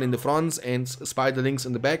swordmen in the front and spiderlings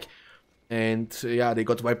in the back. And yeah, they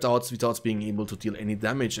got wiped out without being able to deal any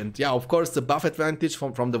damage. And yeah, of course, the buff advantage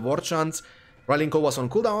from the war chant. Rallying Call was on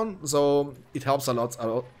cooldown, so it helps a lot.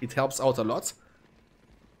 It helps out a lot.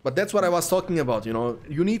 But that's what I was talking about,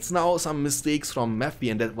 You need now some mistakes from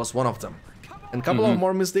Mephi, and that was one of them. And a couple of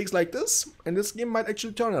more mistakes like this, and this game might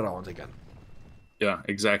actually turn around again. Yeah,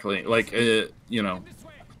 exactly. Like,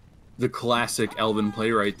 the classic Elven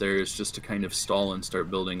play right there is just to kind of stall and start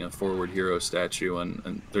building a forward hero statue,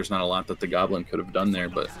 and there's not a lot that the Goblin could have done there,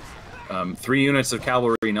 but 3 units of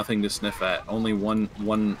cavalry, nothing to sniff at. Only one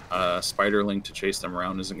spiderling to chase them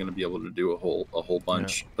around isn't going to be able to do a whole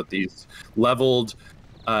bunch. Yeah. But these leveled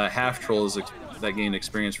half trolls that gained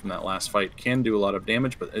experience from that last fight can do a lot of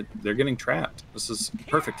damage, but they're getting trapped. This is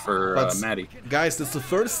perfect for Maddie. Guys, this is the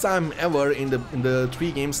first time ever in the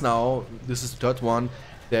 3 games now, this is the 3rd one,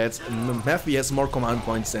 that Matthew has more command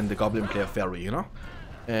points than the Goblin player Fairy, you know?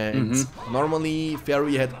 And normally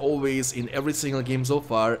Fairy had always, in every single game so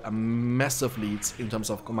far, a massive lead in terms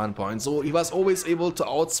of command points. So he was always able to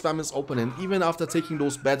outspam his opponent, even after taking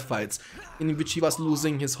those bad fights, in which he was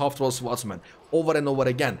losing his half-troll swordsman over and over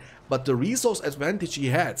again. But the resource advantage he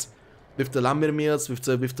had, with the Lumber Mills, with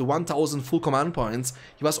the 1000 full command points,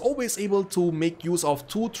 he was always able to make use of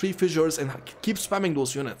 2-3 fissures and keep spamming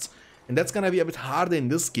those units. And that's gonna be a bit harder in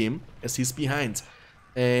this game, as he's behind.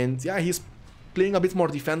 And yeah, he's playing a bit more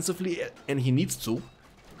defensively, and he needs to.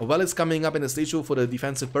 While it's coming up in the stage 2 for the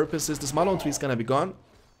defensive purposes, the Smallone tree is gonna be gone.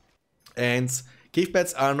 And cave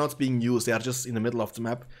pads are not being used, they are just in the middle of the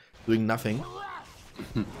map, doing nothing.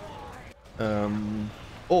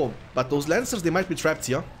 Oh, but those Lancers, they might be trapped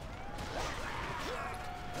here.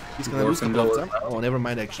 He's gonna lose the Plota. Oh, never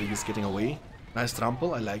mind, actually, he's getting away. Nice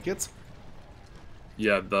trample, I like it.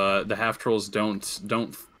 Yeah, the half trolls don't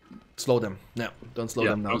slow them. No, don't slow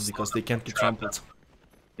them now because they can't get trampled.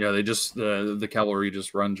 Yeah, they just the cavalry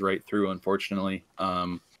just runs right through, unfortunately.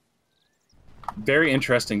 Very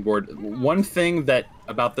interesting board. One thing that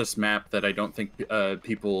about this map that I don't think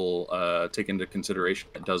people take into consideration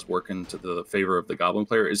that does work into the favor of the Goblin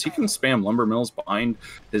player is he can spam Lumber Mills behind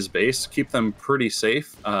his base, keep them pretty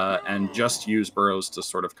safe, and just use burrows to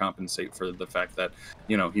sort of compensate for the fact that,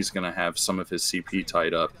 you know, he's going to have some of his CP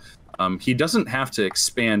tied up. He doesn't have to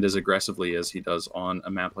expand as aggressively as he does on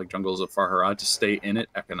a map like Jungles of Farharad to stay in it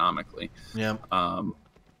economically. Yeah.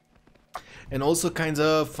 And also kind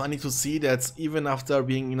of funny to see that even after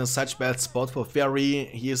being in such bad spot for Fairy,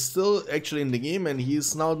 he is still actually in the game, and he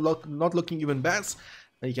is now not looking even bad.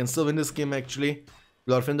 He can still win this game actually.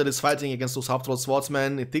 Glorfindel is fighting against those half-troll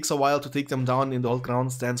swordsmen. It takes a while to take them down in the old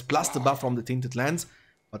ground stance, plus the buff from the Tainted Lands.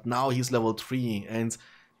 But now he's level 3, and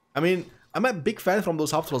I mean, I'm a big fan from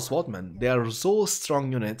those half-troll swordsmen. They are so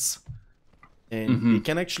strong units. And they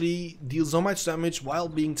can actually deal so much damage while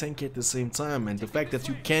being tanky at the same time. And the fact that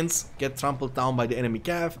you can't get trampled down by the enemy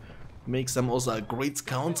cav makes them also a great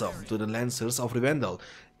counter to the Lancers of Rivendell.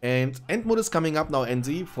 And end mode is coming up now,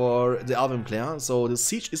 Andy, for the Alvin player. So the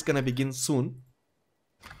siege is gonna begin soon.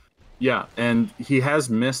 Yeah, and he has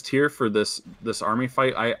missed here for this army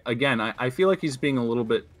fight. I feel like he's being a little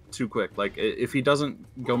bit too quick. Like, if he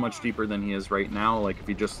doesn't go much deeper than he is right now, like if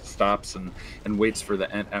he just stops and waits for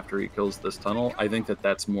the end after he kills this tunnel, I think that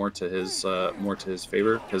that's more to his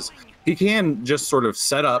favor, because he can just sort of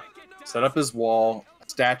set up his wall,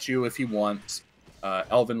 statue if he wants,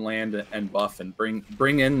 Elven land and buff, and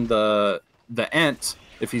bring in the Ent.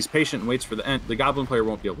 If he's patient and waits for the Ent, the Goblin player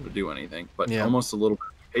won't be able to do anything. But almost a little bit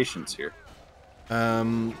of patience here.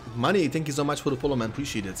 Money, thank you so much for the follow, man.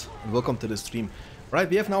 Appreciate it. And welcome to the stream. Right,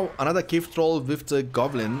 we have now another cave troll with the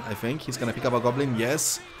Goblin, I think. He's gonna pick up a Goblin,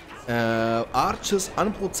 yes. Archers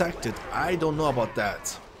unprotected. I don't know about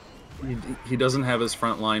that. He doesn't have his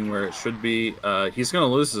front line where it should be. He's gonna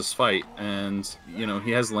lose this fight, and you know,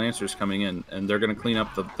 he has Lancers coming in, and they're gonna clean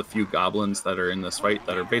up the few Goblins that are in this fight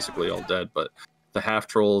that are basically all dead, but the half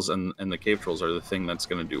trolls and the cave trolls are the thing that's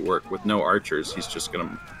gonna do work. With no archers, he's just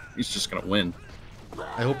gonna win.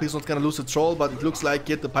 I hope he's not gonna lose the troll, but it looks like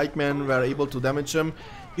yet the pikemen were able to damage him.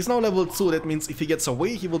 He's now level 2, that means if he gets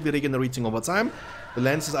away, he will be regenerating over time. The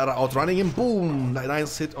Lancers are outrunning him. Boom!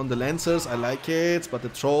 Nice hit on the Lancers, I like it, but the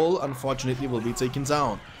troll, unfortunately, will be taken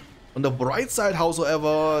down. On the bright side,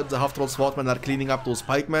 however, the half-troll swordmen are cleaning up those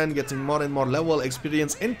pikemen, getting more and more level,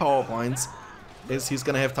 experience, and power points, as he's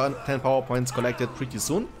gonna have 10 power points collected pretty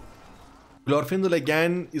soon. Glorfindel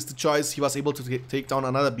again is the choice. He was able to take down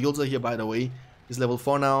another builder here, by the way. He's level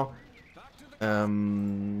 4 now.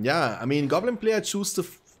 Yeah, I mean, Goblin player choose the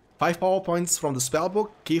 5 power points from the spellbook,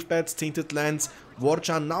 Cave Bats, Tainted Lands,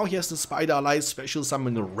 Warchan. Now he has the Spider Allies special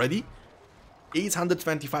summon ready.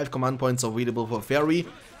 825 command points available for Fairy.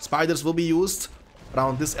 Spiders will be used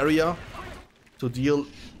around this area to deal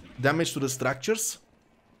damage to the structures.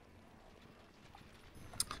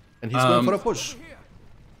 And he's going for a push.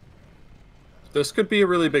 This could be a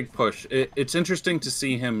really big push. It's interesting to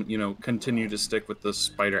see him, you know, continue to stick with the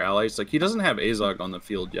Spider Allies. Like, he doesn't have Azog on the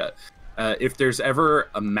field yet. If there's ever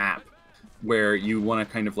a map where you want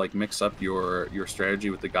to kind of like mix up your strategy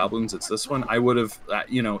with the Goblins, it's this one. I would have,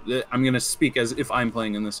 you know, I'm going to speak as if I'm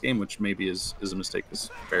playing in this game, which maybe is a mistake. It's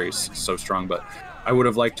very so strong, but I would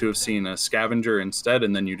have liked to have seen a Scavenger instead,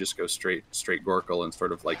 and then you just go straight Gorkle and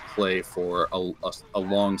sort of like play for a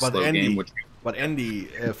long, slow game. But Andy,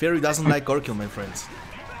 Fairy doesn't like Gorkle, my friends.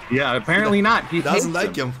 Yeah, apparently not. He doesn't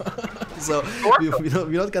like him. So we're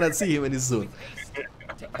not gonna see him any soon.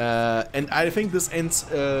 And I think this ends,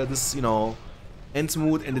 you know, end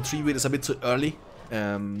mood and the tree weight is a bit too early.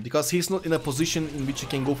 because he's not in a position in which he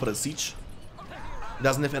can go for a siege. He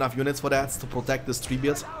doesn't have enough units for that to protect this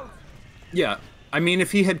Treebeard. Yeah, I mean,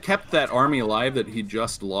 if he had kept that army alive that he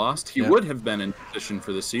just lost, he would have been in position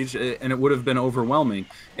for the siege, and it would have been overwhelming.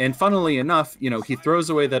 And funnily enough, you know, he throws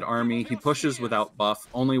away that army, he pushes without buff,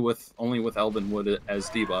 only with Elven Wood as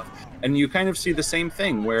debuff, and you kind of see the same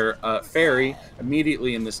thing where Fairy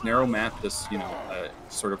immediately in this narrow map, this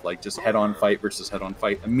sort of like just head-on fight versus head-on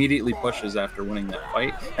fight, immediately pushes after winning that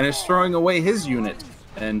fight, and is throwing away his unit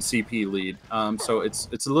and CP lead. So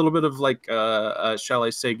it's a little bit of like shall I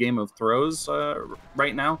say Game of Throws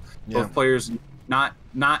right now. Both players not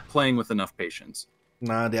playing with enough patience.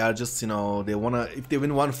 Nah, they are just, you know, they wanna, if they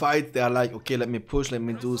win one fight, they are like, okay, let me push, let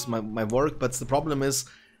me do my work. But the problem is,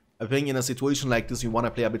 I think in a situation like this, you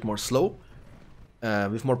wanna play a bit more slow,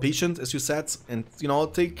 with more patience, as you said, and, you know,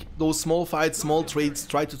 take those small fights, small trades,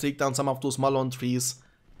 try to take down some of those Malon trees,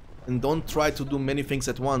 and don't try to do many things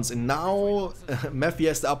at once. And now Mephi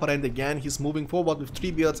has the upper hand again. He's moving forward with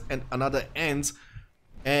Treebeard and another Ant.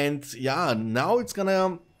 And yeah, now it's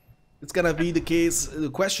gonna be the case.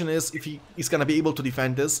 The question is if he's gonna be able to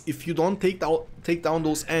defend this. If you don't take down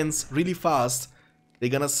those Ants really fast, they're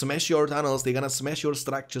gonna smash your tunnels, they're gonna smash your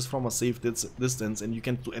structures from a safe distance, and you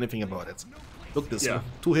can't do anything about it. Look this,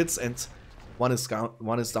 2 hits and one is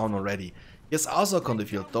down already. Yes, Azok on the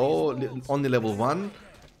field though, only level 1.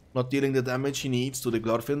 Not dealing the damage he needs to the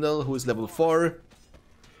Glorfindel, who is level 4.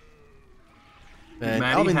 And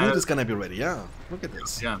Elven Wood is gonna be ready, yeah. Look at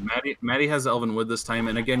this. Yeah, Maddie has Elven Wood this time,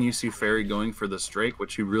 and again you see Fairy going for this Drake,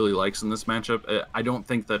 which he really likes in this matchup. I don't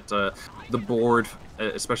think that the board,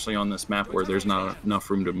 especially on this map where there's not enough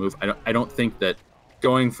room to move, I don't think that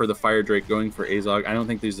going for the Fire Drake, going for Azog, I don't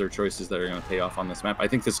think these are choices that are going to pay off on this map. I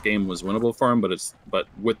think this game was winnable for him, but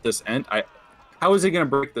with this end, how is he going to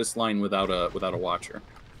break this line without a Watcher?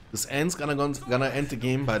 This Ant's gonna end the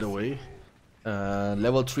game, by the way.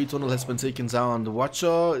 Level 3 tunnel has been taken down. The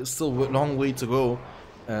Watcher is still a long way to go.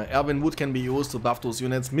 Elven Wood can be used to buff those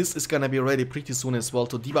units. Mist is gonna be ready pretty soon as well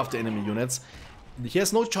to debuff the enemy units. He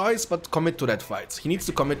has no choice but commit to that fight. He needs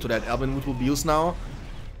to commit to that. Elven Wood will be used now.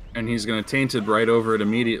 And he's gonna Tainted right over it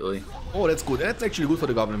immediately. Oh, that's good. That's actually good for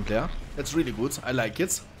the Goblin player. That's really good. I like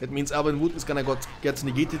it. That means Elven Wood is gonna get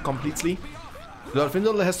negated completely.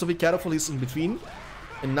 Glorfindel has to be careful. He's in between.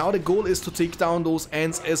 And now the goal is to take down those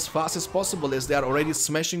Ants as fast as possible, as they are already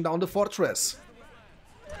smashing down the fortress.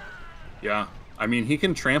 Yeah, I mean, he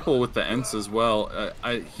can trample with the Ents as well.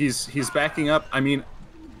 He's backing up. I mean,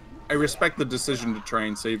 I respect the decision to try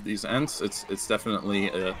and save these Ents. It's definitely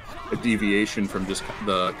a deviation from just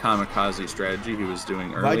the kamikaze strategy he was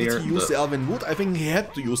doing earlier. Why did he use the Elven Wood? I think he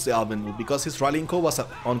had to use the Elven Wood because his rallying call was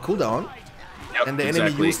on cooldown. Yep, and the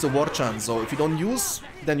enemy used the war chant, so if you don't use,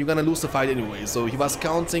 then you're gonna lose the fight anyway. So he was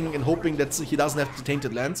counting and hoping that he doesn't have the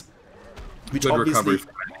Tainted Lands, which Good obviously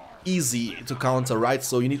recovery. Easy to counter, right?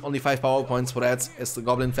 So you need only 5 power points for that as the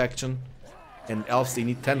Goblin faction, and Elves they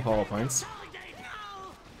need 10 power points.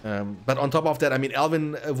 But on top of that, I mean,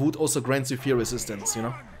 Elven Wood also grants you fear resistance, you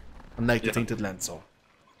know, unlike the Tainted Land. So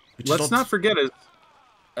let's not forget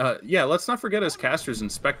as casters and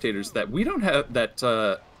spectators that we don't have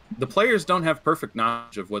that. The players don't have perfect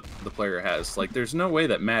knowledge of what the player has. Like, there's no way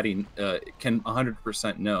that Maddie can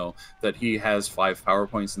 100% know that he has 5 power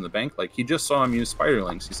points in the bank. Like, he just saw him use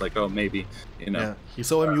Spiderlings. He's like, oh, maybe, you know. Yeah, he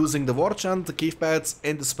saw him using the War Chant, the Cave Bats,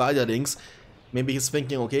 and the Spiderlings. Maybe he's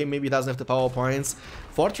thinking, okay, maybe he doesn't have the power points.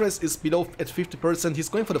 Fortress is below at 50%. He's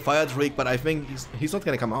going for the Fire Drake, but I think he's not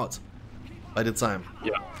going to come out by the time.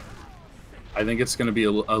 Yeah. I think it's going to be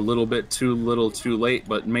a little bit too late,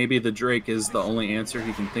 but maybe the Drake is the only answer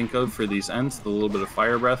he can think of for these Ents, the little bit of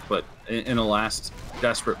Fire Breath, but in a last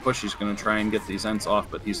desperate push, he's going to try and get these Ents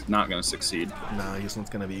off, but he's not going to succeed. Nah, he's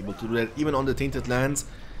not going to be able to do that, even on the Tainted Lands.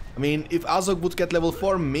 I mean, if Azog would get level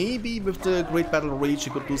 4, maybe with the Great Battle Rage he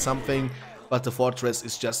could do something, but the Fortress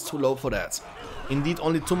is just too low for that. Indeed,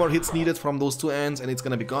 only 2 more hits needed from those 2 Ents, and it's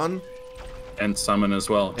going to be gone. And Summon as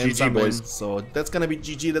well. And GG, summon. boys. So that's gonna be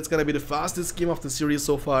GG. That's gonna be the fastest game of the series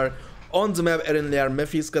so far. On the map, Eren Lair,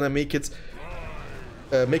 Mephi is gonna make it,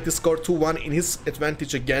 make the score 2-1 in his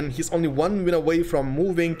advantage again. He's only 1 win away from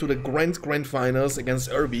moving to the Grand Finals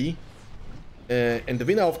against Irby. And the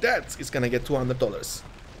winner of that is gonna get $200.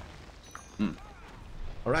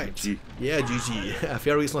 Alright. GG. Yeah, GG.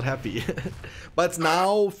 Fairy is not happy. But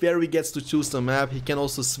now Fairy gets to choose the map. He can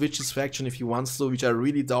also switch his faction if he wants to, which I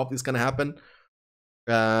really doubt is gonna happen.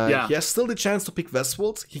 He has still the chance to pick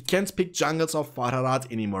Westwold. He can't pick Jungles of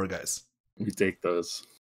Farharat anymore, guys. We take those.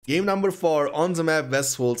 Game number 4 on the map,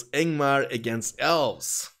 Westwold, Angmar against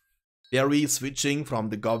Elves. Fairy switching from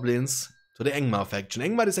the Goblins to the Angmar faction.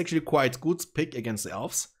 Angmar is actually quite good pick against the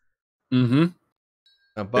elves.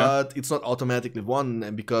 But it's not automatically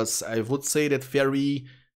won, because I would say that Fairy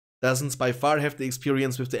doesn't by far have the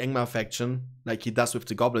experience with the Angmar faction like he does with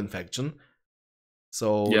the Goblin faction.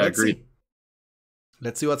 So let's see.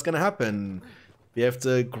 Let's see what's gonna happen. We have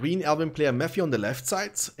the green Elven player Matthew on the left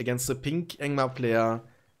side against the pink Angmar player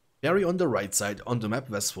Barry on the right side on the map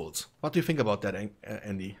Westfold. What do you think about that,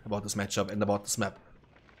 Andy? About this matchup and about this map?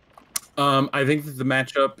 I think that the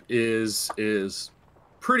matchup is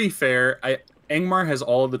pretty fair. Angmar has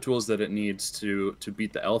all of the tools that it needs to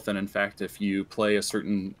beat the elf, and in fact, if you play a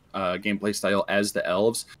certain gameplay style as the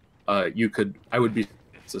elves, I would be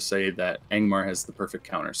to say that Angmar has the perfect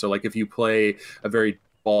counter. So like if you play a very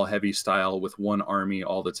ball heavy style with one army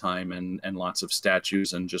all the time and lots of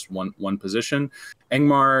statues and just one position,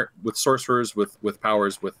 Angmar with sorcerers with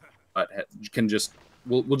powers can just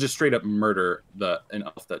will just straight up murder an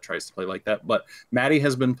elf that tries to play like that. But Matty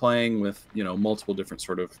has been playing with multiple different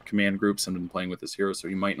sort of command groups and been playing with his heroes, so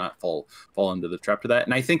he might not fall into the trap to that.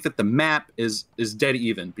 And I think that the map is dead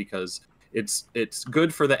even, because it's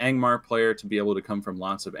good for the Angmar player to be able to come from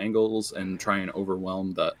lots of angles and try and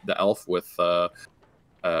overwhelm the elf with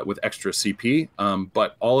extra CP.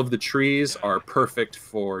 But all of the trees are perfect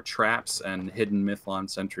for traps and hidden Mythlon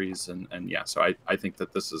sentries, and yeah, so I think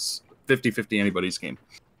that this is 50-50 anybody's game.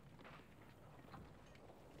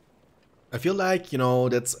 I feel like,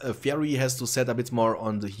 that's Fairy has to set a bit more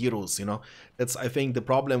on the heroes, That's, I think, the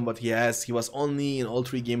problem what he has. He was only, in all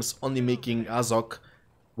 3 games, only making Azog,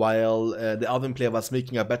 while the Elven player was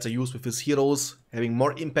making a better use with his heroes, having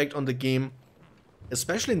more impact on the game.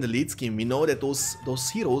 Especially in the late game, we know that those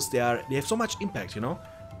heroes, they have so much impact,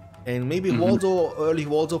 And maybe Waldo, early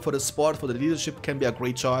Waldo for the sport, for the leadership can be a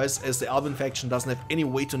great choice, as the Elven faction doesn't have any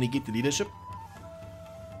way to negate the leadership.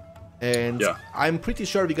 And I'm pretty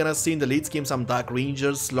sure we're gonna see in the late game some Dark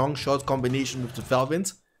Rangers, long shot combination with the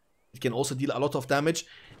Felwind. It can also deal a lot of damage.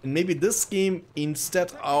 And maybe this game,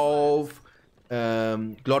 instead of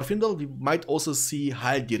Glorfindel, we might also see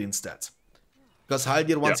Haldir instead. Because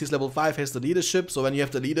Haldir, once he's level 5, has the leadership, so when you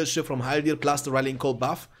have the leadership from Haldir plus the Rallying Call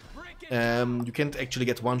buff, you can't actually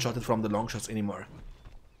get one-shotted from the long shots anymore.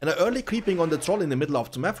 And an early creeping on the troll in the middle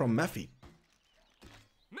of the map from Maffy.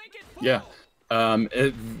 Yeah.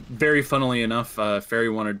 Very funnily enough, Fairy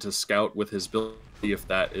wanted to scout with his ability if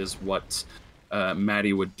that is what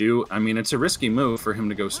Matty would do. I mean, it's a risky move for him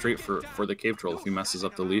to go straight for the cave troll. If he messes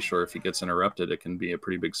up the leash or if he gets interrupted, it can be a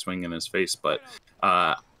pretty big swing in his face. But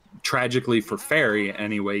tragically for Fairy,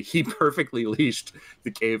 anyway, he perfectly leashed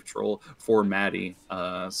the cave troll for Matty.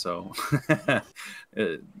 So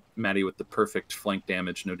Matty with the perfect flank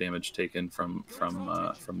damage, no damage taken from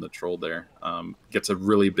the troll there. Gets a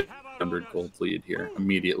really big 100 gold lead here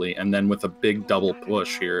immediately, and then with a big double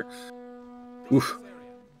push here. Oof.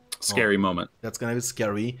 Scary moment. That's gonna be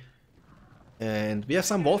scary. And we have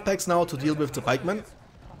some wolf packs now to deal with the pikemen.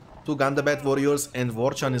 2 Gundabad warriors and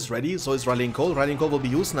Warchan is ready, so is Rallying Call. Rallying Call will be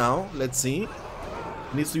used now. Let's see.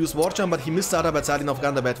 He needs to use Warchan, but he missed the other battalion of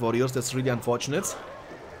Gundabad warriors. That's really unfortunate.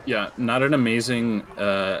 Yeah, not an amazing,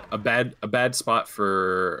 a bad spot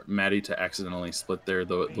for Matty to accidentally split there.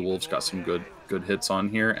 The wolves got some good hits on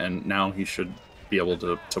here, and now he should be able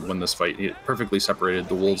to win this fight. He perfectly separated.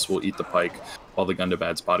 The wolves will eat the pike, while the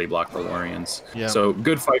Gundabads body block the Lorians. Yeah. So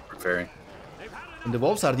good fight for Fairy. And the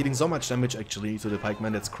wolves are dealing so much damage actually to the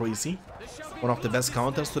pikemen, that's crazy. One of the best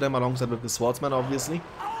counters to them, alongside with the swordsman, obviously.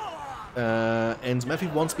 And Matthew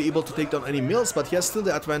won't be able to take down any mills, but he has still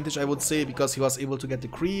the advantage, I would say, because he was able to get the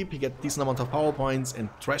creep, he get decent amount of power points and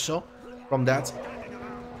treasure from that.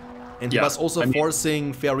 And he was also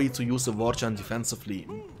forcing Fairy to use the Warchan defensively.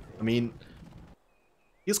 I mean,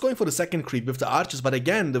 he's going for the second creep with the archers, but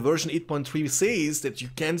again, the version 8.3 says that you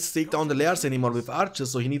can't take down the lairs anymore with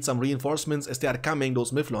archers, so he needs some reinforcements as they are coming,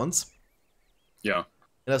 those Mythlons. Yeah.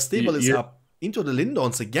 And a stable is up into the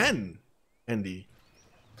Lindons again, Andy.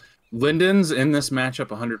 Lindens in this matchup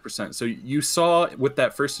 100%. So you saw with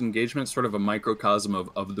that first engagement sort of a microcosm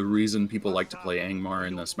of the reason people like to play Angmar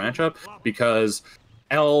in this matchup, because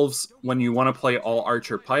elves, when you want to play all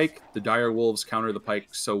archer pike, the dire wolves counter the pike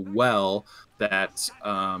so well that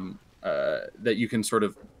that you can sort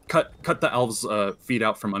of cut the elves' feet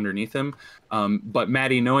out from underneath him. But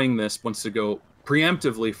Matty, knowing this, wants to go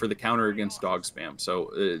preemptively for the counter against dog spam.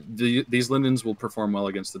 So these Lindens will perform well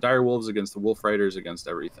against the dire wolves, against the wolf riders, against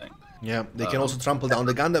everything. Yeah, they can also trample down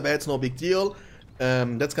the Gundabads, no big deal.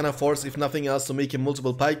 That's gonna force, if nothing else, to make him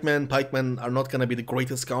multiple pikemen. Pikemen are not gonna be the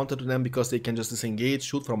greatest counter to them because they can just disengage,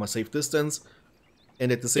 shoot from a safe distance.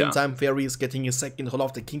 And at the same time, Fairy is getting his second hull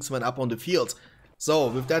of the Kingsman up on the field. So,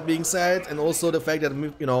 with that being said, and also the fact that,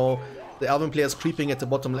 you know, the Elven player is creeping at the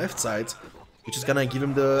bottom left side, which is gonna give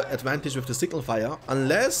him the advantage with the signal fire,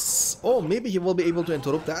 unless... Oh, maybe he will be able to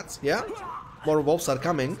interrupt that, yeah? More wolves are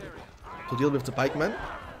coming to deal with the pikemen.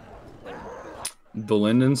 The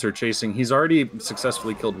Lindens are chasing. He's already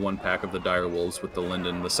successfully killed one pack of the dire wolves with the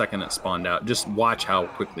Linden the second it spawned out. Just watch how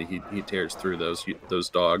quickly he tears through those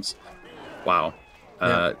dogs. Wow.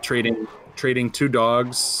 Yeah. Trading 2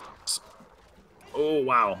 dogs. Oh,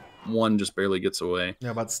 wow. One just barely gets away.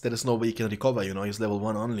 Yeah, but there is no way he can recover, you know, he's level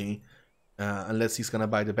 1 only. Unless he's gonna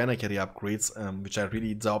buy the banner carry upgrades, which I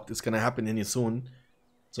really doubt is gonna happen any soon.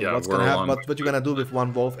 So yeah, what's gonna happen? What you're gonna do with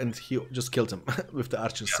one wolf, and he just killed him with the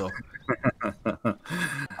archers. Yeah. So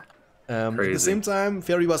at the same time,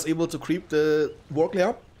 Fairy was able to creep the Warclay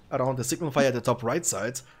up around the signal fire at the top right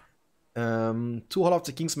side. 2 Hall of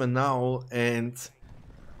the Kingsmen now, and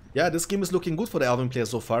yeah, this game is looking good for the Elven player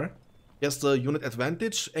so far. He has the unit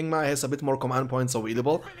advantage. Angmar has a bit more command points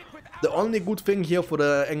available. The only good thing here for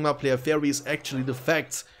the Angmar player Fairy is actually the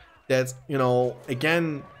fact that, you know,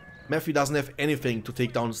 again, Matthew doesn't have anything to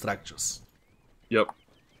take down structures. Yep.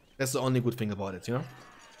 That's the only good thing about it, you know?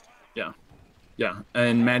 Yeah. Yeah,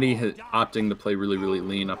 and Maddie opting to play really, really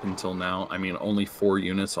lean up until now. I mean, only 4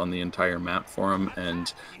 units on the entire map for him,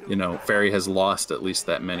 and, you know, Fairy has lost at least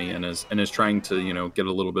that many and is trying to, you know, get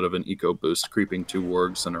a little bit of an eco boost, creeping 2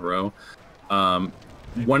 wargs in a row.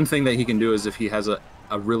 One thing that he can do is if he has a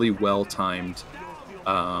really well-timed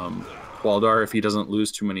Hualdar, if he doesn't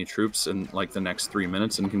lose too many troops in like the next 3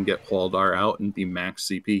 minutes and can get Hualdar out and be max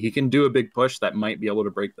CP, he can do a big push that might be able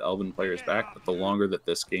to break the Elven players back. But the longer that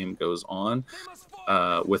this game goes on,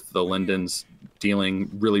 with the Lindens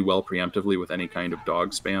dealing really well preemptively with any kind of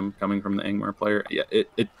dog spam coming from the Angmar player, yeah,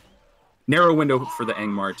 it narrow window for the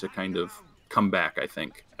Angmar to kind of come back, I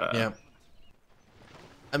think. Yeah.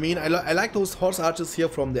 I mean, I like those horse archers here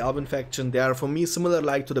from the Elven faction. They are, for me, similar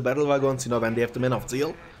like to the battle wagons, you know, when they have the Men of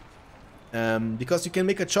Zeal. Because you can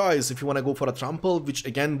make a choice if you want to go for a trample, which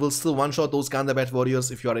again will still one-shot those Gandabat warriors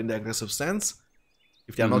if you are in the aggressive stance.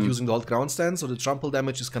 If they are not using the old ground stance, so the trample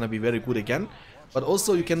damage is gonna be very good again. But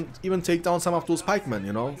also you can even take down some of those pikemen,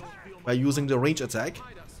 you know, by using the range attack.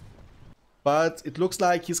 But it looks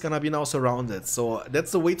like he's gonna be now surrounded, so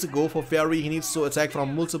that's the way to go for Fairy. He needs to attack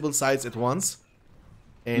from multiple sides at once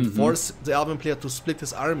and force the Elven player to split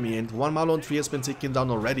his army, and 1 Malon tree has been taken down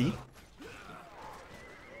already.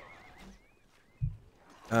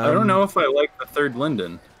 I don't know if I like the 3rd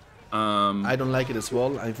Linden. I don't like it as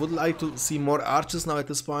well. I would like to see more archers now at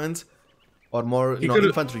this point, or more, you know,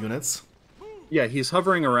 infantry units. Yeah, he's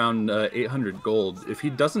hovering around 800 gold. If he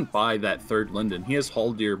doesn't buy that 3rd Linden, he has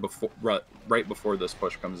Haldir before, right before this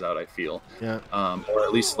push comes out, I feel. Yeah. Or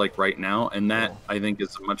at least like right now, and that I think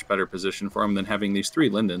is a much better position for him than having these 3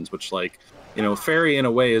 Lindens, which, like, you know, Fairy in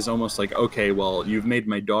a way is almost like, okay, well, you've made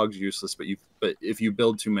my dogs useless, but if you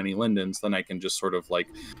build too many Lindens, then I can just sort of like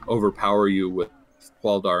overpower you with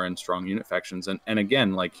Hualdar and strong unit factions. And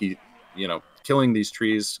again, like, he, you know, killing these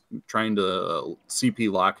trees, trying to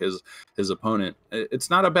CP lock his opponent. It's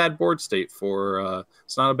not a bad board state for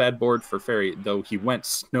it's not a bad board for Fairy, though he went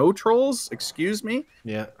Snow Trolls. Excuse me.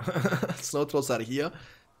 Yeah, Snow Trolls are here.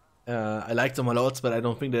 I like them a lot, but I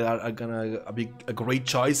don't think they are gonna be a great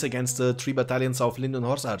choice against the 3 battalions of Linden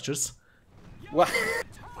Horse Archers. Why?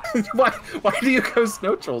 Why do you go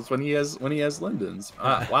Snow Trolls when he has Lindens?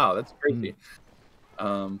 Wow, that's crazy.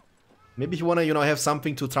 Maybe you wanna, you know, have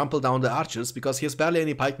something to trample down the archers, because he has barely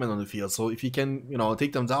any pikemen on the field. So if he can, you know,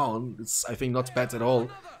 take them down, it's, I think, not bad at all.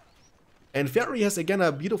 And Fairy has again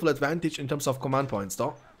a beautiful advantage in terms of command points,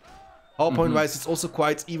 though. Power point wise, it's also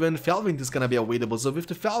quite even. Felwind is gonna be available, so with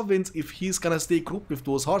the Felwind, if he's gonna stay grouped with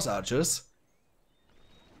those horse archers,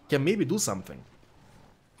 can maybe do something.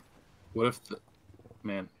 What if the...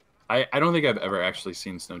 Man, I don't think I've ever actually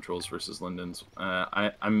seen Snow Trolls versus Lindens.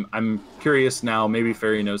 I'm curious now. Maybe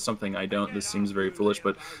Fairy knows something I don't. This seems very foolish,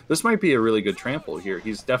 but this might be a really good trample here.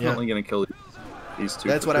 He's definitely gonna kill these 2.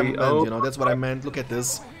 That's what I meant. You know, that's what I meant. Look at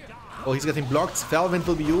this. Oh, he's getting blocked. Felwind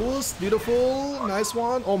will be used. Beautiful. Nice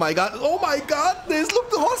one. Oh my god. Oh my god. Look,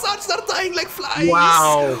 the horse archers are dying like flies.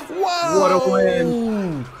 Wow. Wow. What a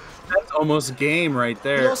win. That's almost game right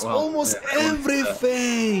there. He lost almost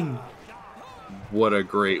everything. What a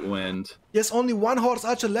great win. There's only 1 horse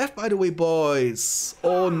archer left, by the way, boys.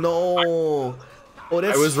 Oh no. Oh,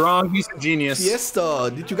 I was wrong. He's a genius.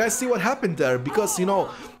 Fiesta. Did you guys see what happened there? Because, you know,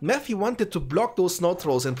 Matthew wanted to block those Snow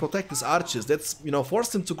Trolls and protect his archers. That's, you know,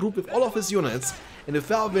 forced him to group with all of his units. And the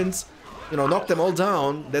Felwinds, you know, knocked them all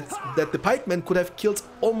down. That the pikemen could have killed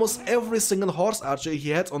almost every single horse archer he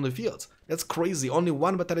had on the field. That's crazy. Only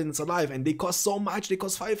 1 battalion is alive, and they cost so much. They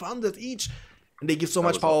cost 500 each. And they give so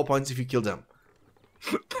much power points if you kill them.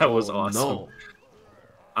 That was awesome. No.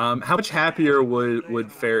 How much happier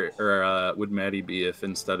would Maddie be if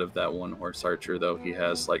instead of that one horse archer, though, he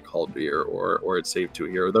has like Haldir or it's saved to a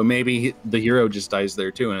hero? Though maybe the hero just dies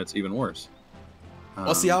there too, and it's even worse.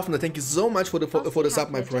 Ossi Hafner, thank you so much for the sub,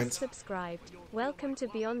 my friend. Subscribed. Welcome to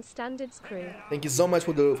BeyondStandards crew. Thank you so much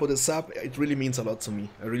for the sub. It really means a lot to me.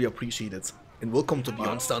 I really appreciate it. And welcome to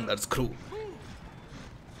BeyondStandards crew.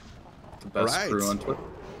 The best crew on Twitter.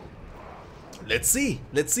 Let's see,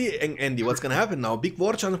 Andy, what's gonna happen now? Big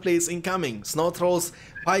war channel plays incoming. Snow Trolls,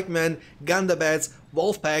 Pikemen, Gundabats,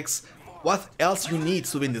 Wolfpacks. What else you need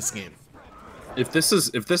to win this game? If this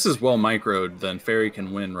is well microed, then Fairy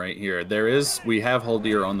can win right here. We have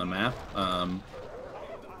Haldir on the map.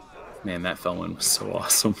 Man, that Felwyn was so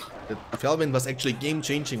awesome. The Felwyn was actually game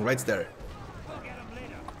changing right there.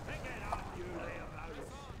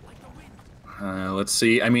 Let's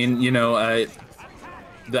see. I mean, you know,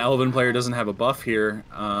 the Elven player doesn't have a buff here.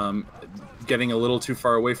 Getting a little too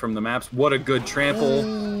far away from the maps. What a good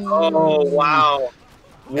trample. Oh, wow.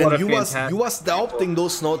 What and you was doubting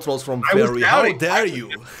those Snow Trolls from Fairy. How dare you?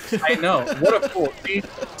 I know. What a fool.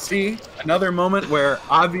 See, another moment where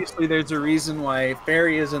obviously there's a reason why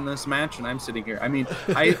Fairy is in this match and I'm sitting here. I mean,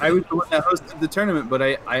 I was the one that hosted the tournament, but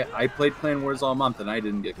I played Clanwars all month and I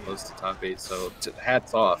didn't get close to top 8, so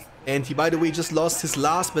hats off. And he, by the way, just lost his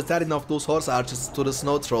last battalion of those horse archers to the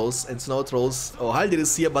Snow Trolls. And Snow Trolls, oh, Haldir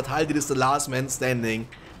is here, but Haldir is the last man standing.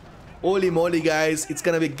 Holy moly, guys, it's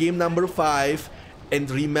gonna be game number 5. And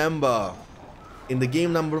remember, in the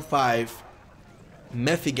game number 5,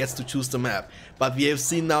 Mephi gets to choose the map. But we have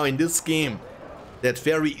seen now in this game that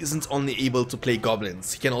Fairy isn't only able to play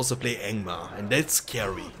goblins, he can also play Angmar, and that's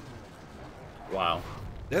scary. Wow.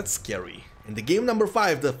 That's scary. And the game number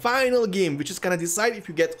 5, the final game, which is gonna decide if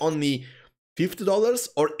you get only $50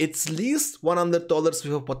 or at least $100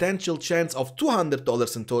 with a potential chance of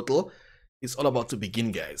 $200 in total, is all about to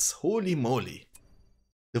begin, guys. Holy moly.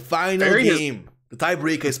 The final game. The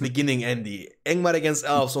tiebreaker is beginning, Andy. Angmar against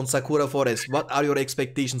Elves on Sakura Forest. What are your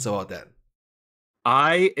expectations about that?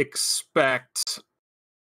 I expect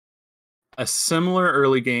a similar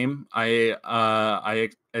early game.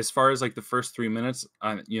 As far as like the first 3 minutes,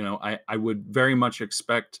 you know, I would very much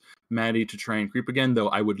expect Maddie to try and creep again. Though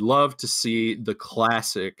I would love to see the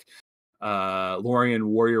classic Lorien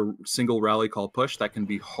Warrior single rally call push. That can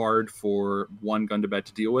be hard for one Gundabad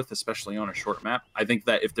to deal with, especially on a short map. I think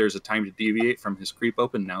that if there's a time to deviate from his creep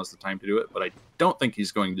open, now's the time to do it, but I don't think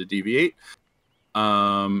he's going to deviate.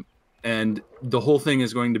 And the whole thing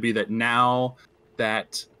is going to be that now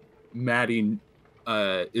that Maddie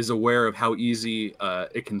is aware of how easy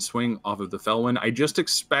it can swing off of the Felwyn, I just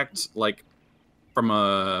expect, like, from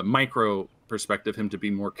a micro perspective, him to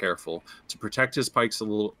be more careful, to protect his pikes a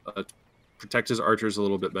little, protect his archers a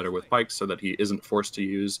little bit better with pikes so that he isn't forced to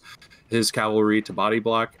use his cavalry to body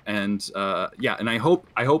block. And yeah, and I hope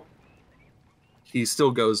he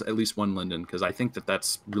still goes at least one Linden, because I think that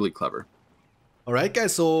that's really clever. All right,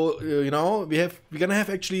 guys. So you know, we're gonna have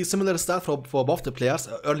actually similar stuff for both the players.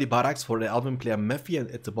 Early barracks for the Elven player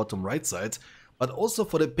Mephi at the bottom right side, but also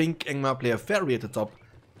for the pink Angmar player Fairy at the top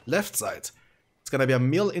left side. It's gonna be a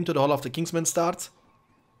mill into the Hall of the Kingsmen start,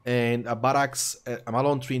 and a barracks, a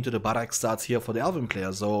Malone tree into the barracks starts here for the Elven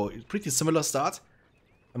player. So it's pretty similar start.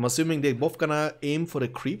 I'm assuming they're both gonna aim for the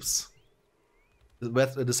creeps. The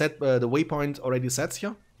waypoint already sets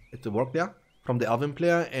here at the work there from the Elven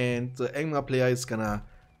player, and the Angmar player is gonna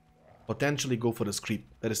potentially go for this creep.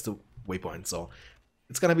 That is the waypoint. So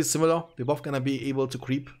it's gonna be similar. They're both gonna be able to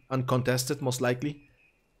creep uncontested, most likely.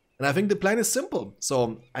 And I think the plan is simple.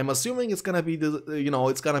 So I'm assuming it's gonna be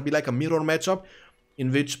it's gonna be like a mirror matchup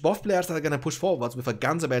in which both players are gonna push forwards with a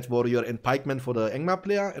Gundabad warrior and pikeman for the Angmar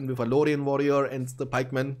player, and with a Lorien warrior and the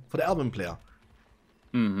pikeman for the Elven player.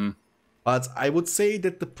 But I would say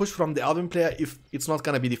that the push from the Elven player, if it's not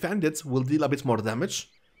gonna be defended, will deal a bit more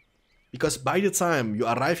damage. Because by the time you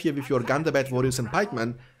arrive here with your Gundabad warriors and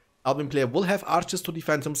pikemen, Elven player will have archers to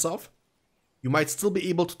defend himself. You might still be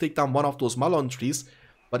able to take down one of those Malon trees,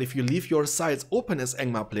 but if you leave your sides open as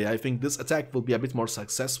Angmar player, I think this attack will be a bit more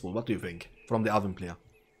successful. What do you think from the Elven player?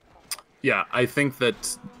 Yeah, I think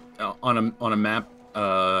that on a map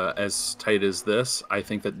as tight as this, I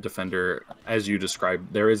think that defender, as you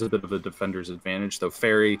described, there is a bit of a defender's advantage, though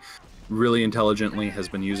Fairy really intelligently has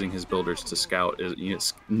been using his builders to scout,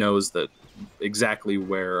 knows that exactly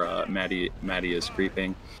where Maddie is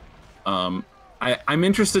creeping. I'm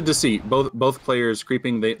interested to see both players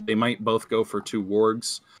creeping. They might both go for 2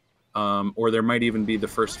 wargs, or there might even be the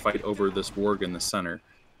first fight over this warg in the center.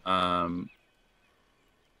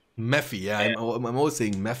 Meffy, yeah, I'm always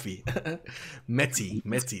saying Meffy.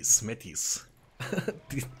 Metis.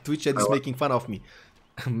 Twitch chat is making fun of me.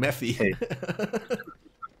 Meffy. Hey.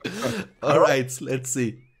 Alright, let's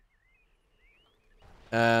see.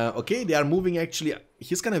 Okay, they are moving actually.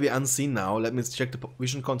 He's gonna be unseen now. Let me check the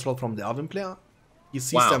vision control from the Alvin player. He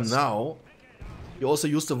sees them now. He also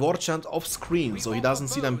used the war chant off screen, so he doesn't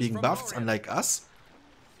see them being buffed, unlike us.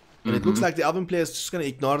 And it looks like the Alvin player is just gonna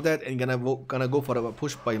ignore that and gonna go for a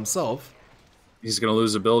push by himself. He's gonna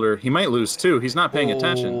lose a builder. He might lose too. He's not paying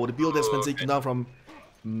attention. Oh, the builder has been taken down from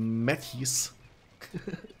Matthews.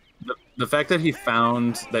 The fact that he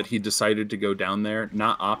found that he decided to go down there,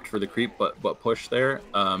 not opt for the creep, but push there.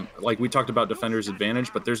 Like we talked about defender's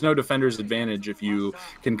advantage, but there's no defender's advantage if you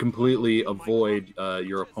can completely avoid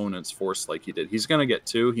your opponent's force like he did. He's gonna get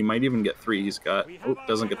 2. He might even get 3. He's got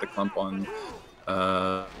doesn't get the clump on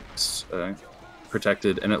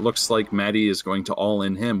protected, and it looks like Maddie is going to all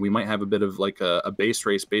in him. We might have a bit of like a base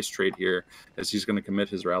trade here, as he's going to commit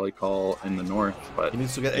his rally call in the north. But he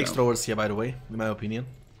needs to get extra words here, by the way, in my opinion.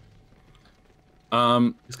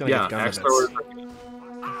 He's gonna get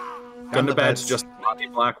Gundabats just body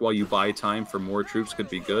black while you buy time for more troops could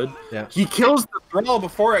be good. Yeah. He kills the thrall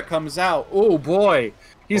before it comes out. Oh boy,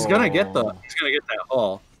 he's gonna get that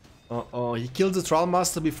haul. He killed the Troll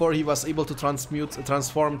Master before he was able to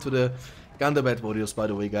transform to the Gundabat warriors, by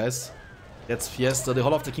the way, guys. That's Fiesta. The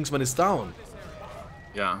Hall of the Kingsman is down.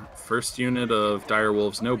 Yeah, first unit of Dire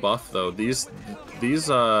Wolves, no buff though. These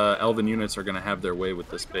Elven units are gonna have their way with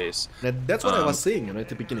this base. That's what I was saying, you know, at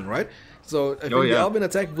the beginning, right? So I think the Elven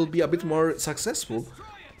attack will be a bit more successful,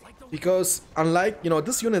 because unlike, you know,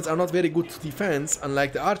 these units are not very good to defense,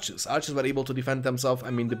 unlike the archers. Archers were able to defend themselves.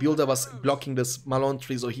 I mean, the builder was blocking this Malone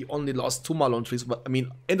tree, so he only lost 2 Malone trees, but I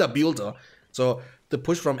mean, and a builder. So the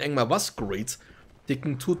push from Engma was great.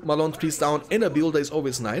 Taking 2 Malone trees down and a builder is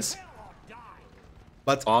always nice.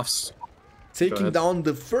 But taking down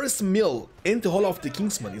the first mill into Hall of the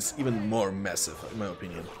Kingsman is even more massive, in my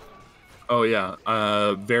opinion. Oh yeah,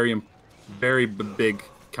 very big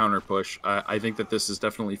counter push. I think that this is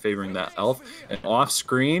definitely favoring that elf. And off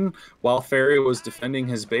screen, while Ferry was defending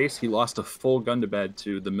his base, he lost a full Gundabad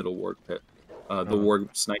to the middle ward pit. The ward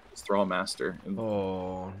sniped his Thrall Master.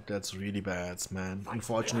 Oh, that's really bad, man.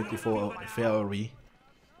 Unfortunately for Ferry.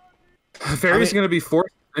 Ferry's going to be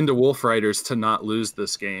forced into Wolf Riders to not lose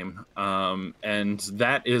this game. And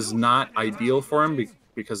that is not ideal for him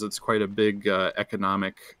because it's quite a big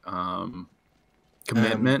economic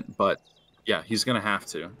commitment. But yeah, he's going to have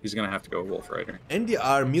to. He's going to have to go Wolf Rider. And there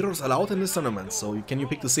are mirrors allowed in this tournament, so can you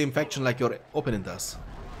pick the same faction like your opponent does?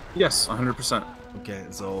 Yes, 100%. Okay,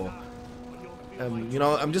 so... you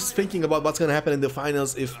know, I'm just thinking about what's gonna happen in the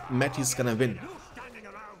finals if Matty's gonna win.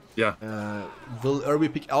 Yeah. Will Irby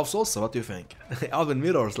pick Elves also? What do you think? Alvin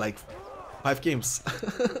Mirrors, like 5 games.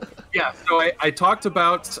 Yeah, so I talked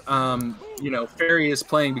about, you know, Ferry is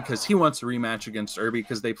playing because he wants a rematch against Irby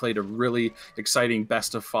because they played a really exciting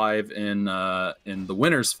best of 5 in the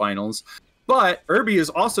winners finals. But Irby is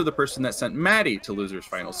also the person that sent Maddie to losers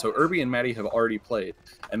finals. So Irby and Maddie have already played.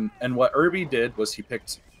 And what Irby did was he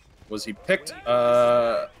picked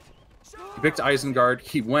Isengard.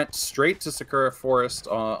 He went straight to Sakura Forest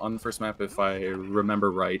on the first map, if I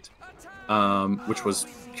remember right, which was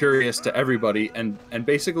curious to everybody, and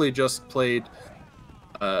basically just played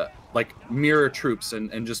like mirror troops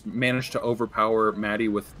and just managed to overpower Maddie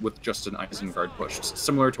with just an Isengard push,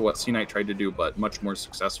 similar to what C Knight tried to do, but much more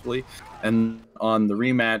successfully. And on the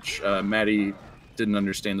rematch, Maddie didn't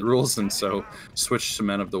understand the rules, and so switched to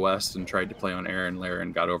Men of the West and tried to play on Air and Lair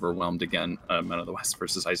and got overwhelmed again. Men of the West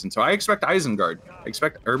versus Isengard. So I expect Isengard. I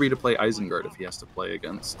expect Irby to play Isengard if he has to play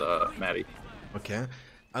against Matty. Okay.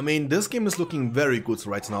 I mean, this game is looking very good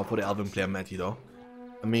right now for the Alvin player Matty, though.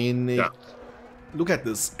 I mean, yeah. Look at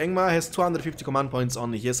this. Engmar has 250 command points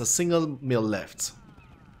only. He has a single mill left.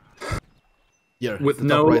 Here, with the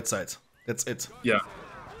no top right side. That's it. Yeah.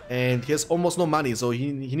 And he has almost no money, so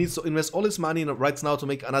he needs to invest all his money right now to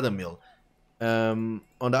make another mill. On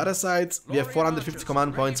the other side, we have 450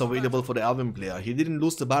 command points available for the Alvin player. He didn't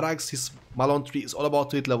lose the barracks. His Malone tree is all about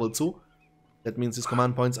to hit level 2. That means his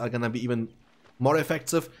command points are gonna be even more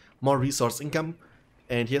effective, more resource income,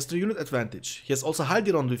 and he has the unit advantage. He has also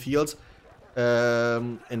Haldir on the field,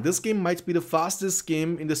 and this game might be the fastest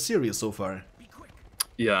game in the series so far.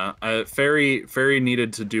 Yeah, Ferry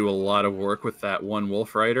needed to do a lot of work with that one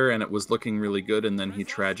Wolf Rider, and it was looking really good, and then he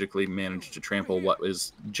tragically managed to trample what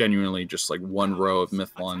is genuinely just like one row of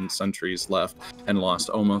Mythlon sentries left and lost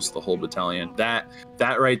almost the whole battalion. That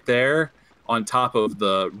right there on top of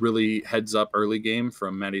the really heads-up early game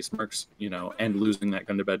from Matty Smarks, and losing that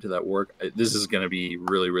gun to bed to that work, this is going to be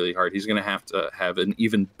really, really hard. He's going to have an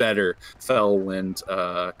even better Fellwind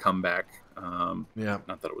comeback. Not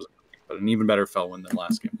that it was, but an even better Fellwind than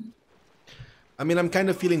last game. I mean, I'm kind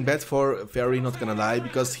of feeling bad for Fairy, not gonna lie,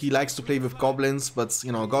 because he likes to play with goblins, but,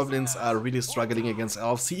 goblins are really struggling against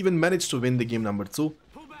elves. He even managed to win the game number 2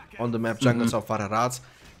 on the map Jungles of Fararat.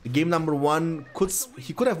 The game number 1,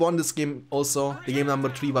 he could have won this game also. The game number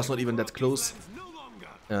 3 was not even that close.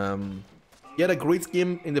 He had a great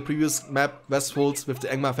game in the previous map, Westfolds, with the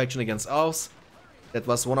Angmar faction against elves. That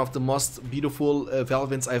was one of the most beautiful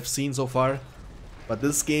Fellwinds I've seen so far. But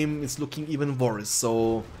this game is looking even worse,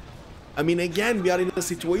 so... I mean, again, we are in a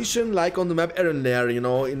situation like on the map Eren Lair,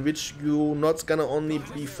 in which you're not gonna only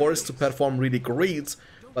be forced to perform really great,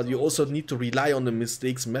 but you also need to rely on the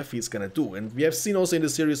mistakes Mephi is gonna do. And we have seen also in the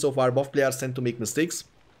series so far, both players tend to make mistakes.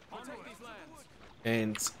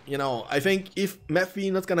 And, I think if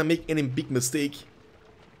Mephi not gonna make any big mistake,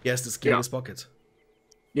 he has this game in his pocket.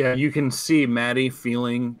 Yeah, you can see Matty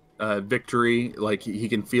feeling victory, like he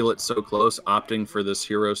can feel it so close, opting for this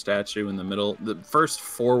hero statue in the middle. The first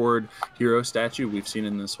forward hero statue we've seen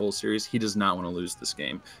in this whole series. He does not want to lose this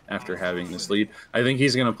game after having this lead. I think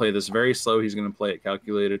he's going to play this very slow. He's going to play it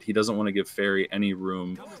calculated. He doesn't want to give Fairy any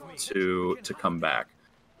room to come back.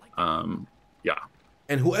 Yeah.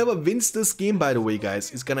 And whoever wins this game, by the way,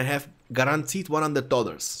 guys, is going to have guaranteed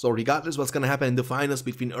 $100. So regardless what's going to happen in the finals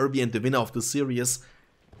between Irby and the winner of the series,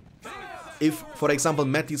 if, for example,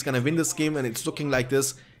 Matty is gonna win this game and it's looking like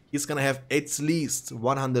this, he's gonna have at least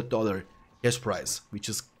 $100 cash prize, which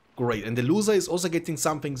is great. And the loser is also getting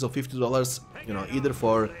something, so $50, either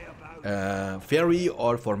for Fairy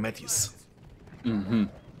or for Matty's. I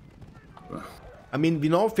mean, we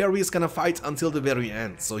know Fairy is gonna fight until the very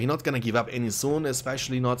end, so he's not gonna give up any soon,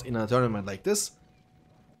 especially not in a tournament like this.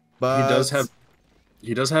 But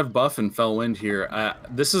he does have buff and Fellwind here.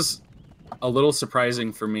 This is a little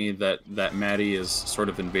surprising for me that Matty is sort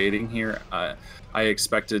of invading here. I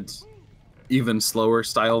expected even slower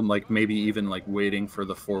style, like maybe even like waiting for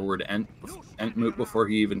the forward end moot before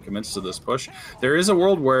he even commits to this push. There is a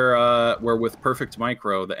world where with perfect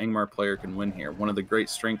micro, the Angmar player can win here. One of the great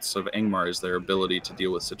strengths of Angmar is their ability to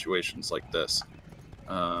deal with situations like this.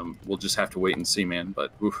 We'll just have to wait and see, man.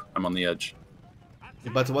 But oof, I'm on the edge.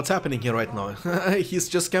 But what's happening here right now? He's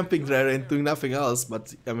just camping there and doing nothing else.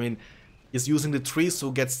 But I mean, he's using the trees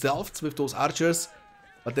to get stealthed with those archers.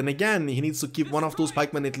 But then again, he needs to keep one of those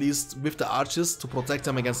pikemen at least with the archers to protect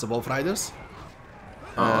them against the wolf riders.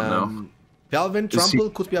 No. Fellwind trample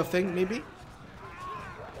could be a thing, maybe?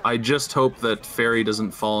 I just hope that Fairy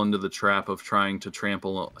doesn't fall into the trap of trying to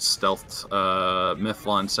trample stealthed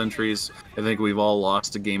Mythlon sentries. I think we've all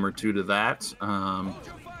lost a game or two to that.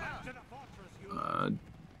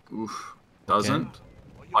 Doesn't. Okay.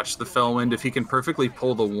 Watch the Fellwind. If he can perfectly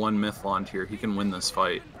pull the one Mythlon here, he can win this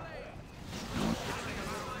fight.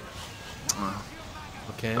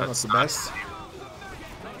 Okay, that's the best.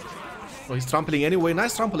 Oh, he's trampling anyway.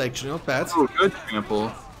 Nice trample, actually. Not bad. Oh, good trample.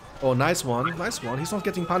 Oh, nice one. Nice one. He's not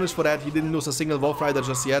getting punished for that. He didn't lose a single Wolf Rider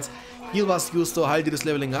just yet. Heal was used, so Haldir is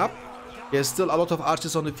leveling up. There's still a lot of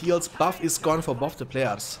archers on the fields. Buff is gone for both the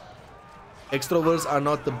players. Extroverts are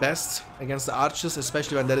not the best against the archers,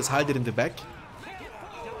 especially when there is Haldir in the back.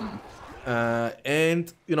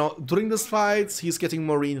 And, you know, during this fight, he's getting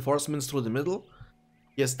more reinforcements through the middle.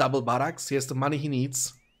 He has double barracks. He has the money he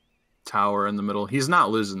needs. Tower in the middle. He's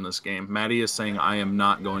not losing this game. Matty is saying, I am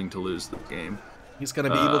not going to lose this game. He's going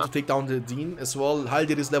to be able to take down the Dean as well.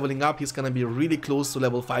 Haldir is leveling up. He's going to be really close to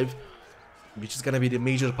level 5, which is going to be the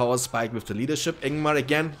major power spike with the leadership. Angmar,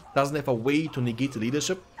 again, doesn't have a way to negate the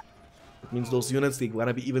leadership. It means those units, they're going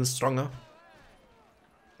to be even stronger.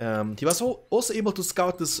 He was also able to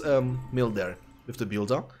scout this mill there with the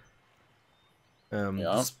builder.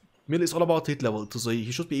 This mill is all about hit level, so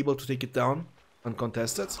he should be able to take it down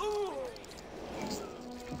uncontested.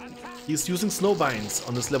 He's using snowbinds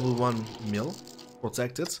on this level 1 mill,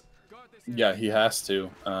 protected. Yeah, he has to,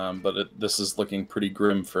 but this is looking pretty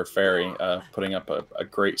grim for Fairy, putting up a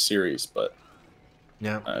great series, but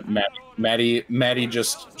yeah, Matty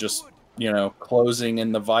just you know, closing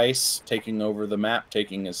in the vice, taking over the map,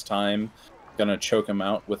 taking his time, gonna choke him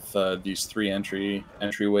out with these 3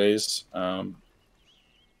 entryways.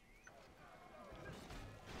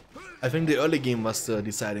 I think the early game was the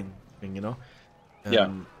deciding thing, you know. Yeah.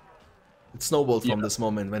 It snowballed from this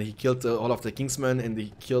moment when he killed all of the Kingsmen and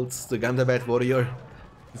he killed the Gandabat warrior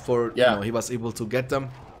before you know, he was able to get them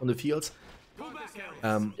on the field.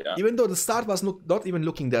 Even though the start was not even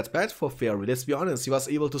looking that bad for Fairy, let's be honest, he was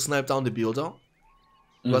able to snipe down the builder.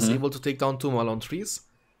 He was able to take down 2 Malon trees.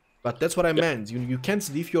 But that's what I meant. You can't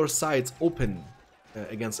leave your sides open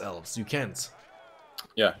against elves. You can't.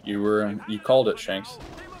 Yeah, you called it, Shanks.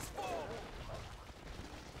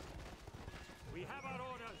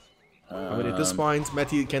 I mean, at this point,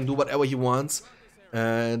 Matty can do whatever he wants.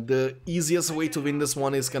 The easiest way to win this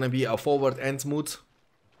one is gonna be a forward end mood,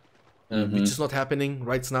 which is not happening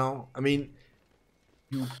right now. I mean,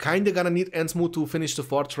 you kinda gonna need end mood to finish the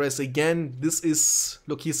fortress. Again, this is...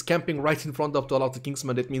 Look, he's camping right in front of the Hall of the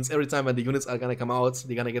Kingsman. That means every time when the units are gonna come out,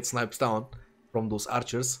 they're gonna get sniped down from those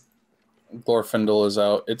archers. Glorfindel is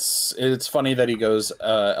out. It's funny that he goes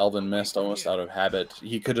Elven Mist almost out of habit.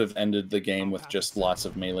 He could have ended the game with just lots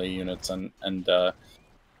of melee units and an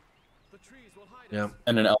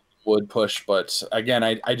Elven Wood push, but again,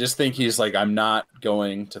 I just think he's like, I'm not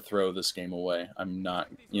going to throw this game away. I'm not,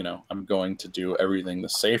 I'm going to do everything the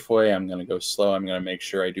safe way. I'm going to go slow. I'm going to make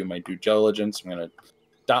sure I do my due diligence. I'm going to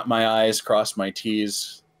dot my I's, cross my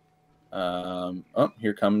T's. Oh,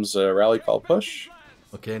 here comes a rally call push.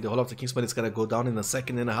 Okay, the Hall of the Kingsman is gonna go down in a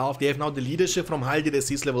second and a half. They have now the leadership from Haldi. They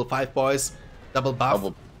sees level 5 boys. Double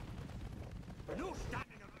buff.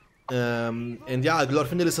 And yeah,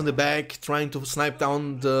 Glorfindel is in the back, trying to snipe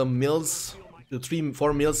down the mills. The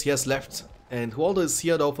 3-4 mills he has left. And Hualdo is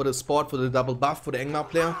here though for the spot, for the double buff for the Angmar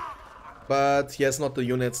player. But he has not the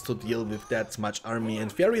units to deal with that much army.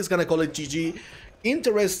 And Fairy is gonna call it GG.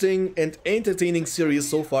 Interesting and entertaining series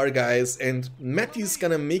so far, guys, and Matty's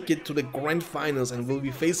gonna make it to the grand finals and will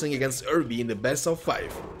be facing against Irby in the best of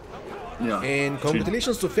 5. Yeah. And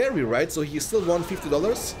congratulations to Fairy, right? So he still won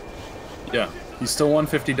 $50. Yeah, he still won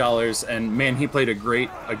 $50, and man, he played a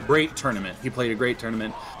great tournament. He played a great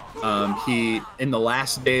tournament. He in the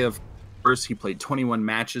last day of first, he played 21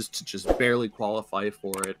 matches to just barely qualify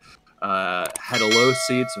for it. Had a low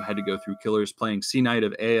seed, so had to go through killers, playing Sea Knight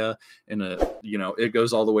of Ea in a, it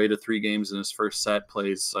goes all the way to 3 games in his first set,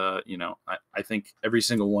 plays, I think every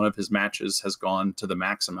single one of his matches has gone to the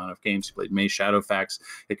max amount of games. He played May Shadowfax,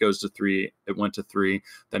 it goes to 3, it went to 3,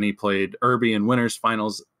 then he played Irby in winners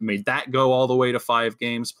finals, made that go all the way to 5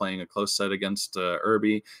 games, playing a close set against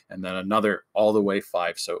Irby, and then another all the way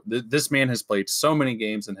 5. So this man has played so many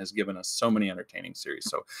games and has given us so many entertaining series.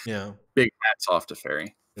 So yeah, big hats off to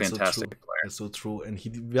Fairy. Fantastic player. That's so true, and he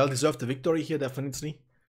well deserved the victory here, definitely.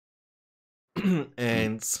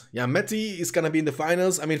 And yeah, Matty is gonna be in the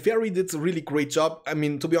finals. I mean, Fairy did a really great job. I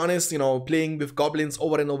mean, to be honest, playing with goblins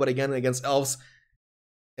over and over again against elves,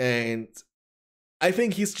 and I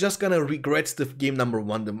think he's just gonna regret the game number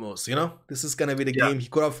 1 the most. This is gonna be the game he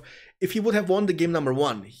could have. If he would have won the game number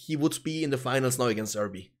 1, he would be in the finals now against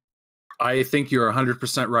Irby. I think you're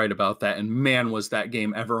 100% right about that. And man, was that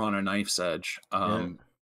game ever on a knife's edge.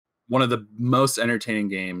 One of the most entertaining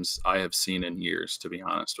games I have seen in years, to be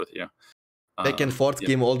honest with you. Back and forth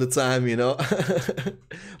game all the time,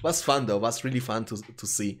 Was fun though, was really fun to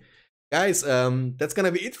see. Guys, that's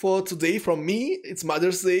gonna be it for today from me. It's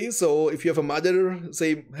Mother's Day, so if you have a mother,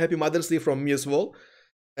 say Happy Mother's Day from me as well.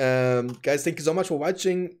 Guys, thank you so much for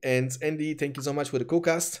watching, and Andy, thank you so much for the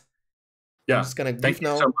co-cast. Yeah, I'm just gonna thank you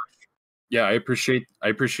now. So much. Yeah, I appreciate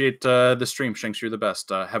the stream. Shanks, you're the best.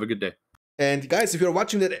 Have a good day. And guys, if you're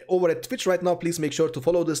watching that over at Twitch right now, please make sure to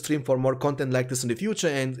follow the stream for more content like this in the future.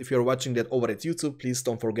 And if you're watching that over at YouTube, please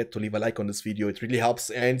don't forget to leave a like on this video. It really helps,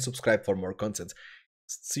 and subscribe for more content.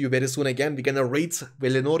 See you very soon again. We're gonna rate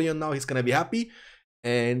Valinorian now. He's gonna be happy.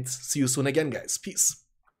 And see you soon again, guys. Peace.